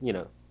started,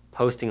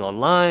 posting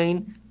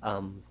online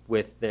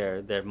with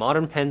their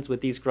modern pens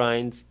with these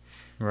grinds.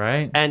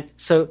 Right. And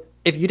so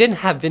if you didn't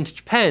have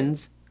vintage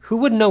pens, who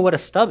would know what a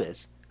stub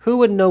is? Who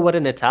would know what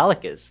an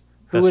italic is?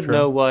 Who would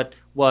know what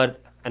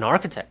an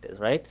architect is,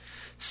 right?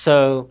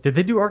 So did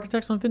they do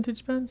architects on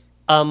vintage pens?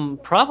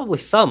 Probably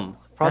some.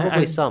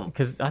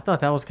 Because I thought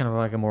that was kind of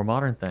like a more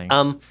modern thing.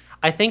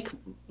 I think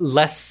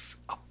less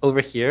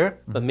over here,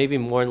 but maybe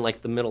more in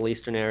like the Middle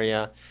Eastern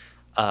area.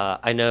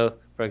 I know,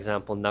 for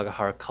example,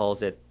 Nagahara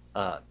calls it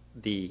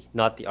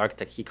not the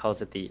architect. He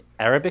calls it the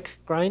Arabic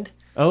grind.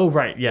 Oh,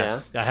 right.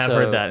 Yes. Yeah. I have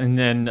heard that. And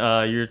then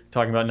you're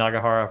talking about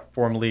Nagahara,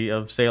 formerly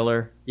of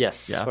Sailor.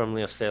 Yes,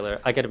 formerly of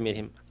Sailor. I get to meet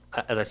him,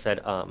 as I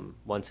said,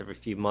 once every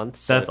few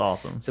months. That's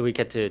awesome. So we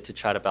get to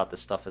chat about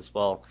this stuff as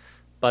well.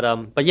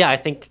 But yeah, I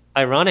think,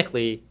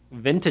 ironically,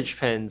 vintage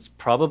pens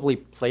probably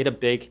played a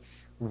big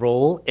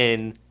role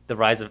in the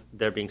rise of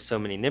there being so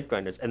many nib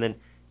grinders. And then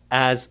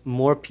as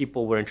more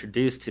people were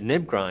introduced to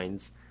nib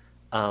grinds,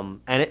 and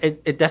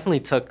it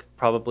definitely took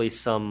probably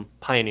some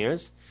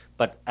pioneers,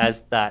 but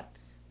as that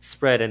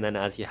spread, and then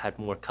as you had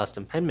more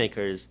custom pen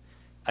makers,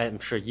 I'm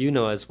sure you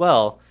know as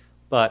well,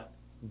 but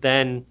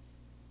then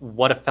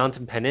what a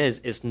fountain pen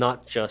is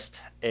not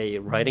just a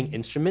writing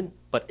instrument,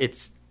 but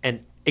it's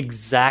an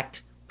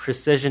exact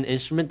precision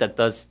instrument that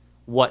does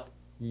what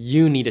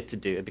you need it to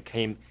do. It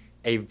became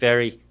a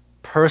very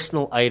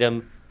personal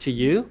item to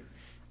you.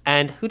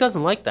 And who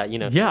doesn't like that,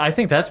 Yeah, I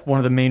think that's one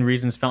of the main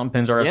reasons fountain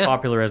pens are as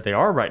popular as they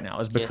are right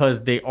now, is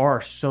because they are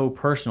so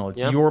personal.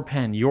 It's your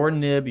pen, your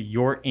nib,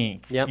 your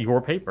ink,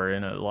 your paper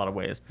in a lot of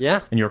ways.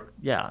 Yeah.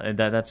 And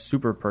that's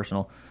super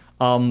personal.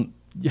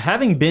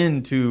 Having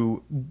been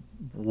to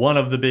one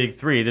of the big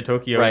three, the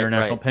Tokyo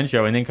International Pen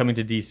Show, and then coming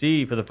to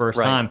DC for the first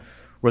time,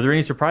 were there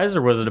any surprises,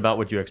 or was it about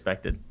what you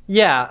expected?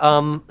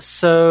 Yeah,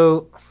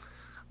 so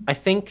I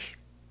think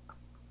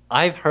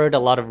I've heard a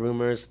lot of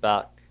rumors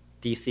about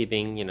DC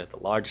being, the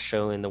largest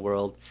show in the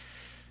world.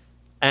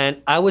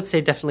 And I would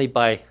say definitely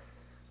by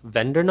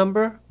vendor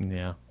number.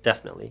 Yeah.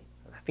 Definitely.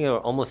 I think there were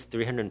almost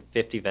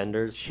 350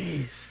 vendors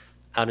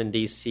out in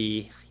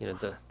DC.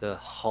 The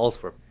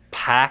halls were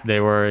packed.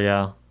 They were,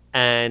 yeah.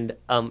 And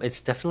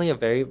it's definitely a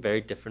very,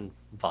 very different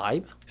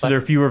vibe. So there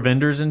are fewer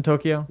vendors in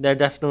Tokyo? There are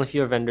definitely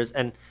fewer vendors.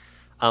 And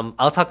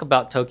I'll talk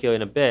about Tokyo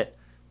in a bit.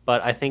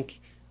 But I think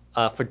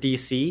for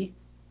DC,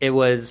 it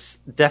was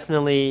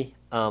definitely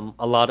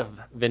a lot of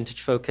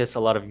vintage focus, a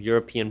lot of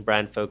European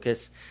brand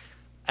focus,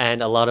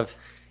 and a lot of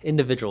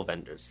individual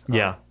vendors.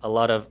 A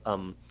lot of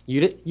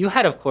you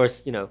had, of course,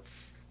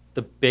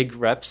 the big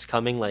reps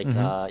coming like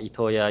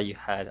Itoya. You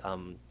had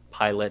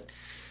Pilot.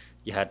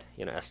 You had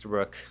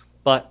Esterbrook.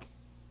 But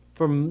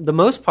for the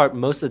most part,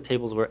 most of the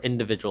tables were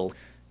individual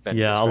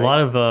vendors. Yeah, a lot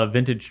of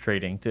vintage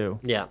trading too.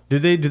 Yeah. Do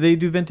they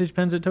do vintage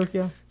pens at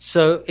Tokyo?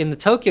 So in the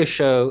Tokyo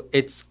show,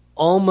 it's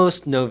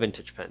almost no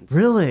vintage pens.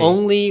 Really?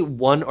 Only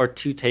 1 or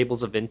 2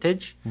 tables of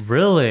vintage.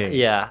 Really?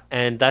 Yeah,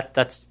 and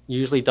that's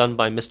usually done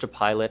by Mr.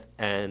 Pilot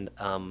and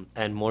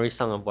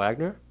Mori-san of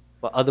Wagner.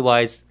 But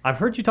otherwise, I've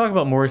heard you talk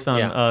about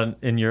Mori-san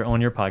on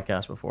your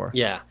podcast before.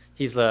 Yeah,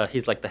 he's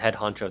like the head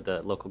honcho of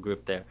the local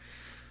group there.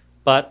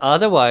 But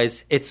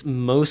otherwise, it's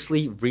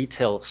mostly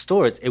retail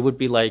stores. It would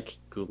be like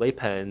Goulet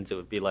pens. It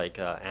would be like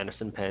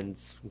Anderson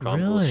pens,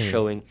 Grombles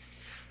showing.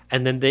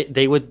 And then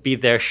they would be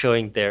there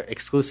showing their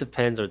exclusive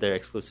pens or their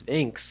exclusive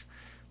inks.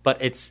 But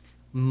it's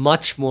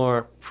much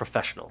more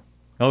professional.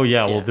 Oh,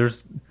 yeah. Well,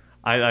 there's...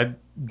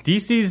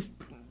 DC's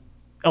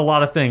a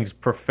lot of things.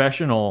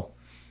 Professional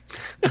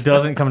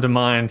doesn't come to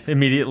mind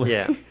immediately.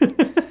 Yeah.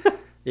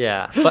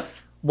 Yeah. But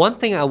one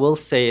thing I will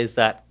say is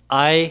that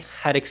I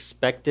had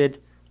expected...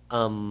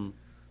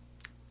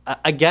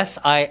 I guess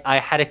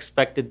I had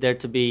expected there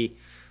to be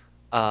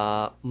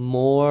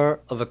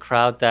more of a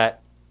crowd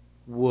that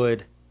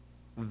would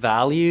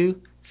value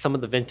some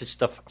of the vintage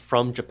stuff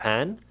from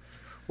Japan,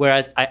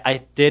 whereas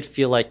I did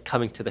feel like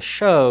coming to the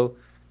show,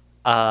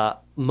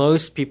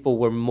 most people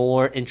were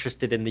more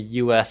interested in the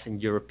US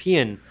and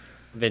European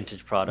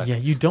vintage products. Yeah,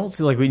 you don't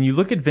see, like, when you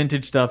look at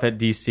vintage stuff at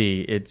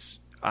DC, it's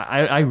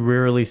I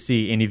rarely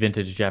see any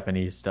vintage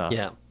Japanese stuff.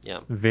 Yeah, yeah.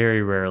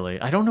 Very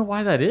rarely. I don't know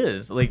why that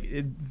is.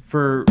 Like,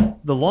 for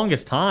the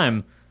longest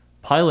time,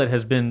 Pilot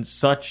has been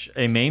such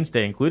a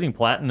mainstay, including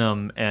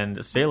Platinum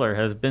and Sailor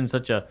has been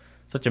such a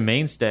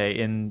mainstay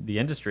in the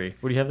industry.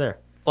 What do you have there?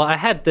 Well, I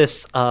had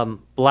this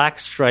black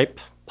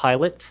stripe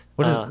Pilot.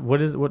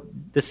 What is?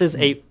 This is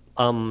a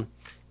I want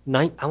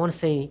to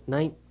say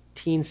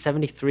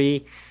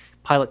 1973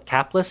 Pilot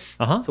capless.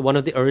 Uh-huh. So one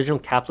of the original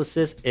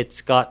caplasses.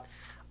 It's got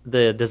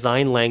the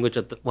design language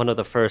of one of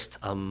the first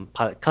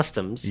Pilot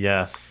customs.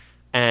 Yes.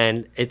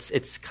 And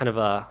it's kind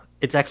of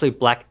it's actually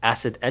black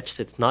acid etched.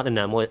 So it's not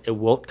enamel. It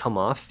won't come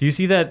off. Do you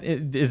see that?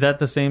 Is that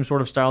the same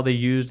sort of style they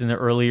used in the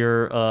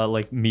earlier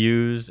like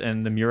Muse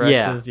and the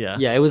Murexes?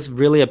 Yeah. It was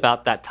really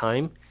about that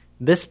time.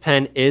 This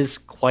pen is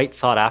quite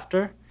sought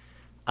after,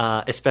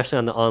 especially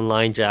on the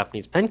online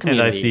Japanese pen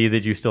community. And I see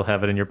that you still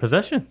have it in your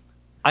possession.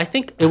 I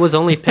think it was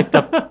only picked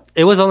up.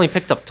 It was only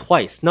picked up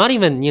twice. Not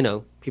even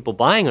people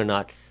buying or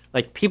not.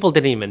 Like, people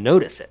didn't even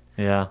notice it.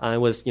 Yeah. It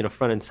was,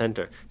 front and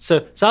center.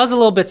 So I was a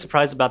little bit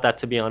surprised about that,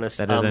 to be honest.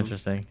 That is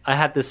interesting. I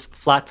had this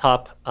flat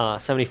top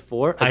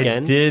 74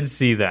 again. I did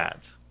see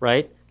that.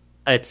 Right?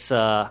 It's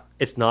not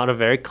a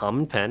very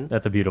common pen.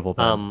 That's a beautiful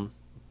pen.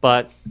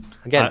 But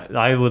again,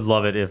 I would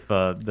love it if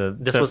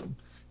this was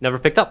never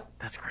picked up.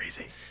 That's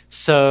crazy.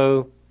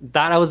 So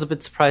that I was a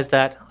bit surprised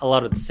at. A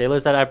lot of the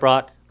Sailors that I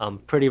brought,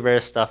 pretty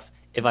rare stuff.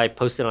 If I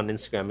posted on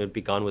Instagram, it would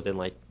be gone within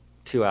like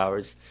 2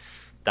 hours.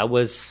 That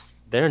was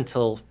there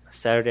until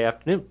Saturday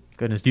afternoon.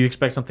 Goodness. Do you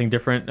expect something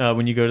different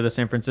when you go to the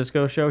San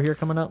Francisco show here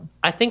coming up?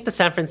 I think the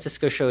San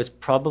Francisco show is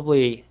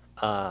probably,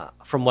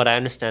 from what I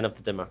understand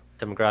of the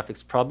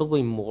demographics,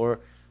 probably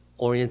more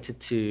oriented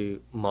to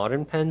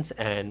modern pens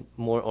and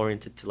more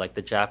oriented to like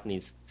the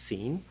Japanese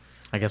scene.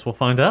 I guess we'll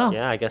find out.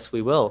 Yeah, I guess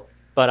we will.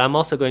 But I'm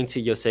also going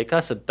to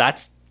Yoseika, so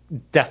that's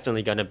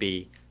definitely going to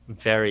be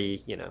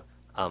very,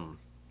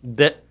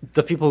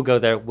 the people who go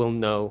there will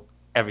know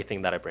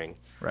everything that I bring.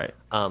 Right.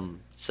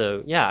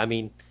 So yeah, I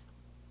mean,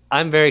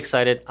 I'm very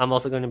excited. I'm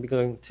also going to be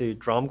going to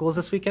Dromgoals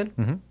this weekend.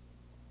 Mm-hmm.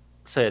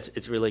 So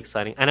it's really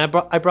exciting. And I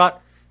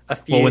brought a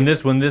few. Well,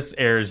 when this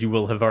airs, you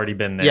will have already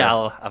been there.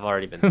 Yeah, I've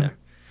already been there.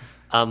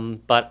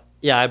 But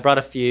yeah, I brought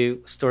a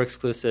few store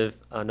exclusive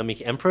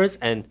Nomiki Emperors,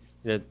 and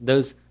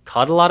those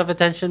caught a lot of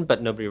attention,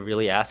 but nobody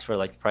really asked for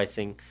like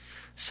pricing.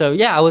 So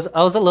yeah, I was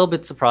a little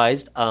bit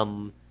surprised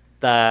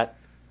that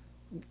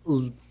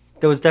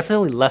there was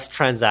definitely less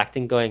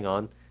transacting going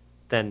on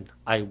than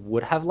I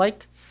would have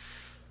liked.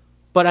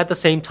 But at the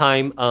same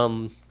time,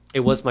 it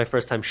was my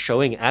first time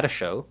showing at a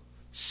show,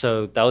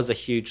 so that was a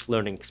huge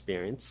learning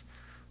experience.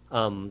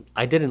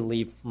 I didn't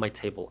leave my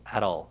table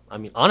at all. I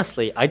mean,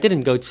 honestly, I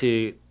didn't go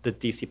to the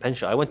DC Pen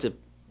Show. I went to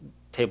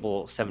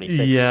table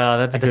 76. Yeah,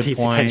 that's a good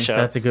point.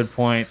 That's a good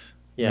point.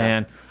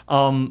 Yeah.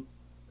 Man.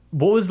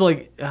 What was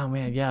like, oh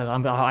man, yeah,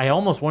 I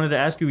almost wanted to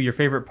ask you your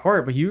favorite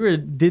part, but you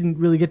didn't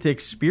really get to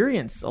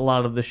experience a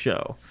lot of the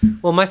show.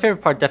 Well, my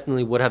favorite part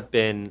definitely would have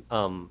been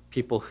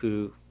people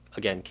who,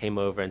 again, came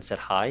over and said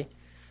hi.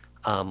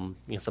 Some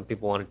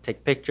people wanted to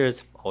take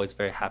pictures. Always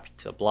very happy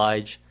to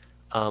oblige.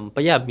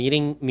 But yeah,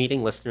 meeting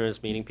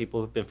listeners, meeting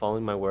people who've been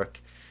following my work.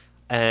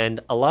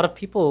 And a lot of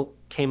people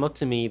came up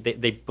to me,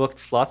 they booked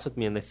slots with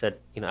me, and they said,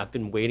 I've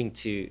been waiting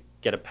to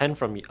get a pen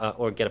from you,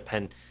 or get a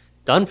pen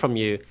done from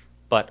you,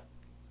 but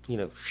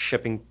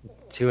shipping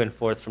to and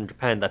forth from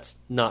Japan, that's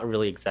not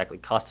really exactly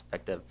cost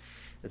effective.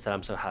 And so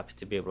I'm so happy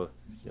to be able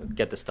to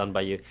get this done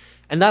by you.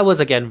 And that was,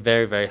 again,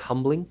 very, very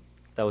humbling.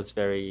 That was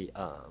very,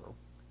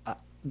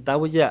 it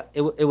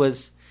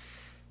was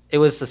a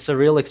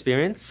surreal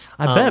experience.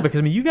 I bet,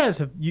 because you guys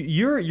have,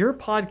 your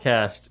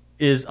podcast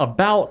is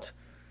about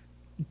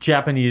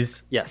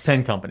Japanese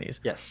pen companies.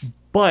 Yes.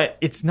 But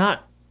it's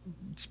not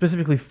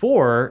specifically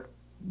for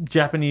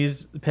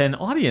Japanese pen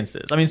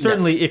audiences. I mean,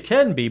 certainly it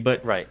can be,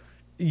 but right.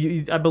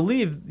 I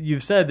believe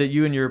you've said that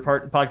you and your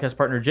podcast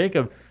partner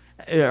Jacob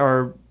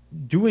are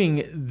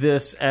doing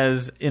this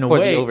as in a for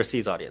way the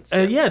overseas audience.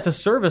 Yeah, it's a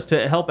service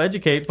to help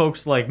educate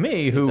folks like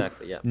me who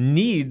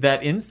need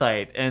that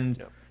insight.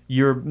 And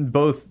you're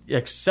both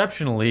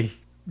exceptionally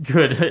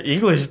good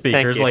English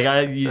speakers. Like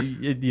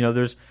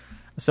there's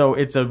so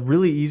it's a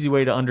really easy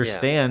way to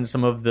understand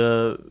some of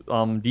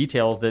the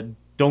details that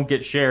don't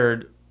get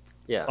shared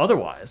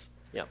otherwise.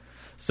 Yeah.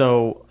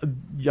 So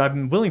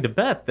I'm willing to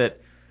bet that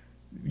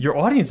your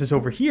audience is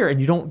over here, and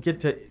you don't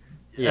get to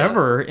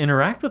ever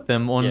interact with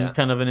them on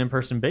kind of an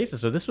in-person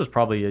basis. So this was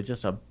probably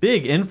just a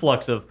big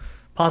influx of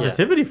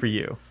positivity for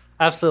you.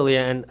 Absolutely,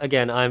 and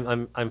again,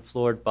 I'm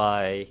floored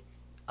by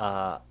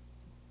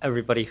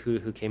everybody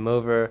who came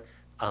over.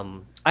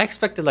 I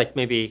expected like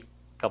maybe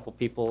a couple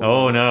people.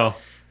 Oh no!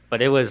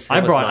 But it was.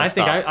 I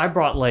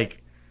brought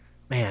like,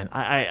 man,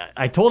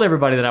 I told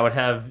everybody that I would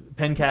have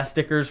Pencast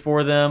stickers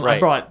for them. Right. I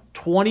brought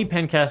 20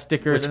 Pencast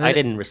stickers, which I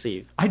didn't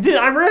receive. I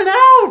ran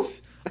out.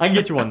 I can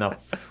get you one though.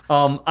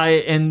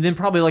 And then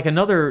probably like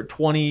another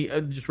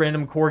 20 just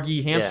random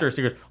corgi hamster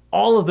stickers.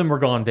 All of them were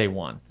gone day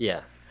one.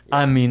 Yeah.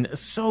 I mean,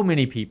 so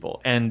many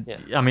people, and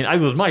I mean, it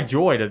was my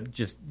joy to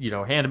just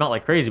hand them out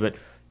like crazy, but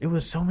it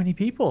was so many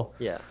people.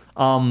 Yeah.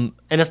 And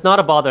it's not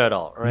a bother at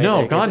all, right?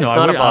 No, God, no.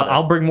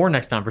 I'll bring more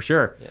next time for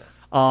sure.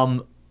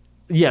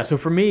 Yeah. So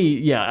for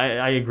me,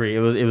 I agree.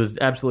 It was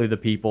absolutely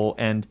the people,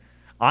 and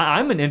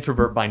I'm an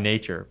introvert by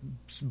nature,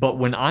 but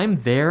when I'm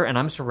there and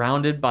I'm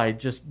surrounded by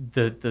just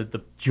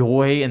the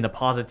joy and the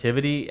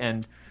positivity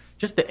and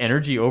just the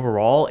energy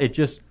overall,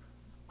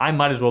 I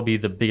might as well be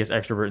the biggest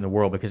extrovert in the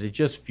world because it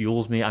just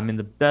fuels me. I'm in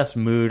the best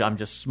mood. I'm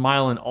just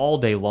smiling all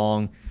day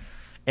long.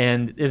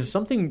 And there's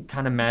something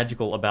kind of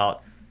magical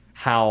about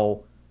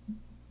how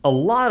a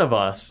lot of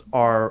us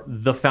are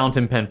the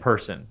fountain pen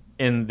person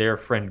in their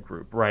friend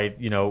group, right?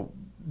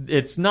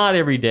 It's not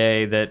every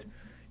day that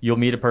you'll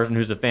meet a person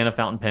who's a fan of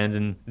fountain pens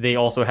and they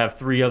also have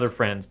 3 other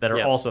friends that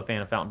are also a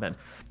fan of fountain pens.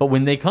 But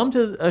when they come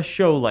to a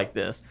show like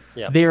this,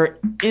 they're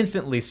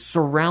instantly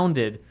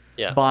surrounded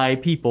by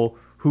people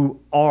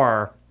who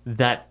are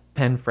that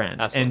pen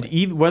friend. Absolutely. And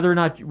even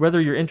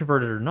whether you're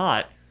introverted or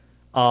not,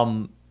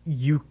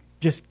 you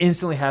just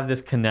instantly have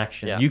this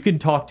connection. Yeah. You can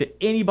talk to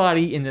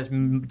anybody in this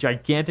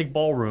gigantic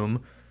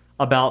ballroom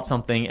about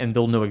something and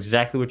they'll know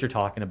exactly what you're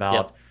talking about.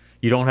 Yep.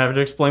 You don't have to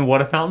explain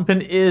what a fountain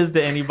pen is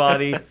to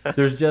anybody.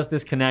 There's just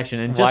this connection.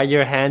 And why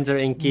your hands are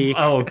inky.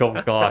 Oh,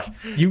 gosh.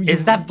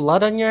 Is that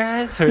blood on your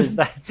hands? Or is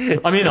that...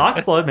 I mean,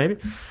 ox blood, maybe.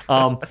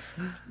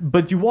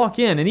 But you walk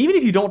in, and even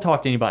if you don't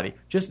talk to anybody,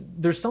 just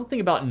there's something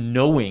about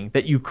knowing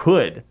that you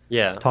could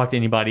talk to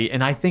anybody.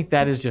 And I think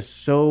that is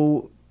just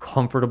so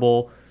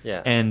comfortable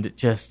and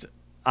just,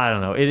 I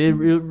don't know. It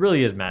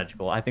really is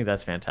magical. I think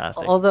that's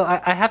fantastic. Although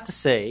I have to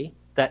say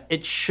that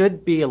it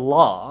should be a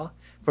law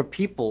for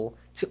people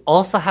to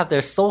also have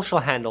their social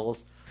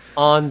handles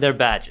on their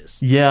badges.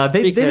 Yeah,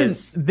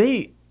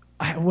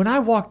 when I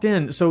walked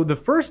in, so the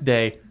first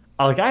day,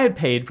 I had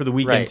paid for the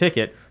weekend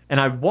ticket,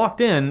 and I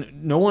walked in,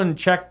 no one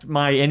checked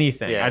my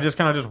anything. Yeah. I just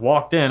kind of just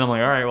walked in. I'm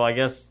like, all right, well, I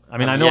guess, I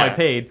know I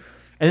paid.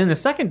 And then the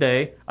second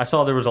day, I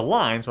saw there was a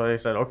line, so I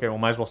said, okay, well,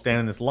 might as well stand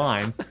in this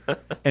line.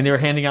 And they were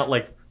handing out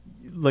like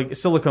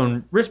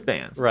silicone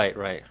wristbands.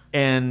 Right.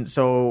 And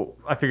so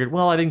I figured,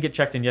 well, I didn't get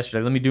checked in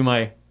yesterday. Let me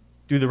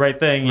do the right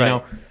thing, you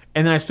know.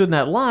 And then I stood in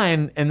that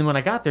line, and then when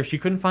I got there, she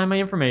couldn't find my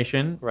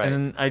information. Right.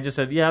 And I just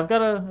said, yeah, I've got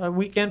a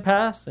weekend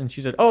pass. And she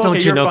said, oh,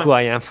 don't you know who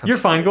I am? You're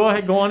fine. Go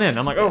ahead. Go on in.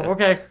 I'm like, oh,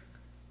 okay.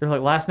 They're like,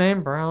 last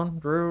name, Brown,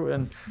 Drew.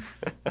 And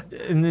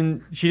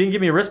then she didn't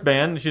give me a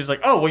wristband. She's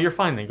like, oh, well, you're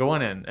fine then. Go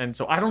on in. And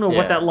so I don't know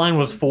what that line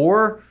was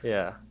for.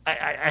 Yeah.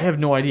 I have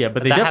no idea.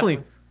 But they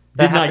definitely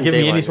did not give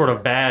me any sort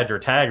of badge or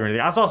tag or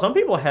anything. I saw some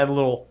people had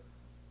little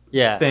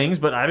things,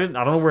 but I don't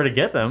know where to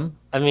get them.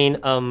 I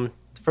mean,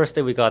 first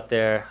day we got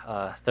there,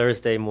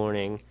 Thursday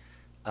morning,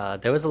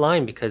 there was a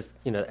line because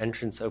the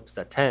entrance opens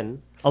at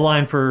 10. A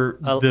line for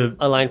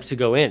a line to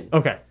go in.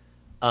 Okay.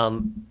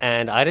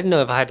 And I didn't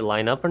know if I had to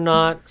line up or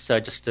not, so I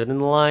just stood in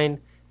the line.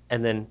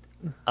 And then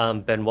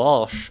Ben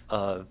Walsh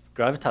of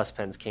Gravitas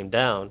Pens came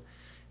down,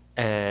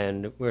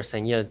 and we were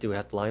saying, do we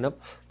have to line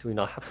up? Do we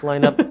not have to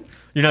line up?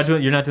 You're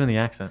not doing the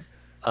accent.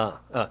 Do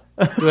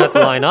we have to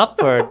line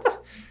up or?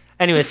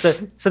 Anyway, so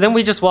then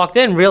we just walked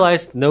in,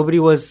 realized nobody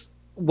was.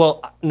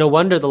 Well, no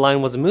wonder the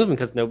line wasn't moving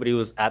because nobody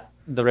was at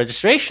the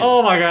registration.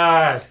 Oh my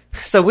God!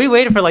 So we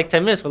waited for like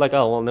 10 minutes. We're like,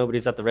 oh well,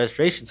 nobody's at the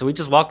registration, so we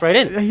just walked right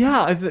in.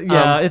 Yeah,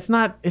 it's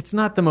not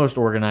the most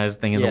organized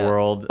thing in the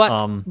world.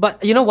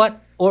 But you know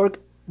what?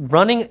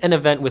 Running an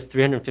event with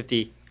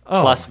 350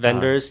 plus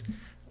vendors,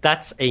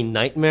 that's a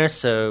nightmare.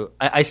 So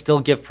I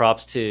still give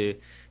props to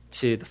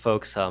the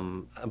folks,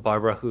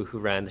 Barbara who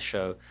ran the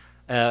show.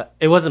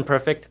 It wasn't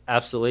perfect,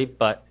 absolutely,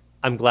 but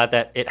I'm glad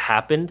that it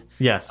happened.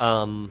 Yes.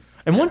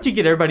 And once you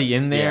get everybody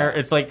in there,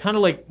 it's kind of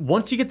like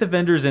once you get the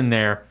vendors in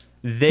there,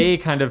 they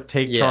kind of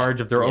take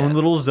charge of their own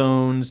little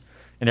zones.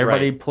 and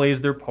everybody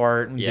plays their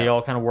part, and they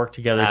all kind of work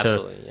together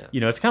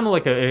it's kind of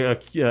like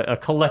a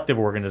collective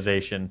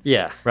organization,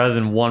 rather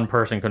than one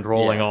person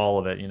controlling all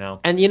of it,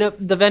 And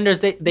the vendors,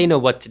 they know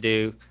what to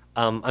do.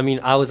 I mean,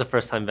 I was a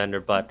first-time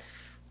vendor, but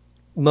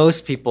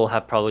most people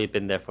have probably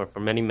been there for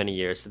many, many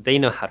years. So they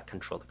know how to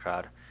control the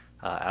crowd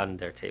on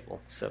their table.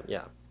 So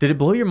yeah. Did it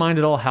blow your mind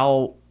at all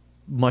how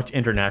much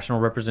international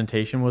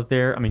representation was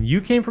there? I mean,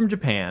 you came from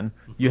Japan.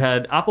 You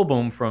had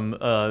Appelboom from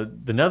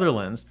the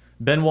Netherlands.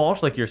 Ben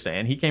Walsh, like you're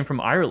saying, he came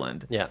from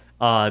Ireland. Yeah.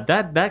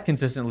 That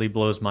consistently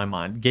blows my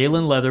mind.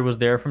 Galen Leather was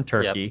there from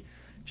Turkey. Yep.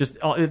 Just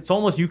it's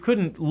almost you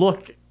couldn't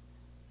look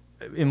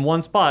in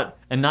one spot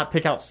and not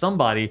pick out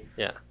somebody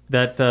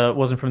that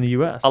wasn't from the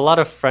U.S. A lot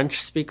of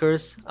French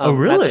speakers.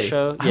 Really? At the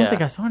show. I don't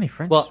think I saw any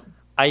French. Well,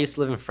 I used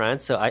to live in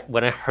France, so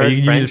when I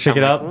heard French, pick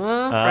it up?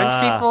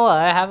 French people.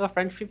 I have a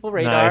French people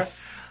radar.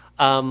 Nice.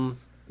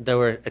 There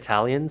were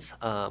Italians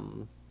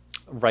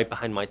right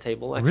behind my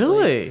table. Actually.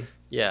 Really?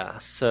 Yeah.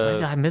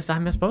 So I miss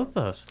both of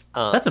those.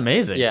 That's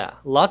amazing. Yeah,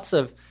 lots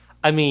of.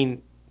 I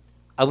mean,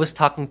 I was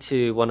talking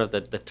to one of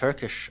the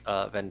Turkish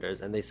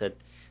vendors, and they said,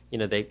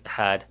 they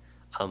had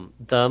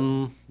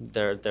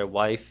their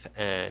wife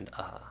and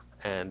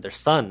their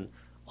son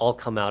all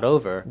come out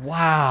over.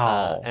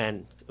 Wow.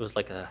 And it was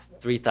like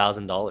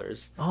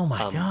 $3,000. Oh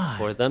my God.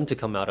 For them to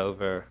come out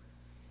over,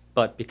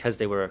 but because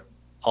they were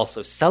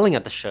also selling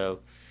at the show,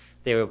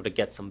 they were able to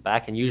get some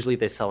back. And usually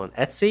they sell on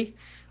Etsy,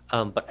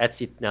 but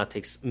Etsy now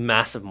takes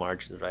massive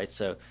margins, right?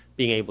 So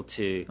being able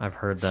to I've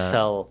heard that.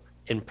 Sell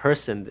in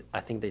person, I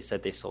think they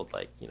said they sold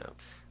like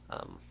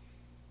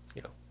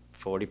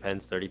 40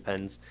 pens, 30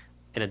 pens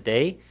in a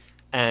day,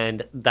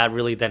 and that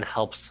really then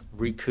helps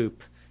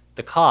recoup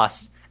the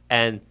costs,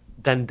 and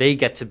then they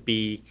get to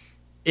be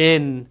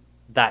in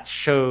that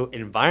show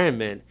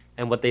environment.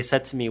 And what they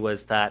said to me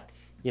was that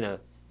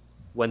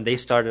when they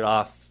started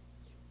off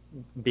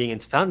being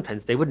into fountain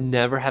pens, they would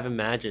never have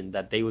imagined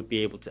that they would be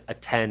able to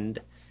attend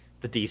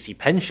the DC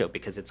Pen Show,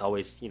 because it's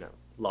always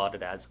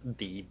lauded as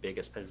the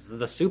biggest pen,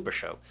 the super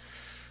show.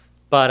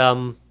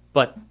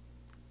 But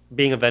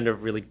being a vendor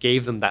really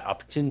gave them that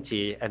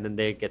opportunity, and then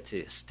they get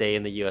to stay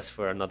in the U.S.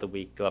 for another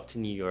week, go up to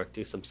New York,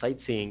 do some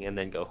sightseeing, and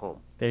then go home.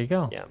 There you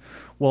go. Yeah.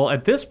 Well,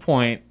 at this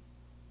point,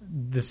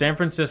 the San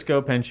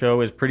Francisco Pen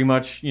Show is pretty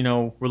much,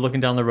 we're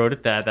looking down the road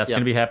at that. That's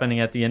going to be happening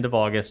at the end of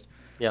August.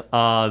 Yep.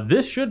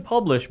 This should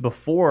publish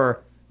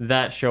before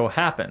that show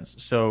happens.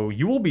 So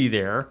you will be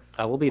there.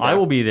 I will be there. I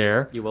will be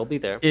there. You will be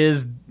there.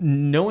 Is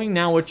knowing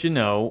now what you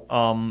know,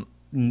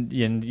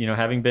 and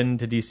having been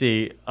to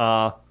DC,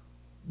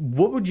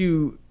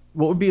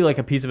 what would be like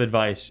a piece of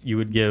advice you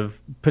would give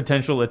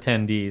potential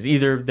attendees,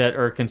 either that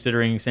are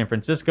considering San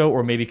Francisco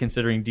or maybe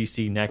considering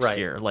DC next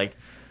year? Like,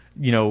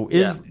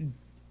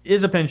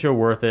 is a pen show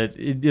worth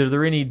it? Are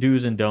there any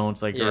do's and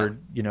don'ts, or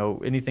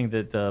anything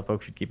that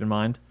folks should keep in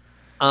mind?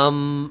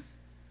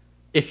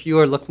 If you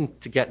are looking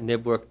to get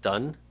nib work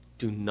done,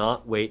 do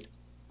not wait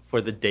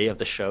for the day of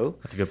the show.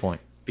 That's a good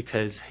point.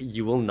 Because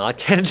you will not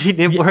get any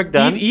nib work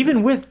done.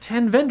 Even with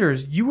 10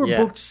 vendors, you were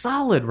booked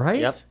solid, right?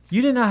 Yep.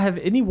 You did not have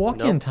any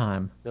walk-in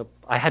time. Nope.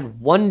 I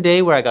had one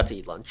day where I got to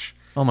eat lunch.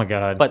 Oh my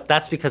God. But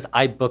that's because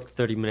I booked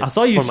 30 minutes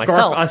for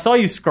myself. I saw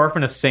you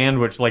scarfing a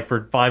sandwich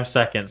for 5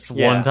 seconds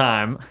one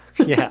time.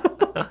 Yeah.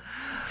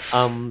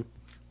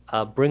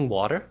 Bring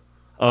water.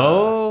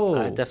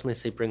 I definitely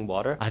say bring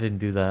water. I didn't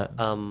do that.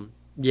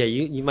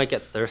 You might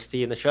get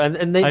thirsty in the show,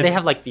 and they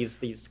have like these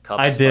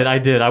cups. I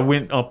did. I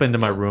went up into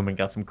my room and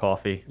got some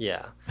coffee.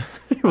 Yeah,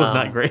 it was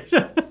not great.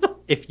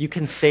 If you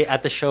can stay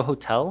at the show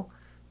hotel,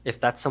 if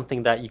that's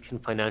something that you can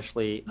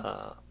financially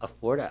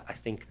afford, I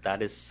think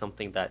that is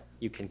something that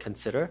you can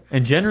consider.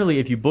 And generally,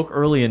 if you book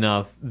early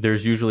enough,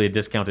 there's usually a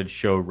discounted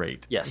show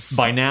rate. Yes.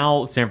 By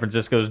now, San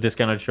Francisco's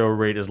discounted show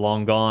rate is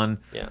long gone.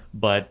 Yeah.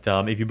 But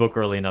if you book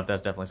early enough,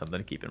 that's definitely something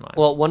to keep in mind.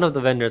 Well, one of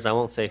the vendors, I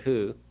won't say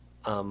who,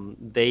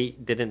 they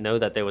didn't know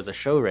that there was a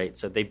show rate,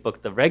 so they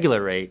booked the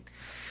regular rate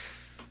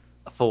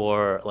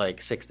for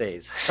like 6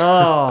 days.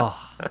 Oh.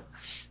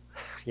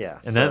 Yeah.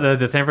 And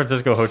the San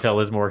Francisco hotel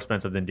is more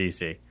expensive than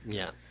DC.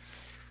 Yeah.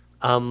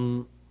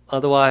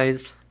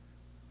 Otherwise,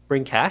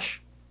 bring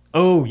cash.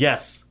 Oh,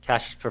 yes.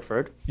 Cash is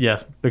preferred.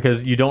 Yes,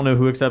 because you don't know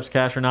who accepts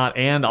cash or not.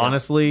 And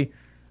honestly,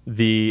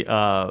 the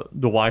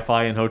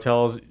Wi-Fi in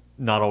hotels,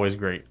 not always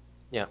great.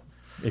 Yeah.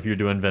 If you're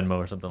doing Venmo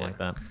or something like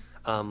that.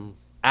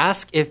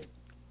 Ask if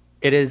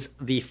it is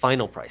the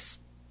final price.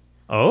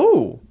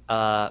 Oh.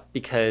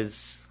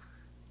 Because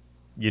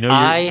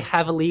I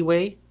have a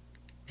leeway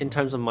in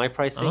terms of my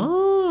pricing.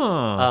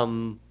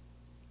 Oh.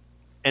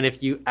 And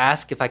if you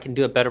ask if I can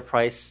do a better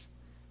price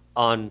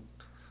on,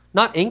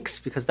 not inks,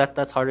 because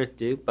that's harder to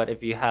do, but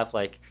if you have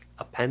like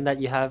a pen that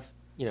you have,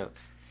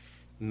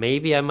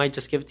 maybe I might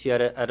just give it to you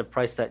at a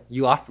price that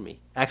you offer me.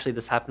 Actually,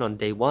 this happened on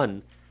day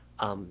one.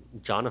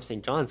 John of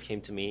St. John's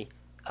came to me.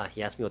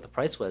 He asked me what the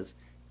price was,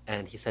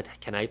 and he said,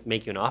 "Can I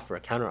make you an offer, a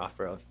counter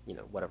offer of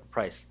whatever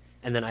price?"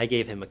 And then I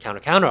gave him a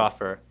counter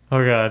offer.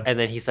 Oh God! And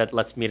then he said,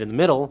 "Let's meet in the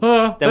middle."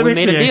 Then we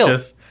made a deal.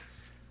 Anxious.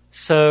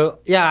 So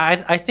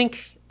yeah, I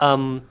think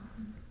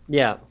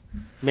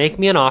Make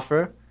me an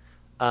offer.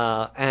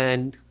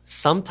 And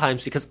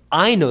sometimes, because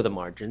I know the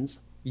margins,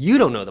 you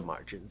don't know the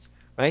margins,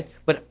 right?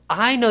 But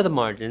I know the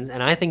margins,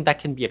 and I think that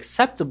can be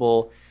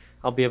acceptable.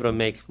 I'll be able to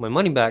make my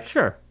money back.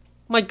 Sure.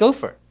 Might go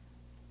for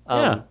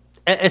it.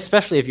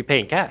 Especially if you pay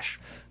in cash.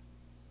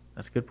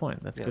 That's a good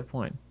point. That's a good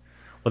point.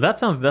 Well, that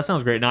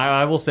sounds great. Now,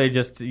 I will say,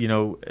 just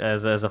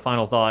as a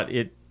final thought,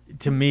 it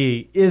to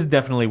me is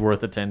definitely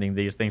worth attending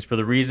these things for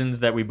the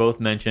reasons that we both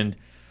mentioned.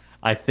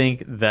 I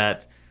think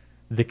that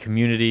the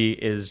community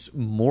is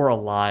more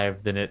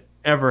alive than it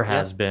ever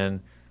has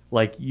been.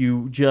 Like,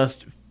 you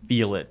just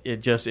feel it.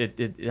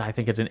 I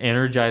think it's an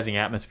energizing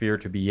atmosphere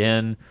to be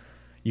in.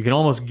 You can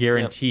almost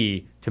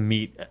guarantee to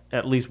meet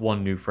at least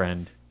one new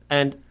friend.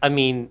 And I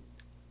mean,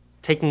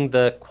 taking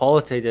the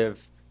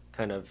qualitative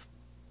kind of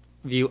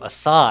view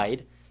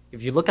aside,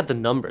 if you look at the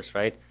numbers,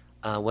 right?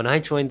 When I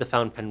joined the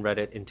Fountain Pen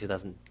Reddit in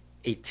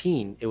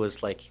 2018, it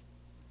was like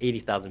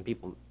 80,000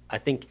 people. I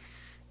think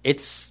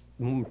it's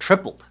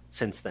tripled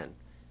since then.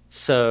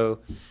 So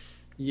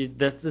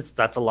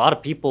that's a lot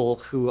of people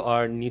who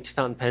are new to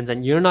fountain pens,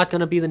 and you're not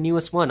going to be the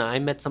newest one. I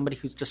met somebody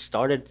who's just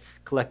started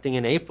collecting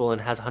in April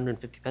and has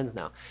 150 pens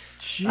now.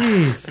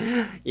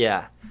 Jeez.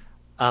 Yeah.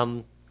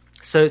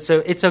 So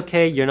it's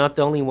okay. You're not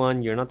the only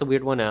one. You're not the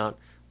weird one out.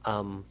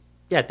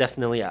 Yeah,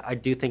 definitely. I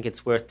do think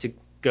it's worth to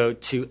go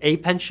to a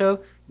pen show.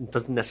 It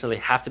doesn't necessarily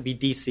have to be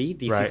DC.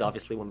 DC is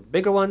obviously one of the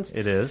bigger ones.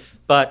 It is.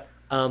 But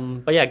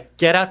yeah,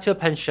 get out to a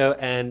pen show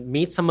and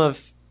meet some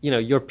of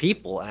your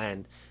people.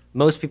 And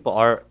most people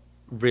are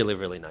really,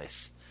 really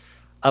nice.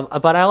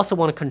 But I also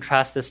want to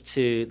contrast this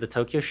to the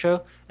Tokyo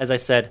show. As I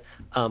said,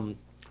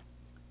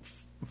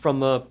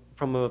 from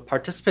a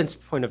participant's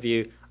point of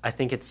view, I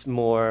think it's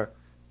more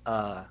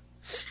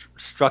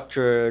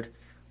structured.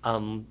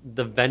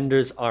 The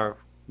vendors are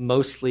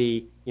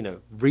mostly,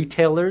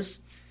 retailers.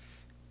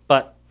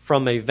 But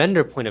from a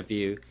vendor point of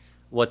view,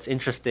 what's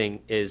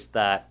interesting is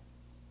that,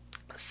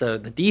 so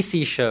the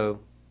DC show,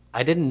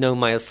 I didn't know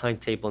my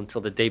assigned table until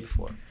the day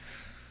before.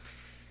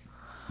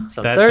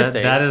 So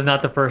Thursday... That is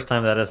not the first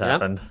time that has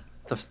happened.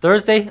 So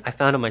Thursday, I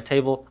found on my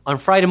table. On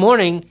Friday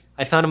morning,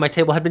 I found on my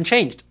table had been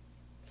changed.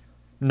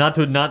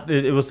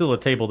 It was still a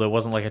table. There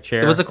wasn't like a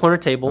chair. It was a corner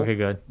table. Okay,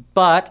 good.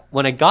 But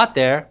when I got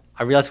there,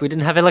 I realized we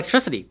didn't have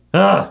electricity.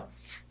 Ugh.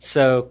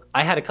 So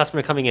I had a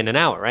customer coming in an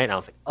hour, right? And I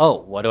was like,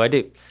 oh, what do I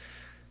do?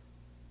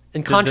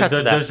 In contrast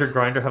to that... Does your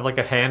grinder have like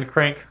a hand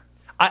crank?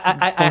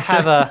 I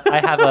have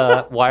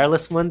a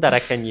wireless one that I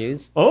can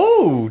use.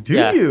 Oh, do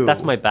you?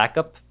 That's my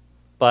backup.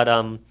 But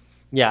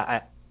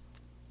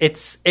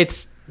it's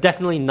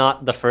definitely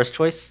not the first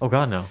choice. Oh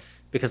God, no.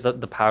 Because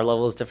the power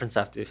level is different,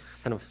 so I have to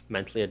kind of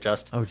mentally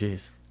adjust. Oh,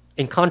 geez.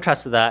 In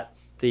contrast to that,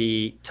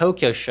 the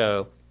Tokyo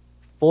show,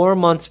 4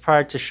 months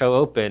prior to show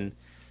open,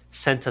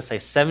 sent us a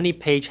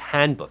 70-page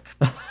handbook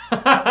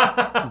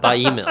by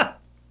email.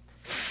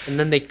 And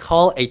then they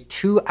call a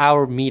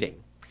 2-hour meeting.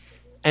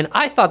 And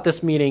I thought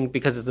this meeting,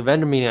 because it's a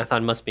vendor meeting, I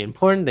thought it must be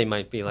important. They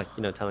might be like,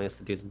 telling us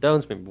the do's and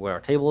don'ts, maybe where our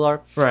tables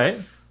are. Right.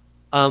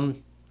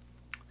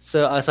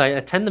 So I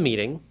attend the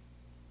meeting,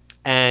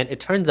 and it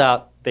turns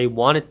out they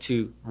wanted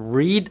to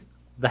read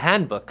the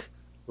handbook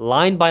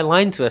line by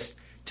line to us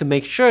to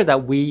make sure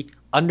that we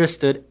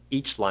understood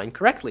each line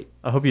correctly.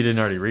 I hope you didn't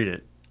already read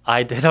it.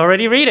 I did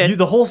already read it.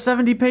 The whole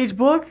 70-page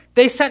book?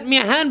 They sent me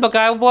a handbook.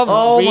 I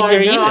won't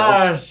read your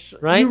emails.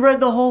 Right? You read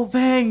the whole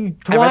thing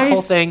twice? I read the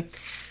whole thing.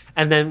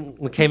 And then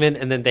we came in,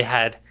 and then they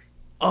had,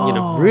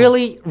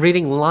 really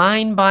reading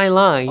line by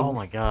line. Oh,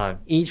 my God.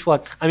 Each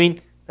one. I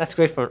mean, that's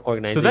great for an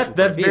organization. So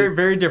that's very,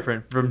 very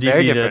different from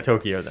DC to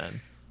Tokyo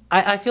then.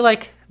 I feel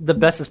like the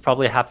best is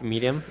probably a happy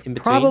medium in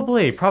between.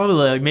 Probably.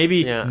 Like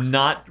maybe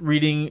not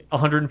reading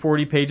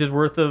 140 pages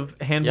worth of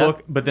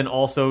handbook, but then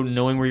also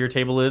knowing where your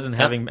table is and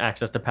having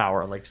access to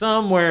power, like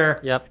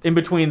somewhere in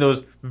between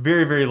those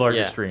very, very large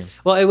extremes.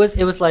 Well, it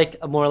was like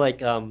more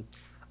like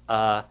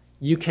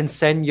you can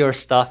send your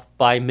stuff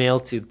by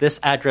mail to this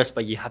address,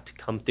 but you have to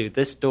come through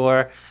this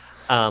door.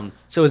 So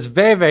it was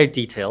very, very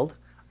detailed.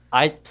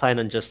 I plan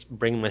on just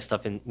bringing my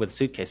stuff in with a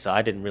suitcase, so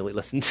I didn't really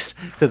listen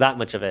to that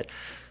much of it.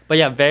 But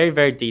yeah, very,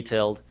 very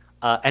detailed.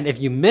 And if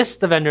you miss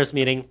the vendors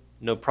meeting,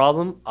 no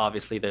problem.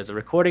 Obviously, there's a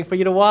recording for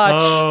you to watch.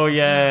 Oh,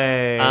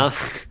 yay.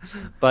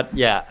 But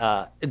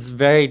yeah, it's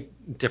very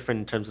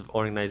different in terms of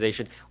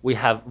organization. We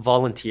have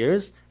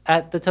volunteers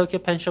at the Tokyo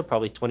Pen Show,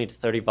 probably 20 to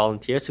 30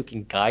 volunteers who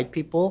can guide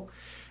people.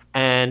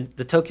 And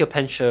the Tokyo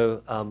Pen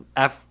Show,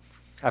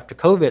 after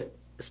COVID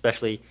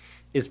especially,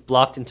 is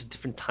blocked into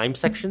different time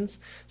sections.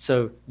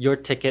 So your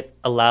ticket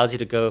allows you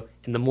to go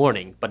in the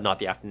morning, but not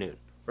the afternoon,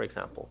 for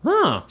example.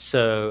 Huh.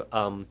 So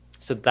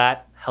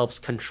that helps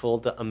control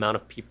the amount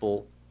of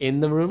people in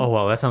the room. Oh,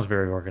 wow, that sounds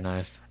very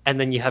organized. And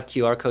then you have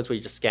QR codes where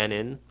you just scan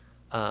in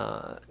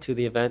to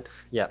the event.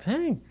 Yeah.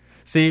 Dang.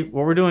 See,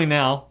 what we're doing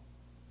now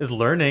is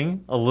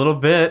learning a little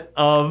bit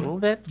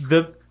of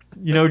the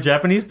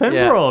Japanese pen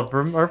world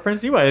from our friend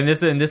CY. And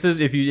this is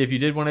if you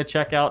did want to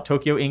check out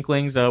Tokyo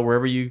Inklings,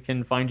 wherever you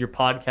can find your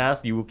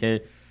podcast, you can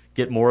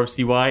get more of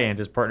CY and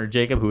his partner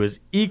Jacob, who is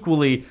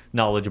equally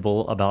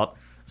knowledgeable about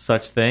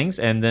such things.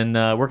 And then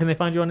where can they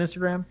find you on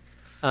Instagram?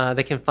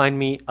 They can find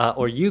me,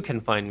 or you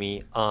can find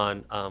me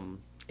on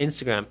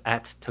Instagram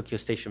at Tokyo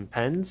Station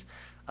Pens.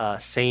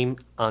 Same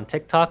on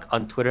TikTok,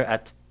 on Twitter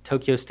at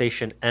Tokyo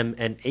Station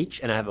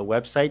MNH, and I have a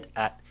website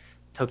at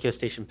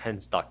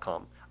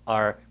tokyostationpens.com.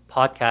 Our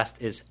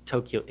podcast is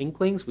Tokyo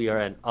Inklings. We are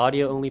an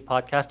audio-only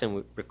podcast, and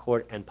we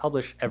record and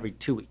publish every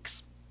 2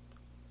 weeks.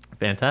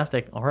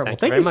 Fantastic. All right.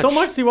 Thank you so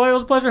much, CY. It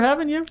was a pleasure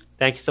having you.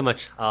 Thank you so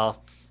much.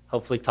 I'll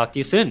hopefully talk to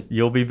you soon.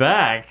 You'll be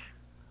back.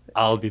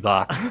 I'll be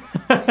back.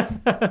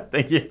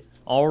 Thank you.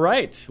 All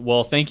right.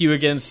 Well, thank you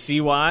again,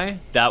 CY.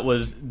 That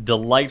was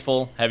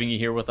delightful having you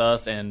here with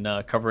us and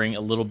covering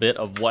a little bit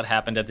of what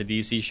happened at the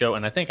DC show.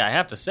 And I think I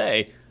have to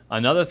say,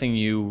 another thing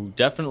you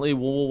definitely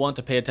will want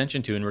to pay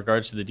attention to in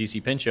regards to the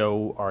DC Pen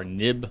Show are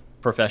nib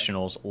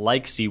professionals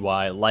like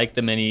CY, like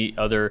the many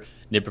other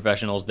nib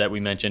professionals that we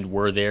mentioned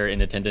were there in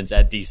attendance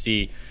at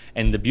DC.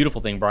 And the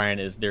beautiful thing, Brian,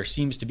 is there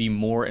seems to be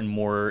more and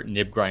more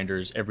nib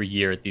grinders every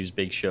year at these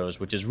big shows,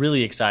 which is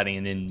really exciting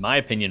and, in my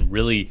opinion,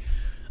 really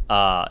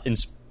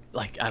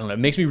it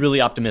makes me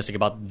really optimistic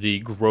about the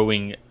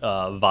growing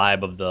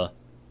vibe of the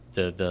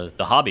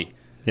hobby.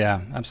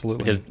 Yeah,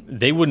 absolutely. Because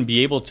they wouldn't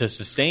be able to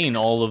sustain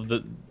all of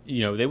the,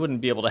 they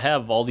wouldn't be able to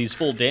have all these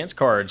full dance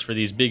cards for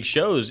these big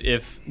shows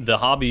if the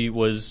hobby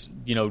was,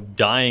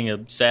 dying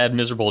a sad,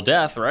 miserable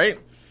death, right?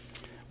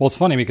 Well, it's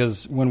funny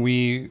because when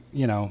we,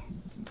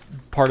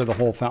 part of the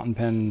whole fountain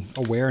pen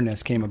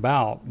awareness came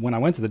about when I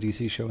went to the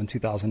DC show in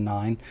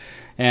 2009.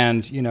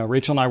 And,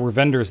 Rachel and I were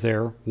vendors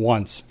there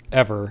once,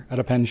 ever, at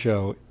a pen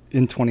show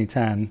in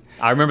 2010.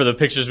 I remember the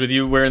pictures with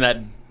you wearing that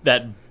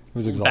it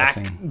was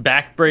exhausting.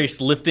 Back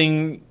brace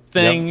lifting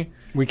thing. Yep.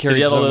 We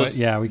carried so much.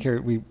 Yeah,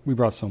 we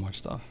brought so much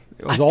stuff.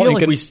 I feel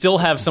like we still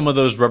have some of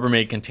those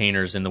Rubbermaid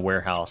containers in the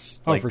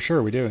warehouse. Oh, for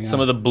sure we do. Yeah. Some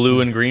of the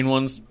blue and green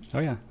ones. Oh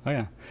yeah.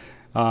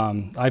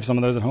 I have some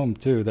of those at home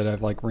too that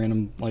have like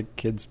random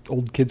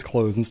old kids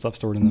clothes and stuff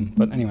stored in them.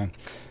 But anyway,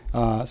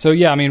 so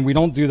yeah, I mean we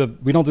don't do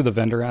the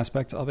vendor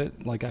aspect of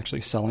it, like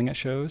actually selling at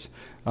shows.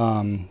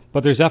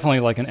 But there's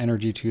definitely like an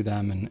energy to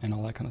them and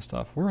all that kind of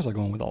stuff. Where was I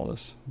going with all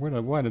this?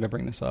 Why did I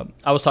bring this up?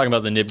 I was talking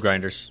about the nib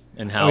grinders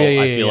and how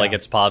I feel like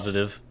it's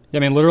positive. Yeah,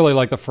 I mean literally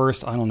like the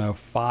first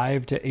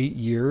 5 to 8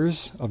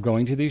 years of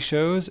going to these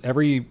shows,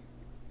 every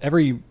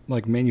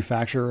like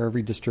manufacturer,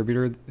 every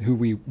distributor who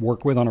we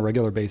work with on a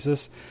regular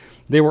basis,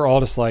 they were all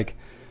just like,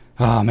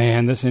 oh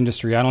man, this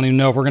industry, I don't even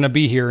know if we're going to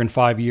be here in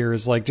 5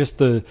 years. Like just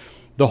the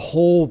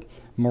whole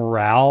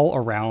morale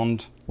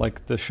around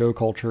like the show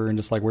culture and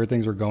just like where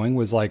things were going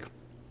was like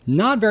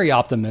not very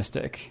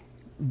optimistic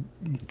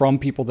from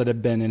people that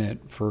had been in it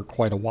for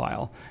quite a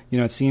while.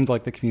 It seemed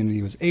like the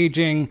community was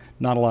aging.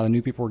 Not a lot of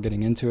new people were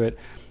getting into it.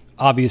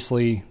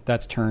 Obviously,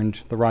 that's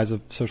turned the rise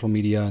of social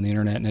media and the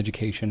internet and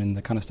education and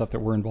the kind of stuff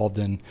that we're involved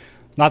in.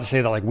 Not to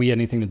say that like we had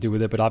anything to do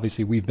with it, but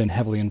obviously we've been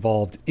heavily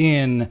involved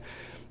in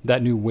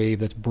that new wave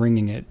that's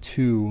bringing it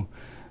to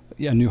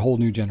a whole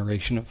new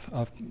generation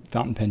of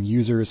fountain pen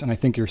users. And I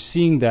think you're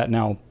seeing that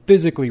now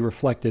physically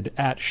reflected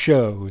at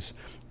shows.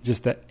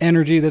 Just the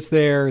energy that's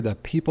there, the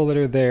people that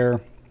are there,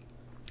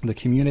 the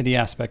community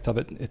aspect of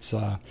it, it's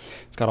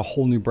got a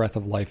whole new breath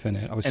of life in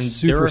it. I was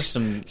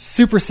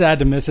super sad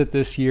to miss it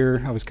this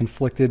year. I was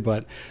conflicted,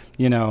 but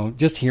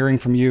just hearing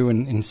from you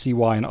and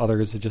CY and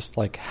others, just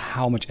like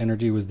how much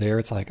energy was there.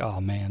 It's like,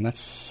 oh man,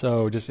 that's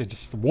it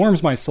just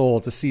warms my soul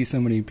to see so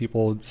many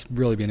people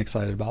really being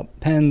excited about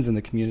pens and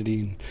the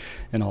community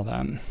and all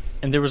that.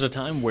 And there was a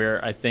time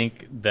where I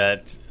think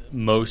that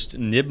most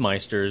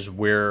nibmeisters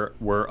were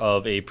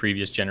of a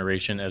previous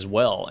generation as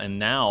well, and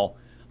now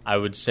I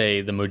would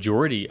say the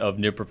majority of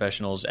nib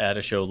professionals at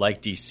a show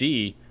like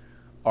DC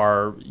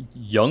are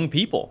young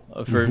people,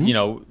 for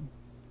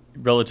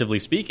relatively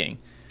speaking.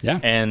 Yeah,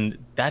 and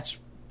that's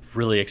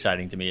really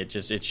exciting to me.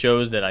 It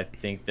shows that I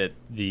think that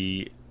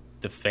the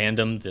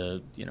fandom,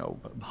 the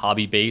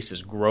hobby base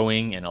is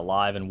growing and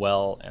alive and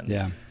well. And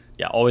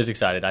yeah, always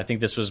excited. I think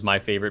this was my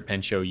favorite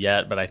pen show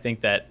yet, but I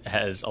think that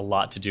has a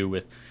lot to do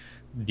with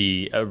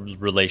the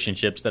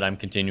relationships that I'm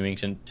continuing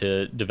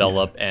to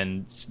develop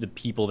and the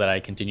people that I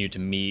continue to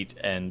meet,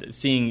 and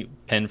seeing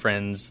pen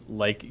friends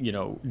like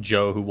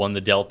Joe, who won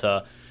the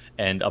Delta,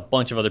 and a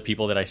bunch of other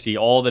people that I see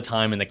all the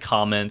time in the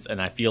comments, and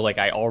I feel like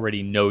I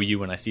already know you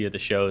when I see you at the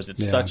shows.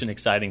 It's such an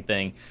exciting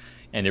thing,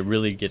 and it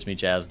really gets me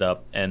jazzed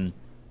up. And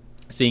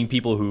seeing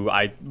people who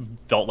I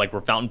felt like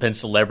were fountain pen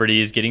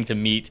celebrities, getting to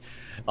meet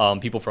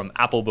people from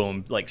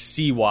Appleboom, like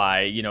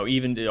CY,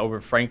 even over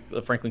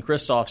Franklin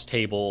Christoph's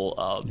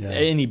table,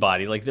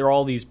 anybody. Like, there are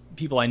all these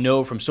people I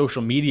know from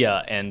social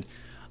media, and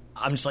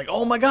I'm just like,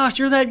 oh my gosh,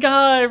 you're that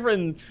guy.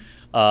 And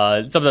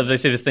sometimes I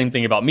say the same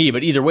thing about me,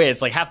 but either way,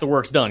 it's like half the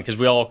work's done because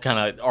we all kind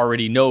of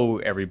already know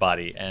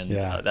everybody, and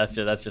that's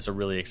just a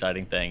really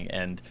exciting thing.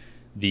 And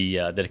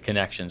the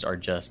connections are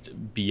just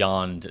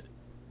beyond.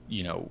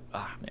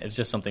 It's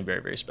just something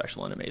very, very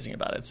special and amazing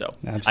about it. So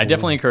absolutely. I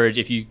definitely encourage,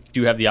 if you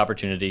do have the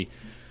opportunity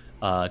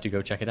to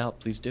go check it out,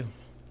 please do.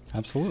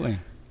 Absolutely.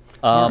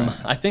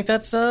 I think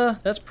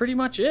that's pretty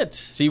much it.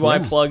 CY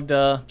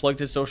plugged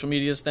his social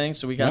medias thing,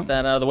 so we got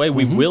that out of the way.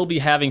 We will be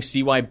having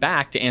CY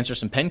back to answer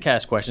some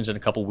Pencast questions in a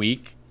couple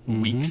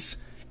weeks.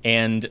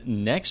 And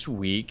next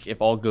week, if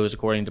all goes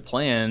according to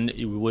plan,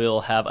 we will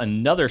have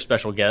another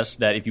special guest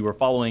that, if you were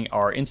following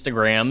our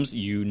Instagrams,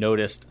 you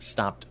noticed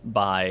stopped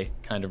by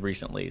kind of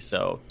recently.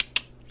 So,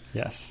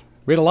 yes.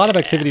 We had a lot of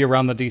activity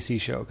around the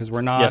DC show because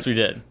we're not yes, we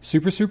did.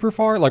 super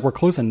far. Like, we're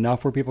close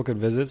enough where people could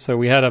visit. So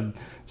we had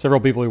several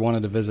people who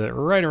wanted to visit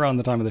right around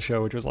the time of the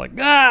show, which was like,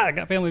 I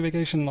got family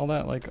vacation and all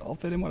that. Like, I'll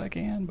fit in what I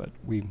can. But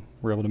we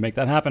were able to make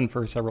that happen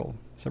for several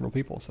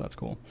people. So that's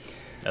cool.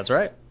 That's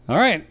right. All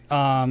right.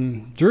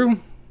 Drew,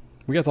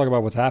 we got to talk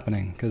about what's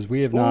happening because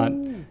we have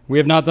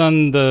not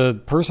done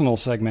the personal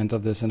segment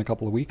of this in a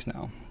couple of weeks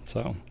now.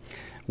 So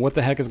what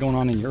the heck is going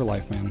on in your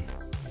life, man?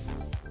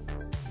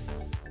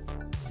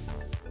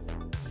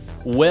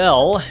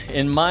 Well,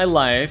 in my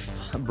life,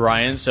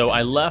 Brian, so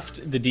I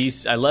left for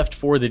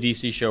the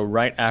DC show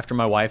right after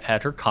my wife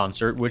had her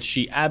concert, which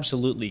she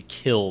absolutely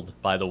killed,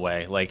 by the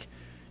way. Like,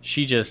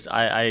 she just,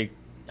 I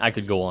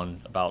could go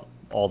on about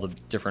all the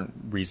different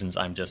reasons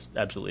I'm just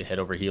absolutely head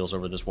over heels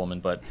over this woman,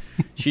 but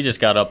she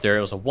just got up there.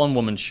 It was a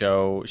one-woman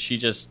show. She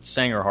just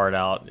sang her heart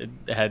out. It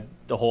had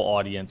the whole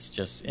audience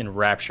just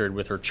enraptured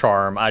with her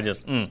charm.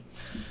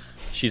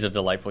 She's a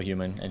delightful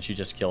human, and she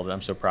just killed it.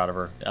 I'm so proud of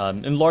her.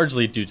 And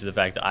largely due to the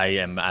fact that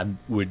I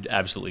would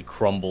absolutely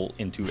crumble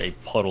into a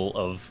puddle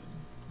of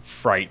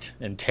fright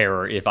and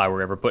terror if I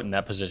were ever put in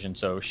that position.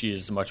 So she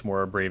is much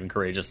more brave and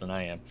courageous than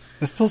I am.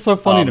 It's still so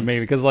funny to me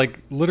because, like,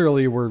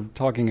 literally we're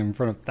talking in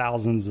front of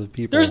thousands of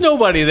people. There's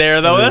nobody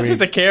there, though. That's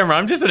just a camera.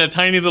 I'm just in a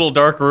tiny little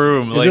dark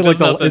room.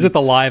 Is it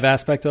the live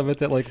aspect of it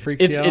that, like,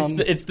 freaks you out?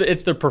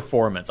 It's the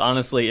performance.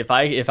 Honestly, if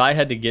I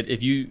had to get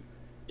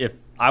if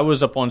I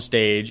was up on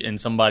stage and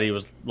somebody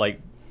was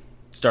like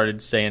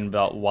started saying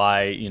about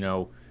why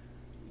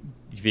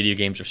video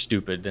games are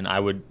stupid, then I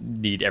would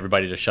need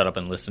everybody to shut up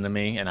and listen to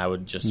me, and I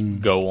would just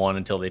go on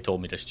until they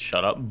told me to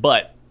shut up.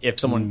 But if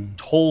someone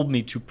told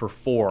me to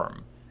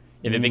perform,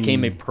 if it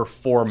became a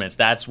performance,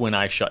 that's when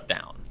I shut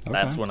down. Okay.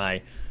 That's when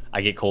I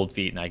get cold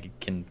feet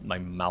and my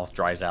mouth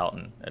dries out,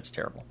 and that's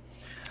terrible.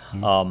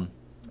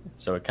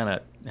 So it kind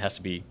of has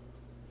to be,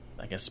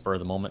 I guess, spur of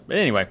the moment. But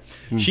anyway,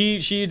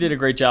 she did a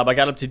great job. I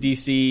got up to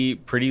DC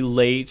pretty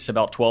late,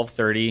 about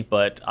 12:30,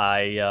 but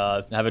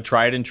I have a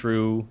tried and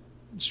true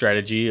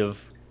strategy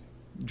of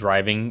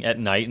driving at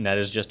night, and that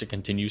is just to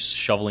continue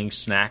shoveling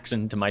snacks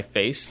into my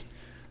face.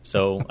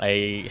 So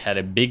I had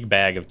a big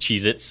bag of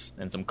Cheez-Its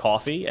and some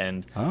coffee,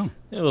 and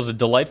it was a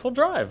delightful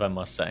drive, I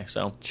must say.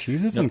 So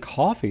Cheez-Its and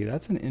coffee,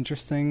 that's an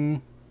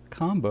interesting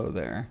combo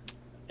there.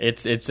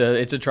 It's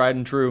a tried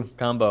and true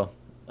combo.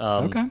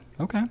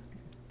 Okay.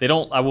 They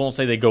don't. I won't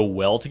say they go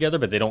well together,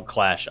 but they don't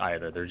clash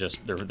either.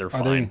 They're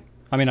fine.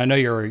 I mean, I know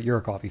you're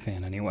a coffee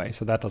fan anyway,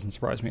 so that doesn't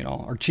surprise me at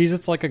all. Are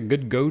Cheez-Its like a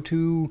good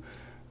go-to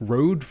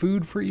road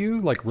food for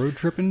you, like road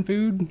tripping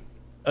food?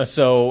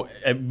 So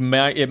it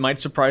might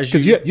surprise you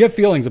because you have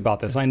feelings about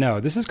this. I know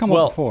this has come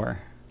up before.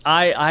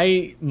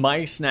 My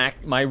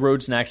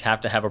road snacks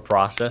have to have a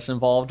process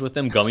involved with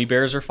them. Gummy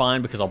bears are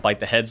fine because I'll bite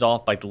the heads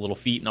off, bite the little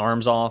feet and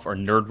arms off, or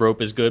Nerd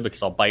Rope is good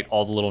because I'll bite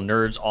all the little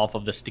nerds off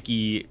of the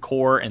sticky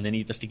core and then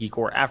eat the sticky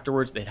core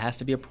afterwards. It has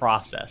to be a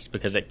process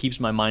because it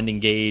keeps my mind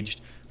engaged,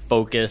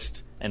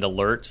 focused, and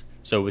alert.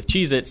 So with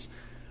Cheez-Its,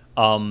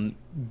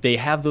 they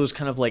have those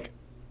kind of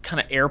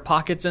air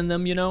pockets in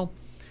them,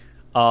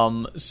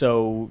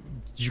 so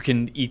you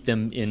can eat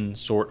them in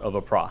sort of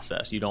a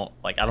process. I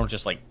don't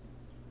just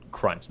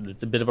crunch.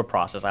 It's a bit of a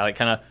process. I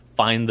kind of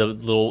find the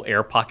little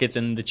air pockets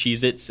in the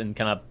Cheez-Its and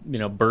kind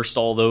of burst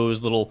all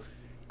those little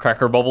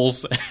cracker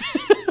bubbles.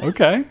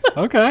 Okay.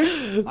 So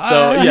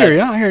I hear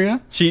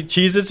you.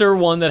 Cheez-Its are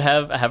one that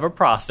have a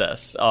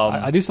process.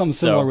 I do something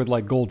similar with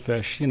like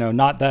Goldfish.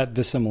 Not that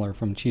dissimilar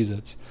from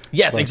Cheez-Its.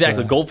 Yes,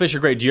 exactly. Goldfish are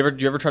great. Do you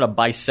ever try to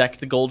bisect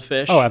the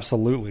goldfish? Oh,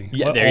 absolutely.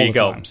 Yeah, there you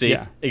go. See,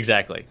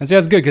 exactly. And see,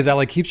 that's good because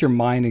that keeps your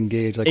mind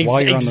engaged while you're on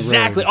the road.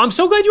 Exactly. I'm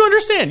so glad you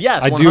understand.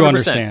 Yes, 100%. I do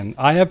understand.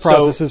 I have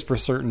processes for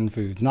certain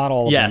foods, not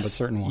all of them, but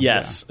certain ones.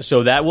 Yes. Yeah.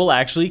 So that will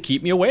actually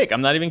keep me awake.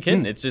 I'm not even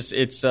kidding.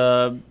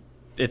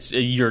 It's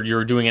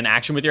you're doing an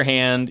action with your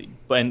hand,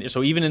 and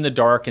so even in the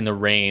dark, in the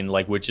rain,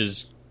 which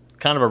is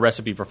kind of a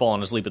recipe for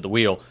falling asleep at the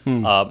wheel,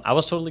 I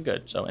was totally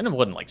good. So, and it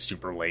wasn't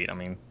super late. I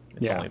mean,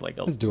 it's only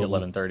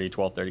 11:30,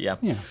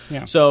 12:30.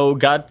 Yeah. So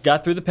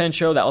got through the Penn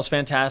show. That was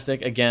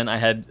fantastic. Again, I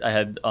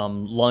had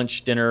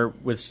lunch, dinner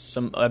with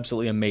some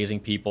absolutely amazing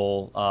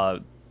people.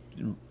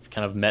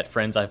 Kind of met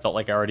friends I felt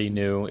like I already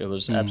knew. It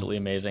was absolutely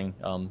amazing.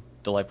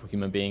 Delightful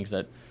human beings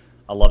that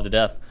I love to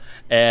death.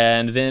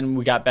 And then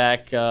we got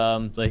back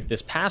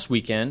this past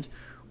weekend.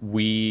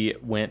 We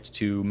went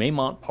to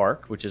Maymont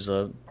Park, which is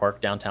a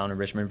park downtown in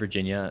Richmond,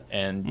 Virginia,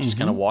 and just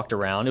kind of walked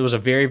around. It was a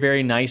very,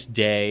 very nice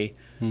day.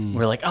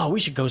 We're like, we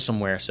should go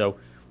somewhere. So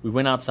we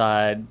went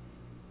outside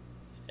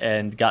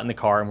and got in the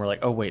car, and we're like,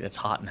 oh wait, it's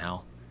hot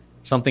now.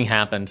 Something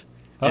happened,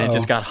 and it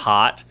just got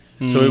hot.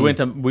 So we went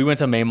to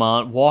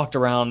Maymont, walked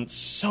around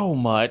so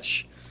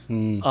much.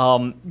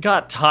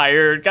 Got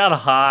tired, got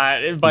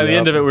hot. And by the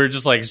end of it, we were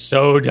just like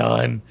so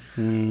done.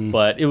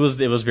 But it was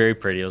very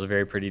pretty. It was a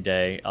very pretty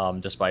day,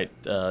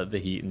 despite the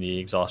heat and the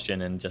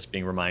exhaustion, and just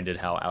being reminded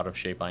how out of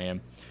shape I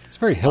am. It's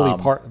very hilly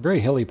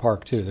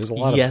park too. There's a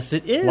lot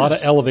it is. A lot of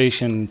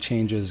elevation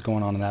changes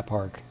going on in that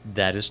park.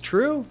 That is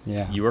true.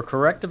 Yeah. You were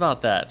correct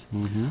about that.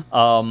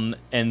 And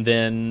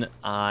then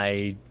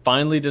I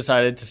finally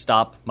decided to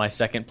stop my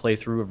second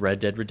playthrough of Red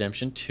Dead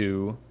Redemption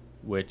 2,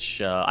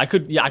 which I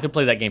could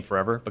play that game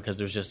forever because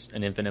there's just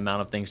an infinite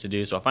amount of things to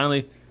do. So I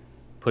finally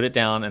put it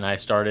down and I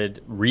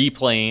started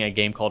replaying a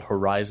game called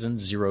Horizon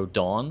Zero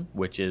Dawn,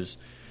 which is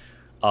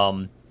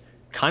kind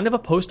of a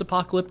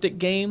post-apocalyptic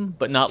game,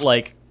 but not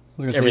like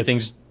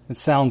everything's. It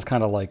sounds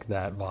kind of like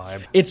that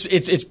vibe.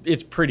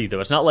 It's pretty though.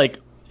 It's not like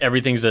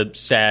everything's a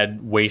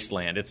sad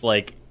wasteland. It's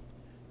like,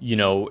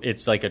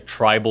 it's like a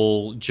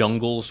tribal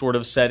jungle sort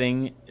of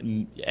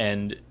setting,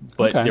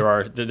 but there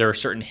are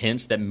certain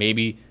hints that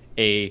maybe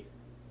a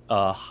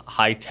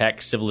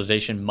high-tech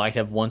civilization might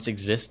have once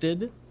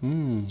existed.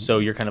 So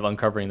you're kind of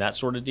uncovering that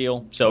sort of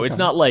deal. So it's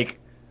not like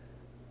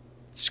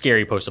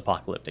scary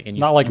post-apocalyptic, and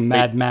not like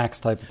Mad Max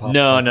type of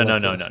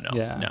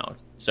no.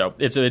 So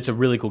it's a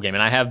really cool game,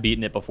 and I have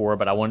beaten it before,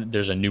 but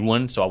there's a new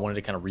one, so I wanted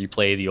to kind of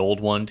replay the old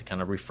one to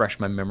kind of refresh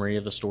my memory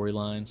of the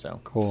storyline. So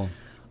cool.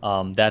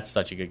 That's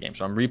such a good game.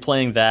 So I'm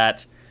replaying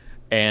that,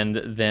 and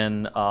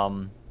then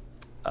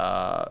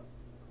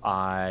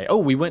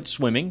we went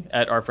swimming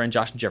at our friend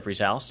Josh and Jeffrey's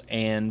house,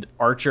 and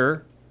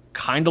Archer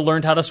kind of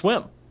learned how to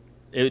swim.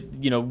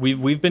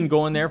 We've been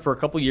going there for a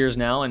couple years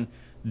now, and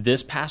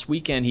this past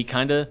weekend he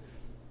kind of,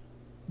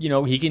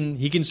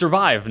 he can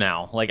survive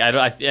now. Like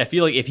I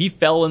feel like if he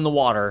fell in the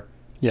water,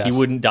 he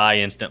wouldn't die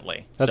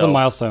instantly. That's a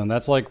milestone.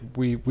 That's like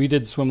we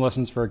did swim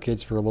lessons for our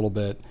kids for a little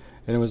bit,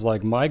 and it was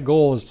like my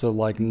goal is to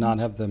like not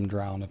have them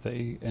drown if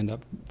they end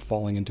up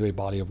falling into a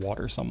body of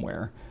water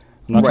somewhere.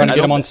 I'm not trying to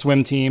get them on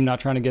swim team, not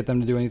trying to get them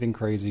to do anything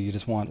crazy. You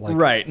just want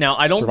like now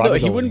I don't know.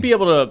 He wouldn't be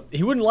able to.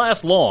 He wouldn't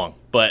last long,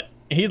 but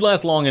he'd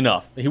last long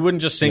enough. He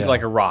wouldn't just sink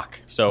like a rock.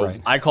 So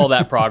I call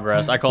that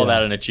progress. I call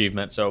that an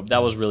achievement. So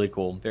that was really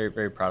cool. Very,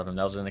 very proud of him.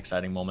 That was an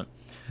exciting moment.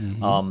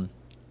 A lot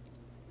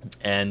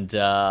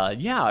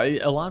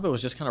of it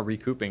was just kind of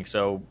recouping.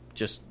 So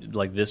just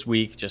like this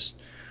week, just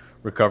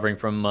recovering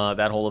from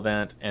that whole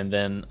event. And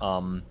then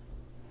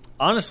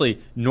honestly,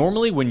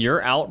 normally when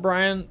you're out,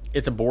 Brian,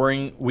 it's a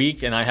boring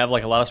week and I have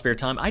like a lot of spare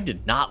time. I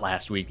did not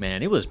last week,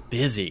 man. It was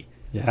busy.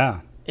 Yeah.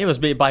 It was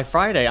by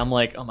Friday. I'm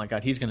like, oh my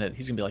god, he's gonna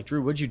be like,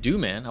 Drew, what'd you do,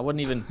 man? I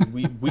wasn't even.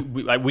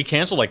 We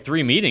canceled like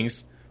 3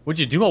 meetings. What'd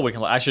you do all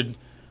weekend?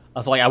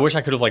 I wish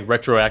I could have like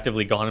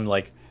retroactively gone and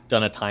like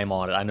done a time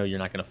audit. I know you're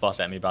not gonna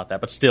fuss at me about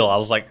that, but still, I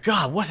was like,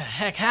 God, what the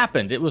heck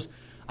happened?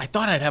 I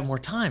thought I'd have more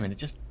time, and it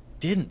just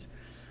didn't.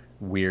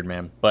 Weird,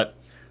 man. But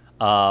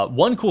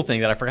one cool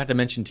thing that I forgot to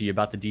mention to you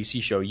about the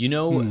DC show,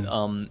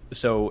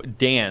 so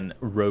Dan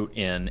wrote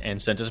in and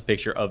sent us a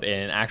picture of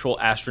an actual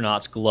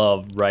astronaut's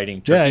glove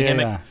riding turkey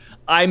hammock. Yeah.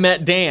 I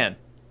met Dan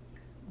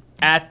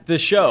at the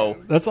show.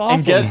 That's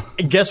awesome.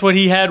 And guess what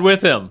he had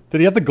with him?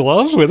 Did he have the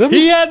glove with him?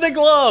 He had the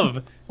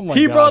glove.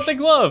 He brought the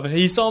glove.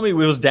 He saw me. It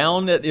was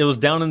down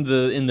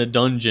in the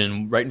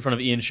dungeon right in front of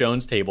Ian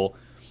Schoen's table,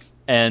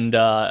 and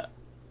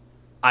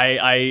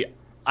I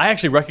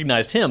actually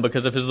recognized him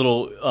because of his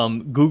little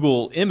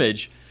Google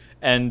image,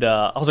 and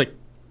I was like,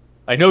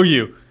 I know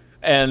you,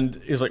 and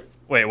he was like,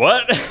 wait,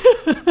 what?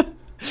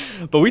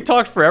 But we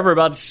talked forever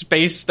about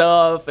space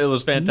stuff. It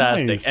was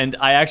fantastic. Nice. And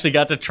I actually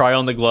got to try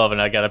on the glove, and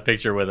I got a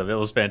picture with him. It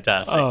was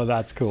fantastic. Oh,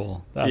 that's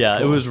cool. Cool.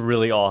 It was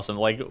really awesome.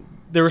 Like,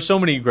 there were so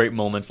many great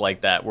moments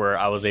like that where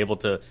I was able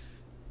to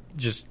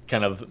just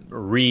kind of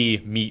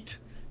re-meet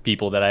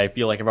people that I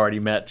feel like I've already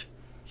met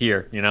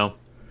here, It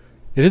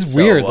is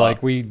weird.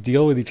 Like, we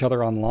deal with each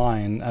other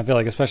online. I feel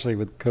like, especially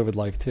with COVID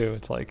life, too.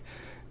 It's like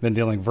been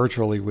dealing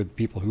virtually with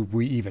people who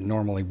we even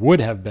normally would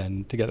have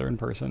been together in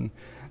person.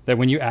 That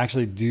when you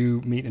actually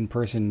do meet in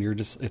person,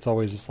 it's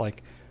always just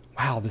like,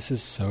 wow, this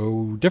is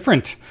so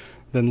different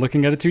than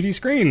looking at a 2D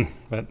screen.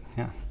 But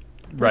yeah,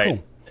 right.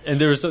 Cool.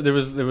 And there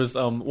was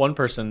one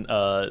person,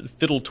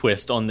 Fiddle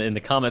Twist, in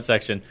the comment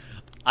section.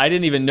 I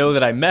didn't even know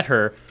that I met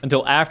her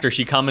until after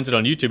she commented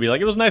on YouTube. Be like,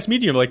 it was nice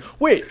meeting you. I'm like,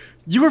 wait,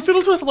 you were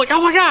Fiddle Twist? I'm like, oh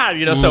my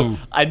god, So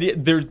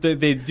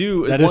they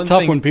do. That is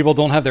tough when people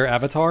don't have their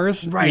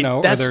avatars, right?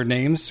 Or their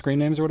names, screen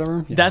names, or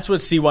whatever. Yeah. That's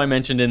what CY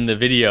mentioned in the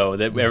video,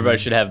 that everybody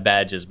should have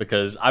badges,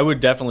 because I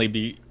would definitely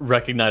be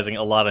recognizing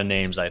a lot of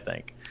names, I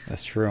think.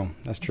 That's true.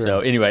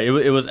 So anyway,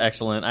 it was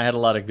excellent. I had a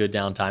lot of good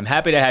downtime.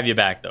 Happy to have you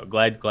back, though.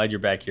 Glad you're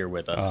back here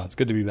with us. It's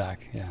good to be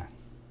back. Yeah.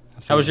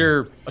 Absolutely. How was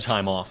your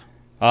time off?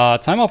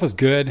 Time off was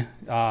good.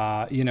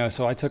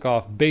 So I took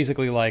off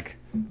basically like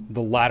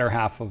the latter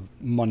half of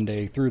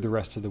Monday through the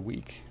rest of the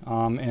week.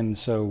 And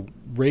so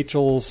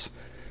Rachel's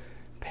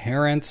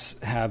parents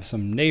have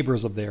some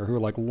neighbors up there who are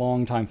like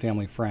longtime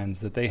family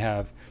friends that they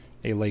have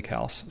a lake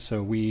house.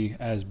 So we,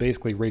 as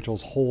basically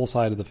Rachel's whole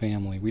side of the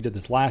family, we did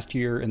this last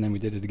year and then we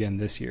did it again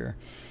this year.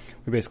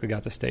 We basically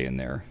got to stay in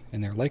their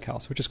lake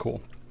house, which is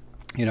cool.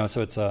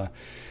 So it's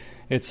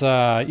It's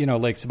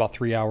lake's about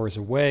 3 hours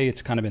away.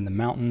 It's kind of in the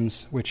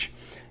mountains, which,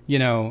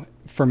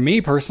 for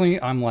me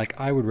personally, I'm like,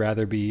 I would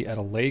rather be at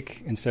a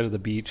lake instead of the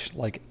beach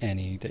like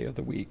any day of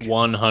the week.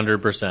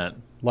 100%.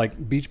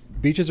 Like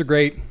beaches are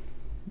great,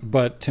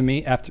 but to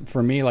me,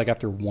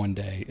 after one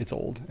day, it's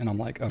old, and I'm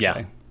like,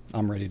 okay,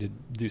 I'm ready to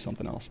do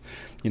something else.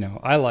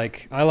 I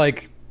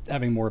like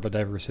having more of a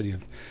diversity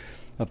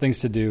of things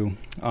to do.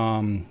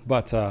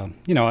 But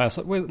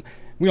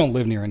we don't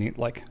live near any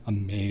like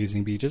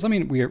amazing beaches. I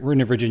mean, we're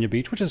near Virginia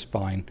Beach, which is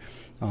fine,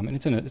 and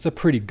it's a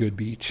pretty good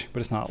beach, but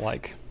it's not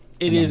like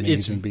an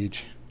amazing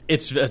beach.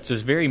 It's a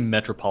very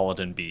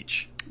metropolitan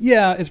beach.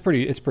 Yeah, it's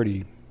pretty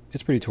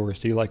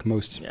touristy, like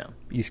most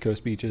East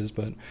Coast beaches.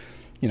 But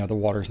the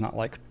water's not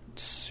like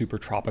super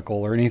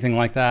tropical or anything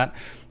like that.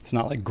 It's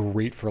not like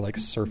great for like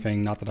surfing.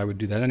 Not that I would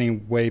do that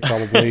anyway,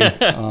 probably,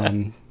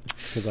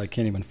 because I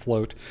can't even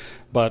float.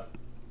 But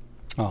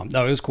no,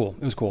 it was cool.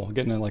 It was cool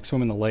getting to like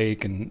swim in the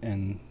lake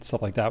and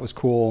stuff like that was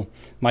cool.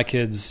 My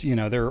kids,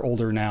 they're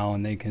older now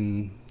and they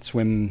can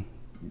swim,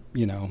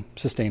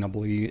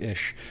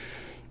 sustainably-ish.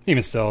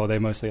 Even still, they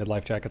mostly had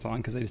life jackets on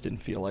because they just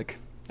didn't feel like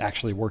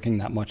actually working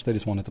that much. They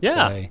just wanted to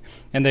play.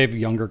 And they have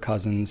younger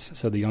cousins,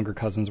 so the younger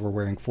cousins were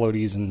wearing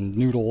floaties and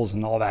noodles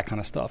and all that kind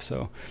of stuff.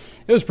 So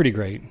it was pretty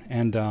great.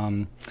 And,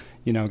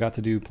 got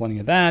to do plenty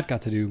of that,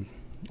 got to do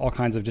all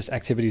kinds of just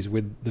activities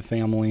with the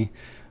family.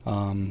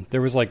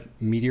 There was like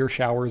meteor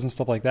showers and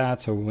stuff like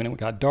that. So when it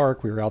got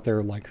dark, we were out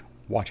there like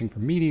watching for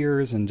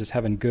meteors and just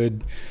having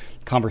good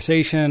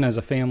conversation as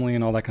a family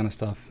and all that kind of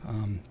stuff.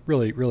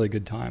 Really, really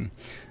good time.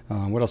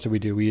 What else did we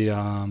do? We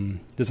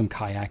did some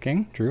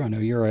kayaking. Drew, I know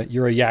you're a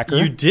yakker.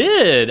 You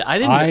did. I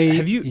didn't.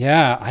 Have you?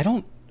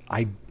 Yeah,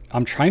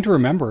 I'm trying to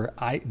remember.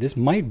 This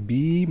might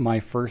be my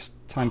first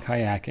time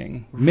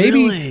kayaking.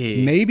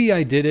 Maybe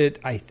I did it.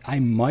 I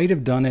might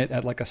have done it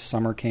at like a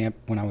summer camp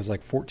when I was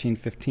like 14,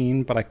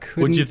 15, but I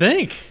couldn't. What'd you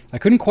think? I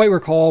couldn't quite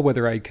recall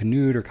whether I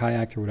canoed or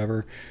kayaked or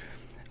whatever.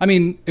 I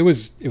mean, it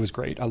was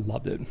great. I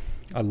loved it.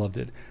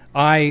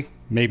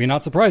 Maybe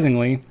not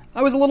surprisingly,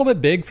 I was a little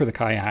bit big for the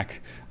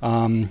kayak.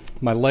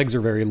 My legs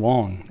are very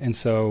long, and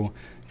so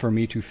for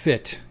me to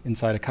fit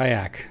inside a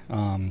kayak,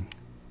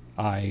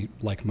 I,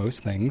 like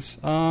most things,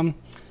 am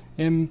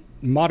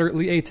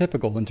moderately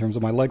atypical in terms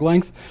of my leg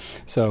length.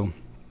 So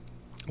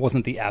it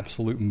wasn't the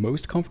absolute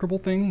most comfortable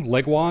thing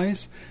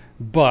leg-wise,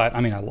 but I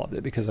mean, I loved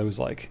it because I was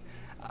like,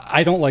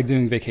 I don't like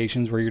doing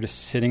vacations where you're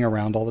just sitting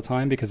around all the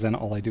time because then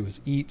all I do is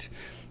eat.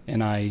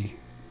 And I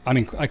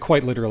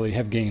quite literally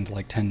have gained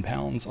like 10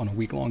 pounds on a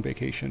week-long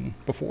vacation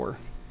before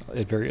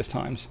at various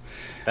times.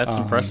 That's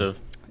impressive.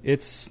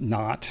 It's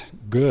not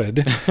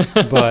good,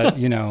 but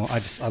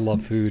I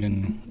love food,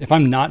 and if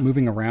I'm not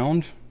moving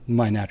around,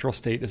 my natural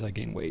state is I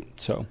gain weight.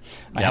 So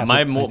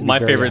my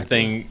favorite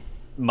thing,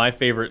 my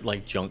favorite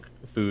like junk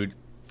food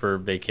for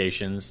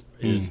vacations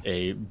is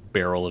a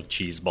barrel of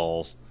cheese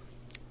balls.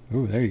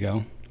 Ooh, there you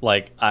go.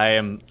 Like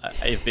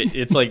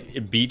it's like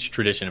a beach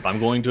tradition. If I'm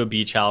going to a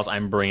beach house,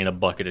 I'm bringing a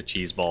bucket of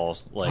cheese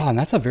balls. And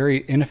that's a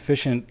very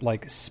inefficient,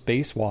 like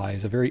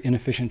space-wise, a very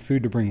inefficient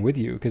food to bring with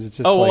you because it's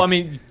just. Oh, well, I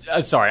mean,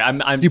 sorry, I'm.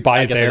 Do you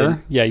buy it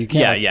there? Yeah, you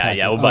can't.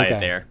 Yeah. We'll buy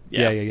it there.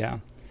 Yeah.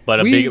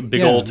 But a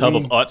big old tub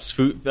of Utz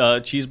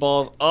food cheese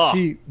balls. Oh.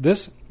 See,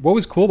 what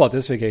was cool about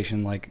this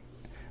vacation, like,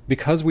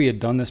 because we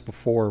had done this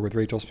before with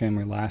Rachel's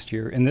family last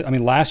year,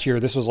 and last year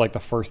this was like the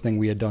first thing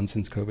we had done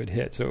since COVID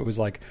hit, so it was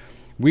like.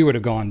 We would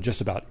have gone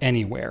just about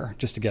anywhere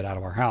just to get out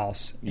of our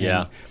house.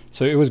 Yeah.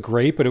 So it was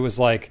great, but it was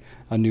like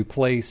a new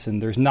place,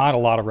 and there's not a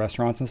lot of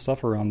restaurants and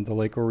stuff around the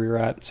lake where we were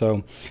at.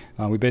 So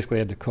we basically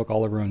had to cook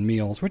all of our own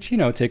meals, which,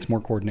 takes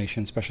more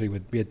coordination, especially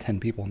we had 10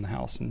 people in the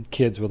house and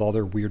kids with all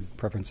their weird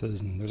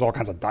preferences. And there's all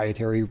kinds of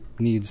dietary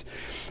needs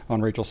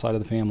on Rachel's side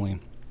of the family.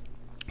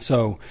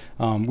 So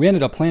we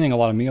ended up planning a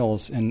lot of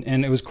meals,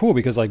 and it was cool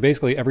because like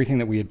basically everything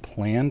that we had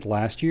planned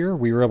last year,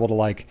 we were able to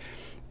like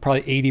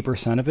probably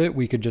 80% of it,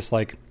 we could just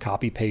like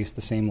copy paste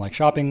the same like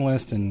shopping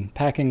list and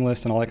packing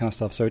list and all that kind of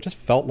stuff. So it just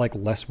felt like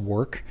less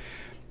work.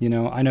 I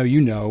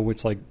know,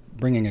 it's like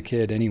bringing a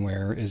kid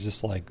anywhere is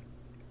just like,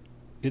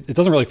 it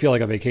doesn't really feel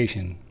like a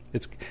vacation.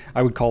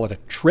 I would call it a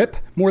trip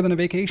more than a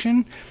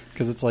vacation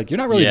because it's like, you're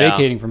not really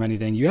vacating from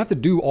anything. You have to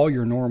do all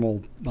your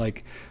normal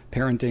like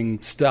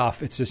parenting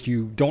stuff. It's just,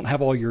 you don't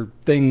have all your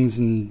things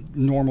and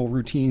normal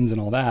routines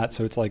and all that.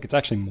 So it's like, it's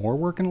actually more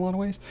work in a lot of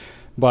ways.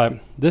 But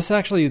this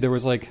actually, there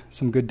was like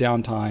some good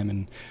downtime,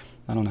 and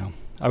I don't know.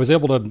 I was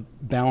able to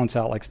balance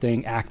out like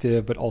staying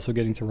active, but also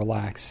getting to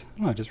relax. I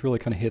don't know, just really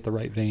kind of hit the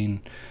right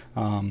vein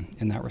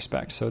in that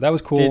respect. So that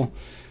was cool.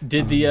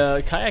 Did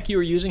the kayak you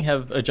were using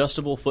have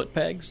adjustable foot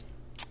pegs?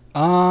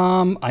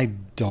 I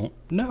don't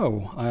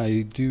know.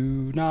 I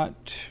do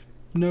not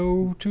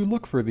know to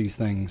look for these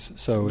things.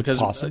 So it's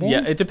possible.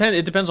 Yeah, it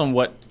depends on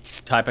what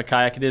type of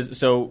kayak it is.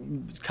 So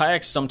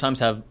kayaks sometimes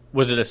have.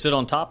 Was it a sit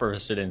on top or a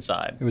sit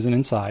inside? It was an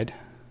inside.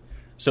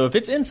 So if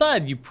it's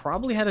inside, you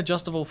probably had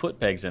adjustable foot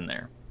pegs in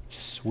there.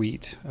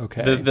 Sweet.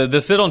 Okay. The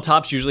sit on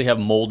tops usually have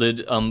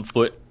molded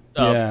foot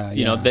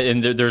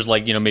and there's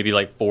like, maybe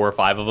like 4 or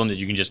 5 of them that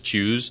you can just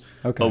choose.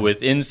 Okay. But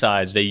with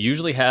Insides, they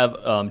usually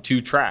have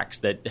 2 tracks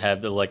that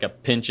have like a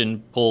pinch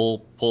and pull,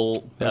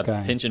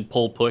 pinch and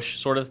pull push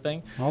sort of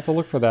thing. I'll have to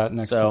look for that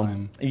next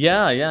time.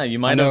 Yeah, you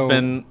might have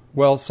been.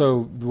 Well,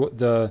 so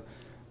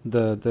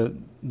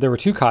there were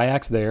 2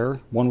 kayaks there.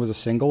 One was a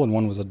single and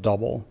one was a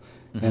double.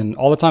 Mm-hmm. And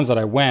all the times that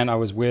I went, I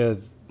was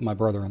with my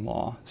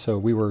brother-in-law. So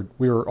we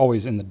were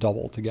always in the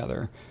double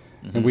together.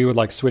 Mm-hmm. And we would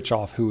like switch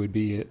off who would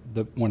be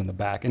the one in the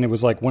back. And it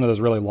was like one of those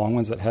really long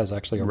ones that has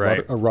actually a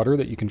rudder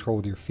that you control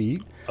with your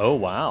feet. Oh,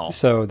 wow.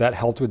 So that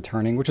helped with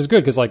turning, which is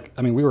good because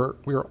we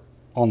were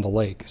on the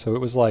lake. So it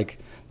was like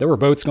there were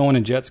boats going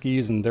and jet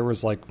skis and there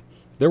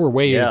were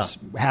waves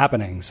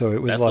happening. So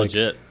it was That's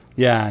legit.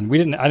 Yeah,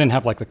 and I didn't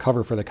have like the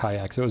cover for the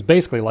kayak. So it was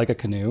basically like a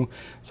canoe.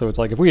 So it's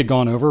like if we had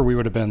gone over, we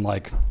would have been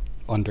like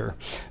under.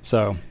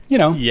 So,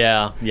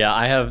 Yeah,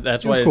 I have.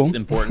 That's why it's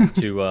important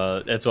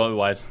to. That's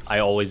why I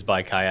always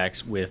buy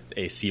kayaks with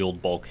a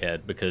sealed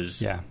bulkhead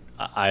because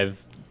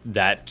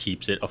that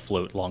keeps it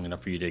afloat long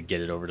enough for you to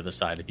get it over to the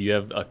side. If you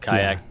have a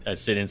kayak, a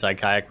sit-inside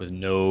kayak with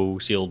no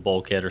sealed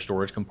bulkhead or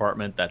storage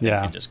compartment, that thing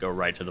can just go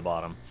right to the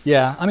bottom.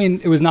 Yeah, I mean,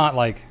 it was not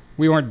like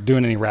we weren't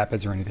doing any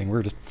rapids or anything. We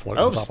were just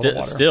floating on top of the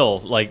water. Still,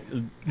 like,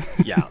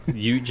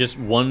 you just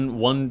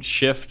one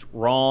shift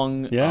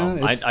wrong.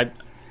 Yeah,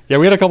 yeah,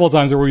 we had a couple of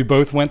times where we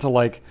both went to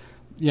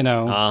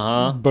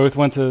both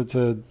went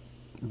to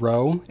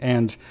row,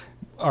 and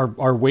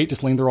our weight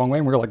just leaned the wrong way,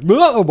 and we were like,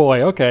 oh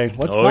boy, okay,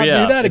 let's not do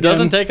that again. It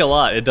doesn't take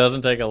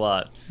a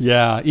lot.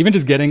 Yeah, even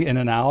just getting in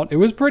and out, it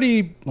was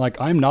pretty, like,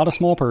 I'm not a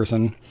small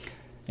person,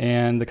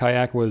 and the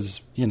kayak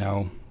was,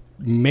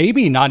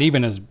 maybe not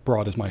even as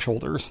broad as my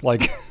shoulders,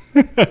 like,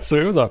 so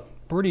it was a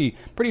pretty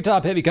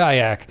top-heavy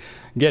kayak,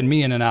 getting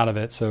me in and out of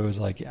it, so it was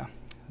like,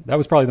 that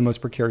was probably the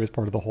most precarious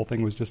part of the whole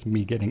thing, was just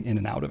me getting in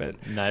and out of it.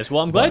 Nice.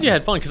 Well, I'm glad you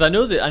had fun because I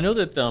know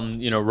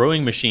that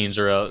rowing machines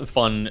are a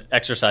fun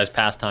exercise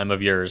pastime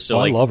of yours. So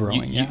I love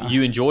rowing.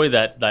 You enjoy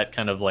that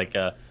kind of like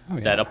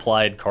that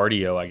applied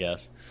cardio, I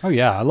guess. Oh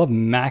yeah, I love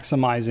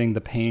maximizing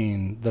the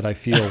pain that I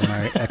feel when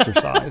I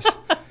exercise.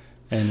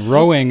 And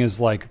rowing is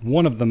like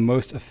one of the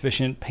most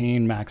efficient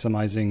pain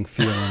maximizing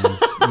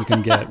feelings you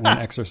can get when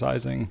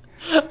exercising.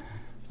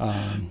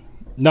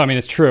 No, I mean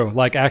it's true.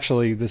 Like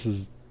actually, this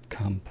is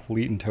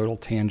complete and total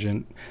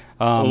tangent.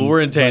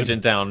 We're in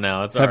tangent town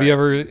now. It's have you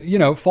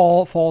ever,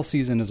 fall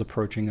season is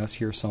approaching us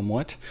here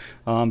somewhat.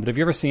 But have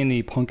you ever seen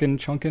the pumpkin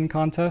chunkin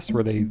contest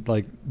where they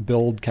like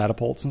build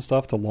catapults and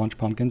stuff to launch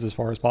pumpkins as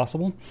far as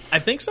possible? I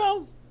think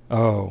so.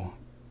 Oh,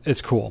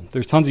 it's cool.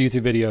 There's tons of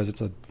YouTube videos.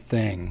 It's a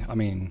thing. I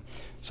mean,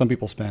 some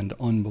people spend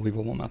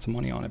unbelievable amounts of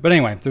money on it. But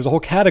anyway, there's a whole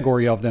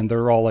category of them that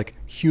are all like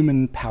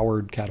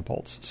human-powered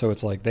catapults. So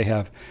it's like they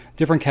have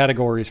different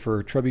categories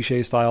for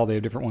trebuchet style. They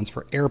have different ones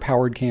for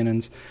air-powered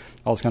cannons,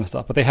 all this kind of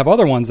stuff. But they have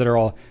other ones that are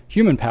all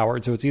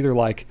human-powered. So it's either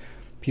like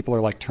people are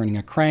like turning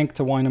a crank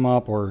to wind them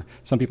up, or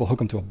some people hook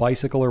them to a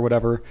bicycle or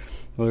whatever.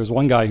 Well, there's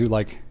one guy who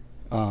like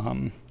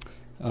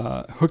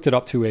hooked it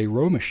up to a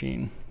row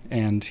machine,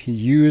 and he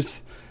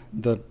used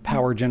the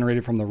power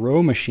generated from the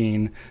row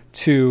machine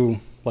to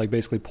like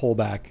basically pull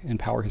back and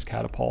power his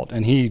catapult.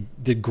 And he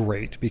did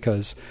great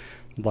because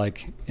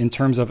like in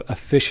terms of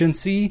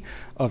efficiency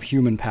of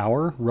human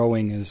power,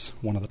 rowing is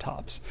one of the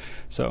tops.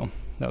 So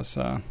that was,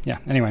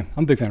 anyway,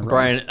 I'm a big fan of rowing.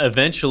 Brian,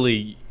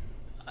 eventually,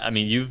 I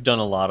mean, you've done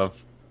a lot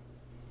of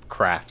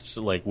crafts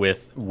like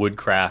with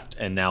woodcraft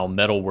and now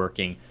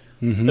metalworking.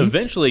 Mm-hmm.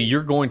 Eventually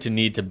you're going to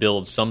need to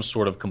build some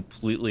sort of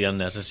completely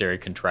unnecessary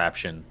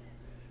contraption.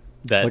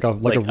 That,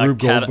 like a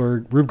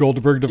Rube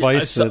Goldberg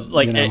device,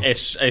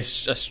 a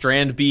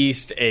strand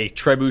beast, a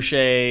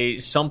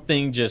trebuchet,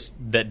 something just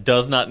that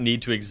does not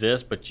need to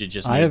exist, but you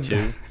just need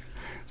to.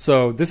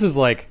 So this is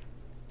like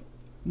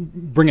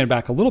bringing it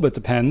back a little bit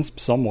to pens,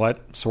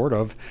 somewhat, sort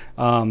of.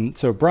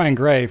 So Brian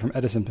Gray from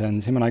Edison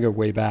Pens, him and I go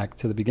way back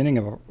to the beginning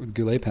of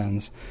Goulet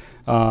Pens.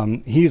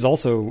 He's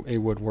also a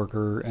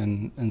woodworker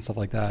and stuff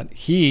like that.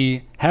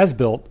 He has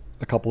built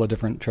a couple of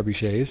different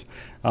trebuchets.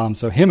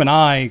 So him and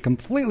I,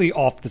 completely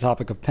off the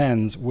topic of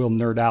pens, will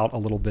nerd out a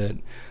little bit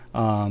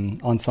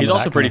on some. He's of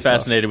also that pretty kind of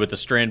fascinated with the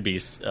strand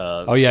beast.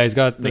 He's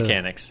got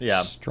mechanics.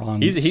 Yeah,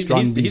 he's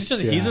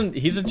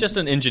just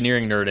an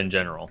engineering nerd in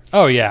general.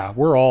 Oh yeah,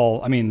 we're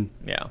all. I mean,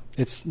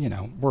 it's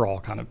we're all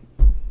kind of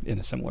in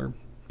a similar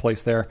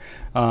place there.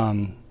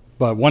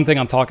 But one thing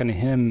I'm talking to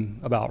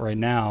him about right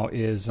now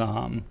is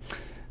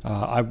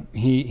what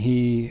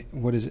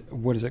is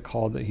it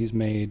called that he's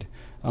made?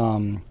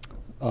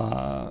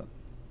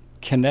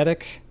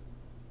 Kinetic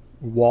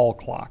wall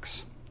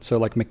clocks. So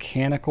like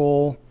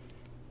mechanical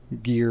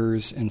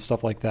gears and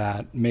stuff like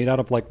that, made out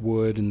of like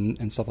wood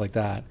and stuff like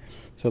that.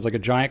 So it's like a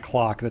giant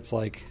clock that's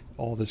like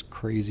all this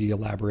crazy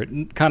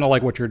elaborate, kind of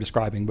like what you're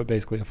describing, but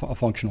basically a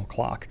functional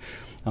clock.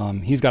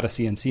 He's got a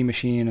CNC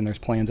machine and there's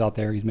plans out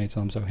there. He's made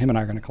some. So him and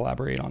I are going to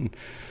collaborate on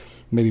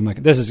maybe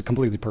this is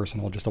completely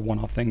personal, just a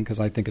one-off thing because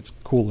I think it's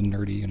cool and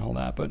nerdy and all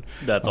that. But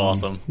that's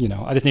awesome.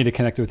 I just need to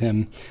connect with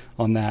him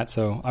on that.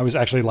 So I was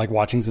actually like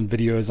watching some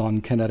videos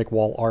on kinetic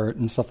wall art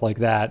and stuff like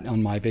that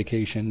on my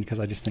vacation because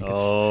I just think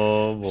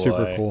it's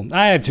super cool.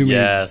 I have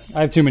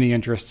too many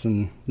interests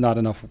and not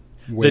enough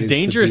ways. The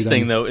dangerous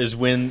thing though is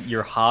when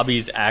your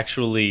hobbies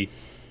actually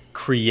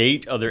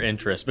create other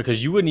interests,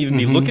 because you wouldn't even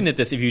be looking at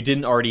this if you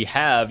didn't already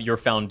have your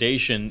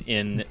foundation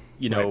in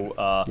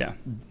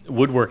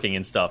woodworking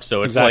and stuff.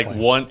 So it's like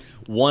one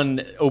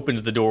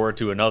opens the door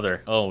to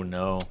another. Oh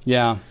no.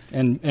 Yeah,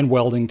 and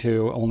welding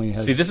too only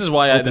has. See, this is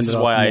why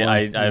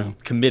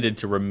I've committed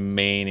to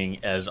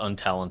remaining as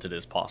untalented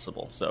as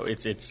possible. So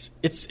it's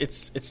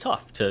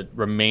tough to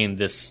remain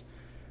this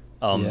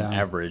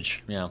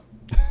average. Yeah.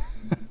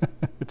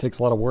 It takes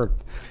a lot of work.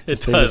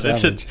 It does.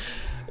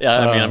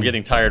 I'm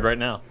getting tired right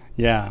now.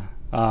 Yeah.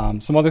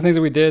 Some other things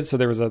that we did. So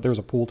there was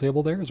a pool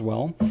table there as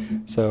well.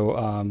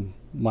 So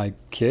my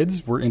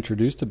kids were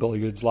introduced to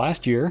billiards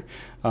last year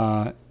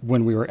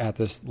when we were at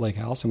this lake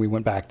house, and we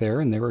went back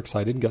there, and they were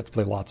excited and got to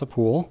play lots of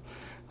pool.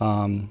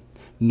 None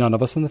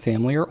of us in the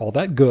family are all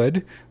that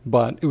good,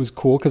 but it was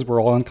cool because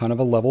we're all on kind of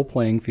a level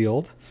playing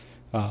field.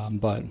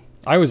 But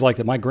I always liked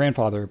it. My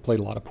grandfather played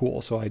a lot of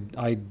pool, so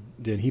I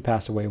did. He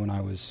passed away when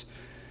I was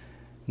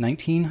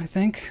 19, I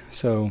think.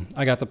 So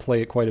I got to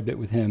play it quite a bit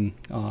with him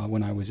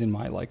when I was in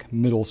my like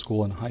middle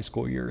school and high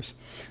school years.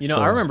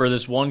 I remember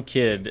this one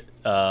kid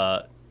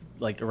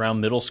like around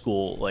middle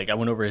school. Like I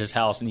went over to his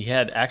house and he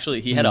had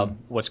a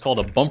what's called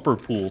a bumper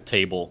pool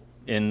table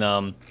in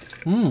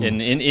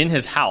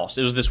his house.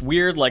 It was this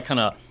weird like kind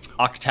of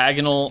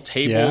octagonal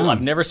table. Yeah.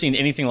 I've never seen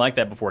anything like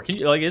that before.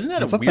 Isn't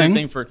that a weird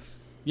thing for?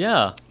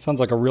 Yeah, sounds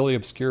like a really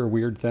obscure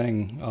weird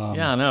thing.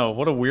 I know.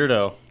 What a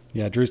weirdo.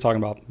 Yeah, Drew's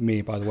talking about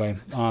me, by the way.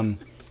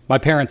 My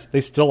parents,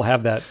 they still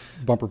have that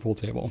bumper pool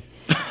table.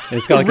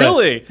 It's got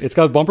it's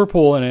got a bumper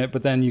pool in it,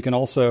 but then you can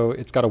also,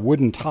 it's got a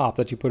wooden top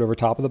that you put over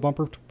top of the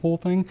bumper pool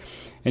thing,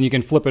 and you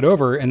can flip it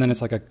over, and then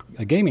it's like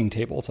a gaming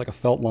table. It's like a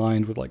felt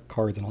lined with like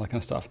cards and all that kind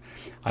of stuff.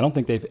 I don't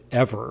think they've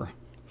ever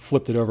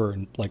flipped it over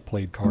and like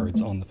played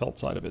cards on the felt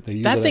side of it.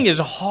 That thing is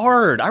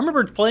hard. I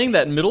remember playing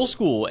that in middle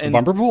school. And the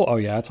bumper pool? Oh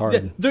yeah, it's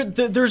hard.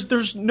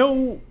 There's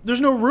no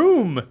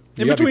room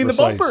in between the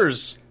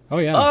bumpers. Oh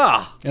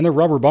yeah, and they're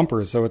rubber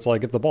bumpers, so it's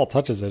like if the ball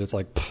touches it, it's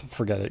like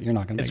forget it. You're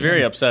not going to. It's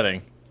very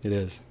upsetting. It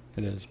is.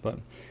 But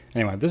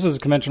anyway, this was a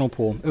conventional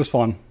pool. It was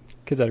fun.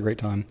 Kids had a great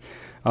time.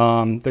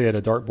 They had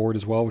a dartboard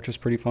as well, which was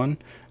pretty fun.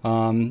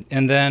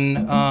 And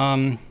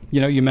then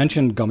you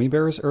mentioned gummy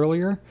bears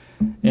earlier,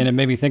 and it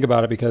made me think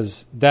about it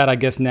because that I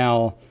guess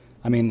now,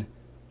 I mean,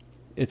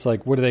 it's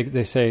like what do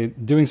they say?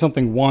 Doing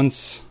something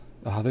once.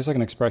 There's like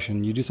an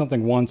expression. You do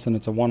something once and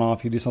it's a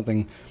one-off. You do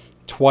something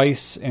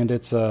twice and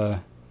it's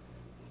a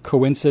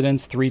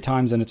coincidence, 3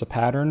 times and it's a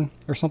pattern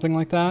or something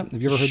like that.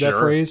 Have you ever heard that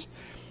phrase?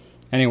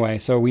 Anyway,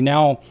 so we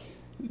now,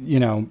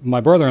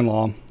 my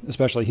brother-in-law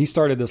especially, he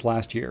started this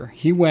last year.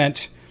 He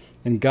went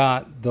and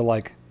got the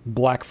like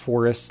Black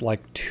Forest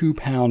like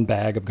 2-pound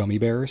bag of gummy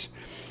bears,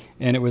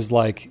 and it was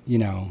like,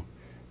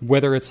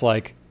 whether it's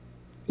like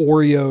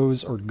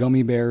Oreos or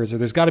gummy bears, or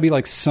there's got to be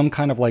like some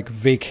kind of like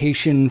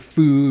vacation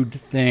food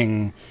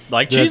thing,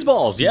 like cheese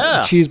balls.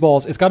 Cheese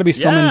balls. It's got to be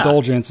some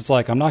indulgence. It's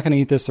like, I'm not going to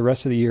eat this the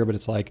rest of the year, but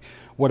it's like,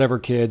 whatever,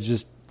 kids,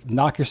 just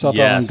knock yourself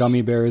out on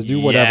gummy bears, do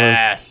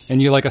whatever,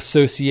 and you like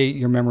associate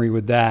your memory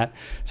with that.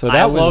 So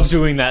I love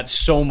doing that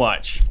so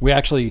much. We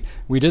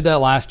did that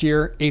last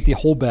year, ate the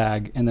whole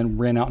bag, and then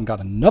ran out and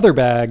got another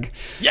bag.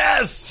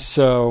 Yes.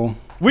 So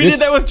we did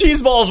that with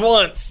cheese balls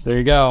once. There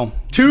you go.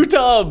 2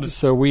 tubs.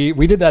 So we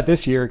did that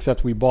this year,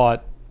 except we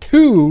bought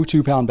 2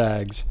 2-pound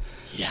bags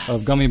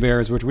of gummy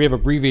bears, which we have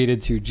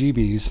abbreviated to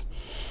GBs.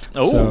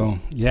 Oh, so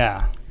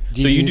yeah.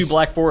 GBs. So you do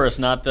Black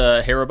Forest, not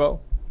Haribo?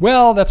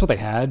 Well, that's what they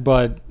had,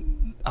 but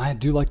I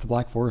do like the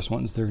Black Forest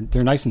ones.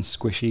 They're nice and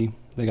squishy.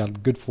 They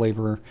got good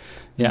flavor.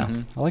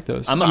 Yeah, I like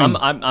those. I'm a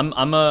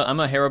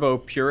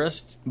Haribo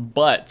purist,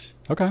 but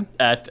okay.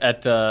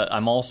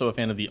 I'm also a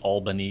fan of the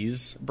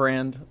Albanese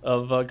brand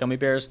of gummy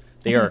bears.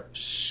 They are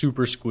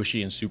super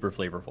squishy and super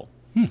flavorful.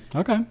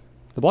 Okay,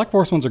 the Black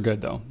Forest ones are good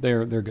though.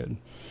 They're good.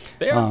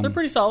 They are. They're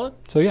pretty solid.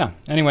 So yeah.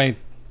 Anyway,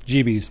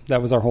 GBs.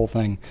 That was our whole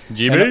thing.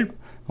 GB.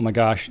 Oh my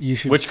gosh, you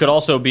should. Which could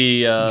also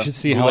be you should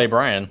see Goulet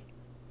Brian.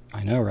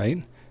 I know,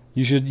 right?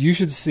 You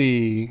should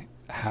see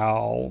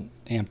how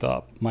amped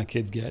up my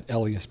kids get.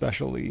 Ellie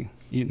especially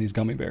eating these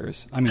gummy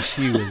bears. I mean,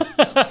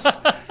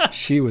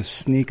 she was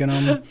sneaking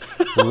them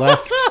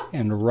left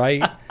and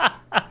right.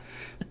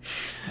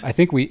 I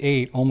think we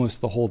ate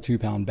almost the whole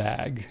 2-pound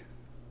bag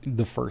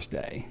the first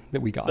day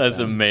that we got. That's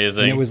them.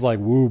 Amazing. And it was like,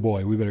 woo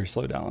boy, we better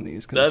slow down on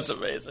these. That's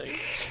amazing.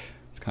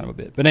 It's kind of a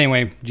bit. But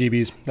anyway,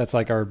 GBs, that's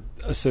like our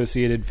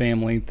associated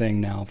family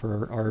thing now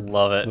for our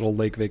little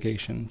lake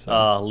vacation.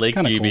 So lake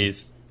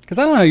GBs. Cool. Because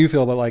I don't know how you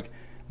feel, but like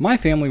my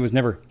family was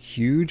never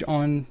huge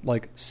on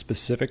like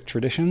specific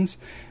traditions.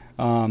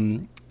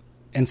 And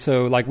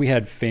so like we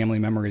had family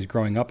memories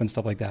growing up and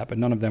stuff like that, but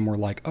none of them were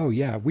like, oh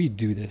yeah, we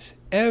do this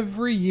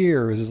every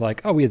year. It was just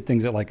like, oh, we had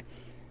things that like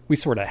we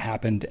sort of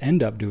happen to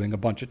end up doing a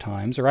bunch of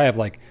times, or I have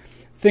like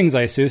things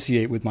I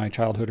associate with my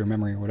childhood or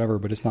memory or whatever,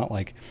 but it's not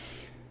like,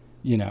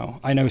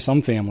 I know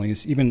some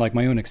families, even like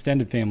my own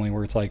extended family,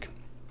 where it's like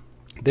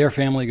their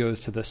family goes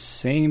to the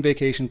same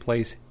vacation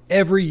place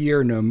every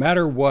year, no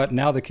matter what.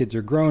 Now the kids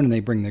are grown and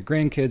they bring their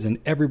grandkids, and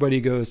everybody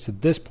goes to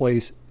this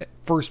place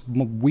first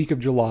week of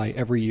July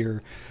every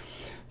year,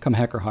 come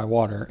heck or high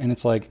water. And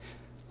it's like,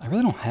 I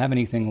really don't have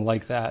anything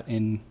like that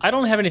I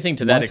don't have anything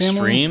to that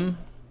extreme.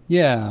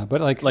 Yeah,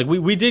 but like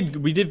we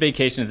did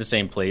vacation at the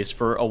same place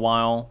for a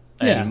while.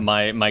 And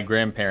my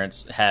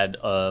grandparents had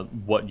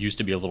what used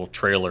to be a little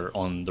trailer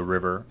on the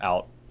river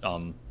out.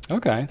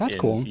 Okay, that's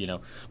cool.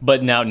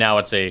 But now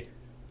it's a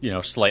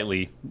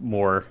slightly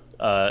more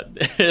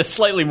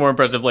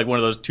impressive, like one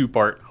of those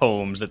 2-part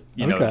homes that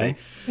Okay.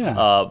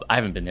 I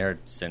haven't been there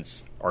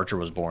since Archer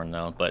was born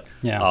though. But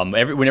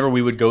whenever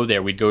we would go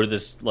there, we'd go to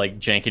this like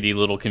jankety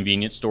little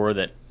convenience store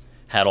that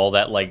had all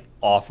that like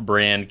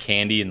off-brand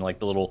candy and like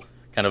the little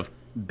kind of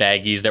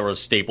baggies that were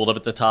stapled up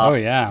at the top. Oh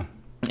yeah.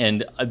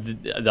 And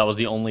that was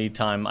the only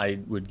time I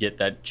would get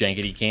that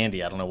jankety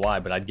candy. I don't know why,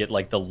 but I'd get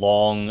like the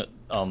long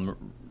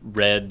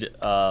red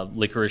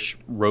licorice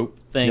rope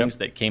things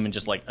that came in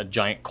just like a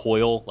giant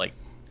coil. Like,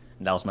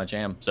 that was my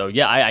jam. So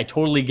yeah, I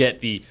totally get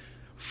the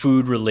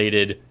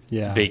food-related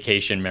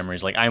vacation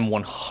memories. Like, I'm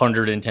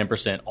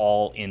 110%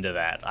 all into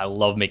that. I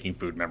love making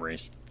food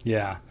memories.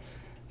 Yeah.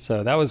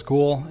 So that was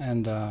cool.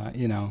 And, I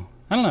don't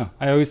know.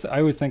 I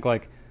always think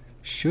like,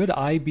 should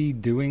I be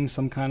doing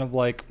some kind of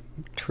like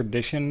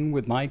tradition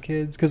with my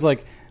kids? Because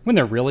like when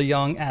they're really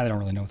young, they don't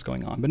really know what's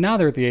going on. But now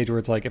they're at the age where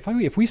it's like,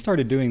 if we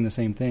started doing the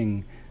same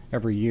thing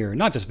every year,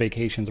 not just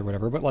vacations or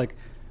whatever, but like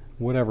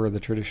whatever the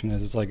tradition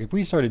is, it's like if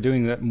we started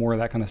doing that more of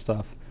that kind of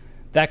stuff,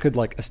 that could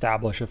like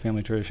establish a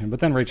family tradition. But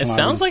then Rachel, it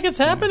sounds like it's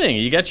happening.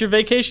 You got your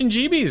vacation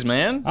GBs,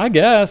 man. I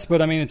guess,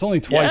 but I mean, it's only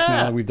twice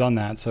now that we've done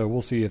that, so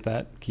we'll see if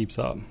that keeps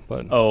up.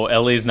 But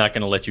Ellie's not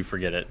going to let you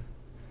forget it.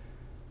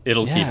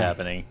 It'll keep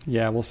happening.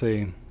 Yeah, we'll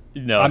see.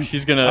 No,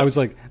 she's gonna. I was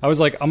like,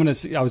 I'm gonna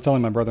see. I was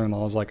telling my brother-in-law,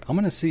 I was like, I'm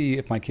gonna see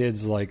if my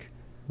kids like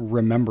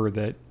remember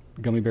that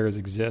gummy bears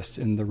exist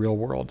in the real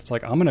world. It's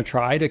like I'm gonna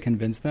try to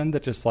convince them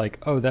that just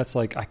like, that's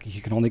like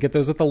you can only get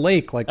those at the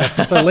lake. Like that's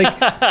just a lake.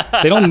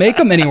 They don't make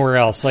them anywhere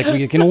else. Like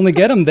we can only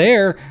get them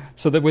there,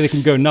 so that way they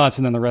can go nuts.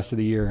 And then the rest of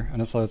the year,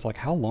 and so it's like,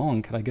 how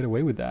long could I get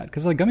away with that?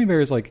 Because like gummy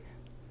bears, like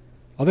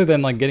other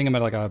than like getting them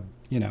at like a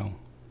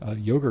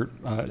yogurt,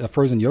 a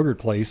frozen yogurt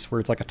place where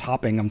it's like a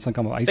topping on some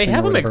kind of ice cream. They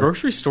have them at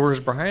grocery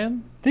stores,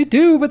 Brian. They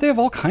do, but they have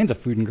all kinds of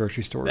food in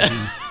grocery stores.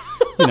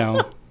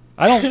 And,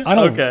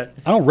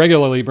 I don't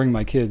regularly bring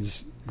my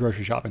kids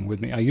grocery shopping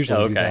with me. I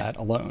usually do that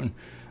alone,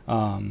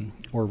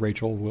 or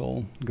Rachel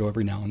will go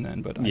every now and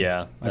then. But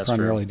I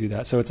primarily do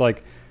that. So it's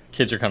like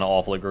kids are kind of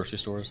awful at grocery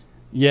stores.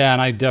 Yeah,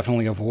 and I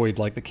definitely avoid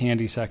like the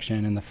candy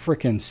section and the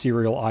frickin'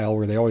 cereal aisle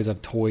where they always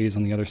have toys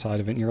on the other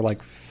side of it, and you're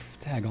like,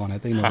 tag on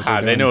it. They know what they're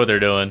doing. They know what they're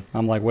doing.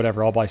 I'm like,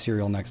 whatever. I'll buy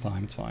cereal next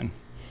time. It's fine.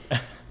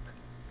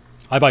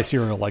 I buy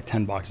cereal like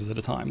 10 boxes at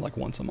a time, like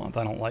once a month.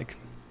 I don't like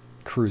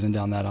cruising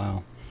down that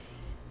aisle.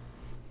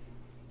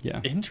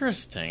 Yeah.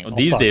 Interesting.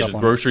 These days,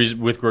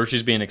 with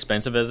groceries being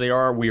expensive as they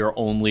are, we are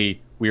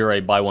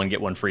a buy one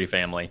get one free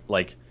family.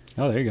 Like,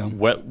 there you go.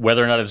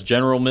 Whether or not it's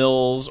General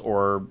Mills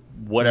or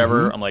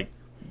whatever, I'm like,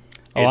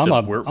 I'm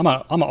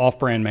an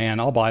off-brand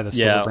man. I'll buy the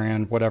store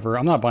brand, whatever.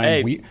 I'm not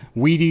buying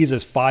Wheaties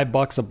is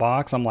 $5 a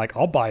box. I'm like,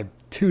 I'll buy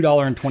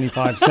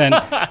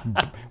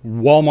 $2.25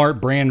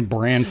 Walmart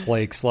brand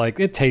flakes. Like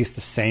it tastes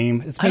the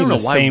same. It's made in the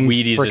same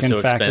Wheaties is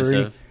so factory.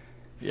 Expensive.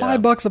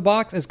 $5 a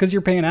box. It's because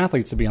you're paying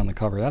athletes to be on the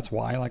cover. That's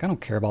why. Like I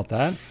don't care about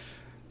that.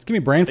 Just give me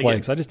brand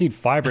flakes. I just need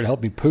fiber to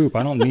help me poop.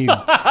 I don't need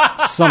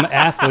some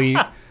athlete.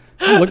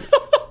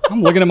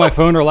 I'm looking at my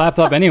phone or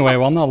laptop anyway.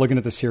 Well, I'm not looking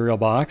at the cereal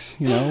box.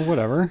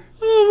 Whatever.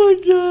 Oh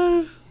my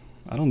god!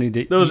 I don't need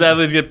to. Those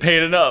athletes get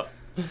paid enough.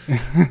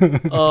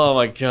 Oh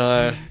my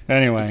god!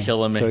 Anyway, you're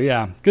killing me. So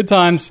yeah, good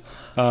times.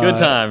 Good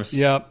times.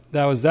 Yeah,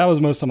 that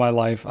was most of my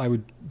life. I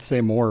would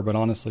say more, but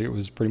honestly, it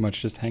was pretty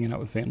much just hanging out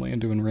with family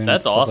and doing random.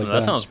 That's stuff awesome. Like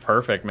that sounds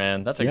perfect,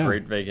 man. That's a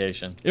great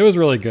vacation. It was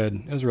really good.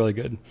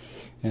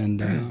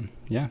 And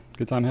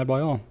good time had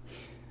by all.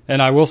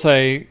 And I will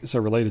say, so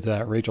related to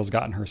that, Rachel's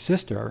gotten her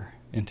sister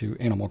into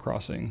Animal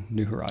Crossing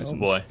New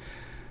Horizons. Oh boy.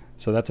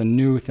 So that's a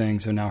new thing.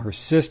 So now her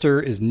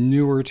sister is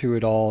newer to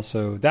it all.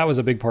 So that was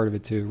a big part of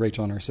it too.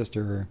 Rachel and her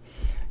sister,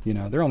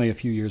 they're only a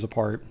few years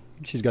apart.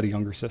 She's got a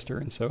younger sister.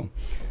 And so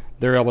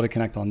they're able to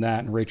connect on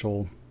that. And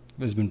Rachel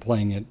has been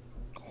playing it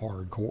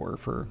hardcore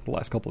for the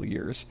last couple of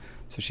years.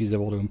 So she's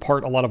able to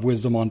impart a lot of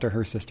wisdom onto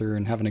her sister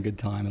and having a good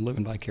time and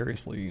living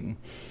vicariously. And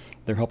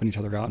they're helping each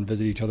other out and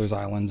visit each other's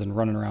islands and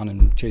running around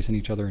and chasing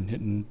each other and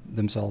hitting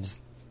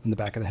themselves in the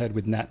back of the head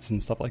with nets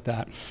and stuff like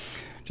that.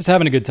 Just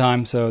having a good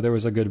time. So there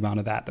was a good amount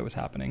of that was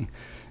happening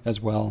as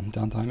well,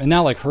 downtime. And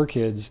now like her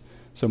kids,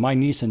 so my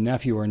niece and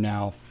nephew are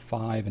now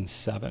 5 and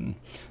 7.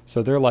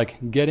 So they're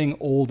like getting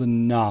old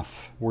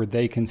enough where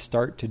they can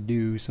start to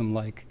do some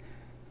like,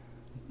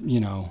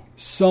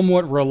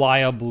 somewhat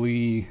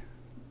reliably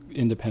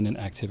independent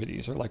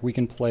activities, or like we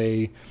can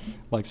play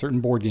like certain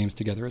board games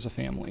together as a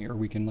family, or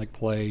we can like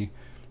play.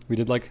 We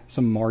did like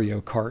some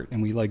Mario Kart,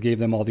 and we like gave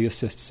them all the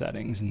assist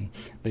settings, and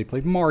they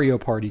played Mario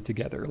Party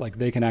together. Like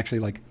they can actually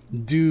like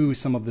do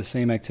some of the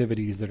same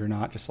activities that are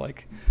not just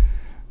like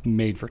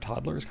made for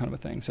toddlers kind of a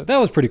thing. So that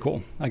was pretty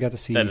cool. I got to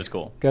see. That is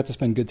cool. Got to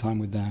spend good time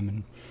with them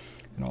and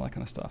all that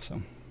kind of stuff. So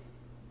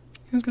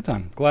it was a good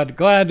time. Glad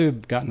to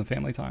have gotten the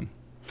family time.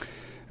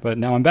 But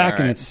now I'm back,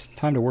 and it's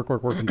time to work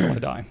until I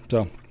die.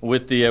 So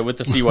with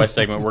the CY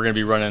segment, we're going to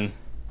be running.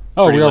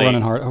 Oh, we are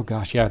running hard. Oh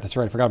gosh, yeah, that's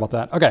right. I forgot about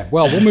that. Okay,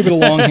 well, we'll move it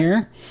along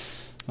here.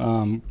 We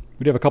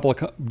do have a couple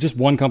of just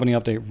one company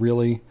update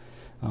really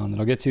that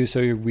I'll get to.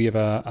 So we have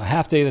a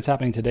half day that's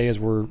happening today as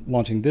we're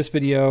launching this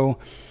video.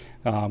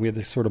 We have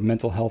this sort of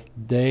mental health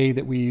day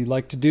that we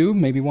like to do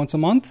maybe once a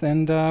month,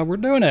 and we're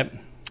doing it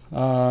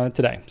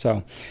today.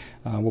 So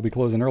we'll be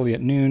closing early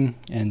at noon,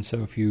 and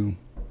so if you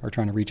are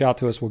trying to reach out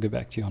to us, we'll get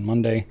back to you on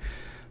Monday.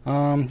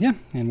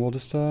 And we'll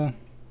just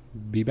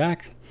be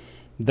back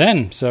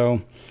then.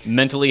 So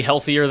mentally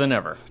healthier than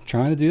ever.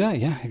 Trying to do that.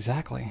 Yeah,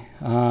 exactly.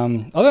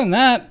 Other than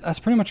that, that's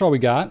pretty much all we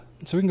got.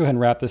 So we can go ahead and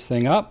wrap this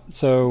thing up.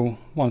 So I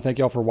want to thank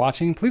you all for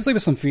watching. Please leave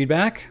us some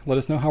feedback. Let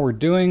us know how we're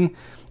doing.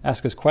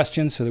 Ask us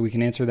questions so that we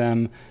can answer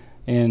them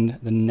in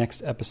the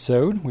next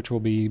episode, which will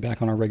be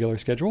back on our regular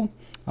schedule.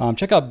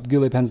 Check out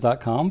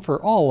gouletpens.com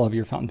for all of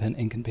your fountain pen,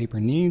 ink, and paper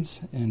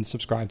needs, and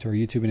subscribe to our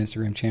YouTube and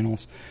Instagram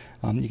channels.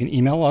 You can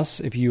email us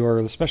if you are,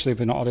 especially if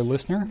you're an audio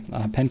listener,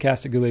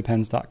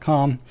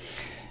 pencast@gouletpens.com.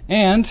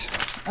 And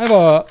I have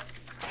a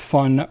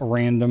fun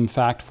random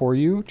fact for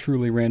you,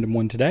 truly random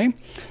one today.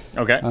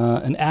 Okay.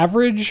 An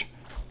average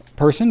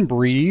person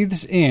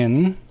breathes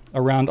in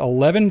around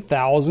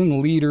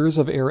 11,000 liters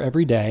of air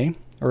every day,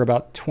 or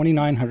about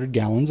 2,900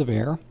 gallons of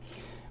air,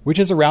 which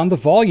is around the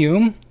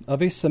volume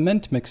of a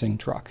cement mixing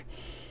truck.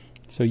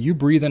 So you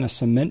breathe in a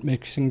cement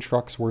mixing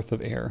truck's worth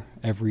of air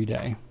every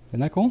day. Isn't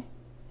that cool?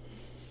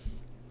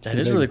 That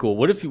is really cool.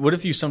 What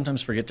if you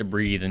sometimes forget to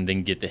breathe and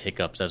then get the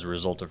hiccups as a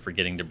result of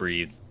forgetting to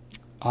breathe?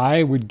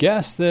 I would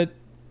guess that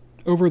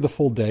over the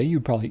full day,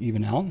 you'd probably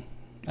even out.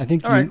 I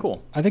think. All right,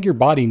 cool. I think your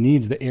body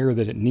needs the air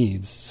that it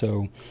needs.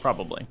 So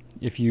probably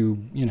if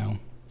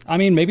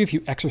maybe if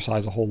you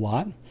exercise a whole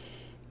lot,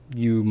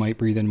 you might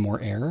breathe in more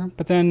air.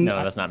 But then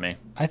no, that's not me.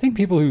 I think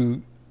people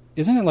who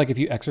isn't it like if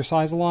you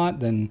exercise a lot,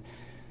 then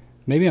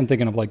maybe I'm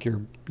thinking of like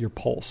your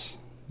pulse,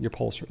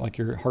 like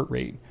your heart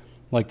rate.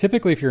 Like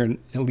typically, if you're an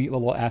elite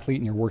level athlete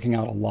and you're working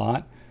out a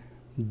lot,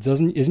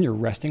 isn't your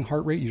resting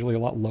heart rate usually a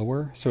lot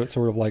lower? So it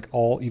sort of like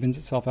all evens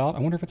itself out. I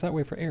wonder if it's that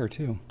way for air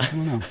too. I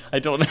don't know. I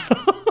don't know.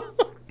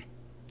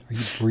 Are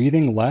you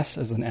breathing less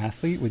as an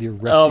athlete with your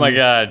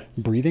resting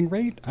breathing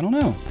rate? I don't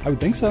know. I would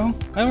think so.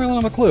 I don't really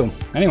have a clue.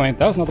 Anyway,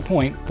 that was not the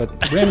point,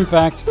 but random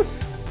fact.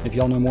 If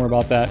y'all know more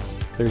about that,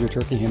 there's your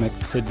turkey hammock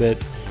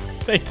tidbit.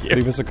 Thank you.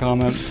 Leave us a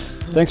comment.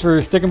 Thanks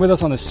for sticking with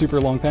us on this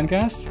super long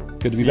pencast.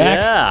 Good to be back.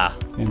 Yeah.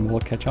 And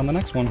we'll catch you on the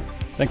next one.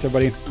 Thanks,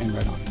 everybody, and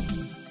right on.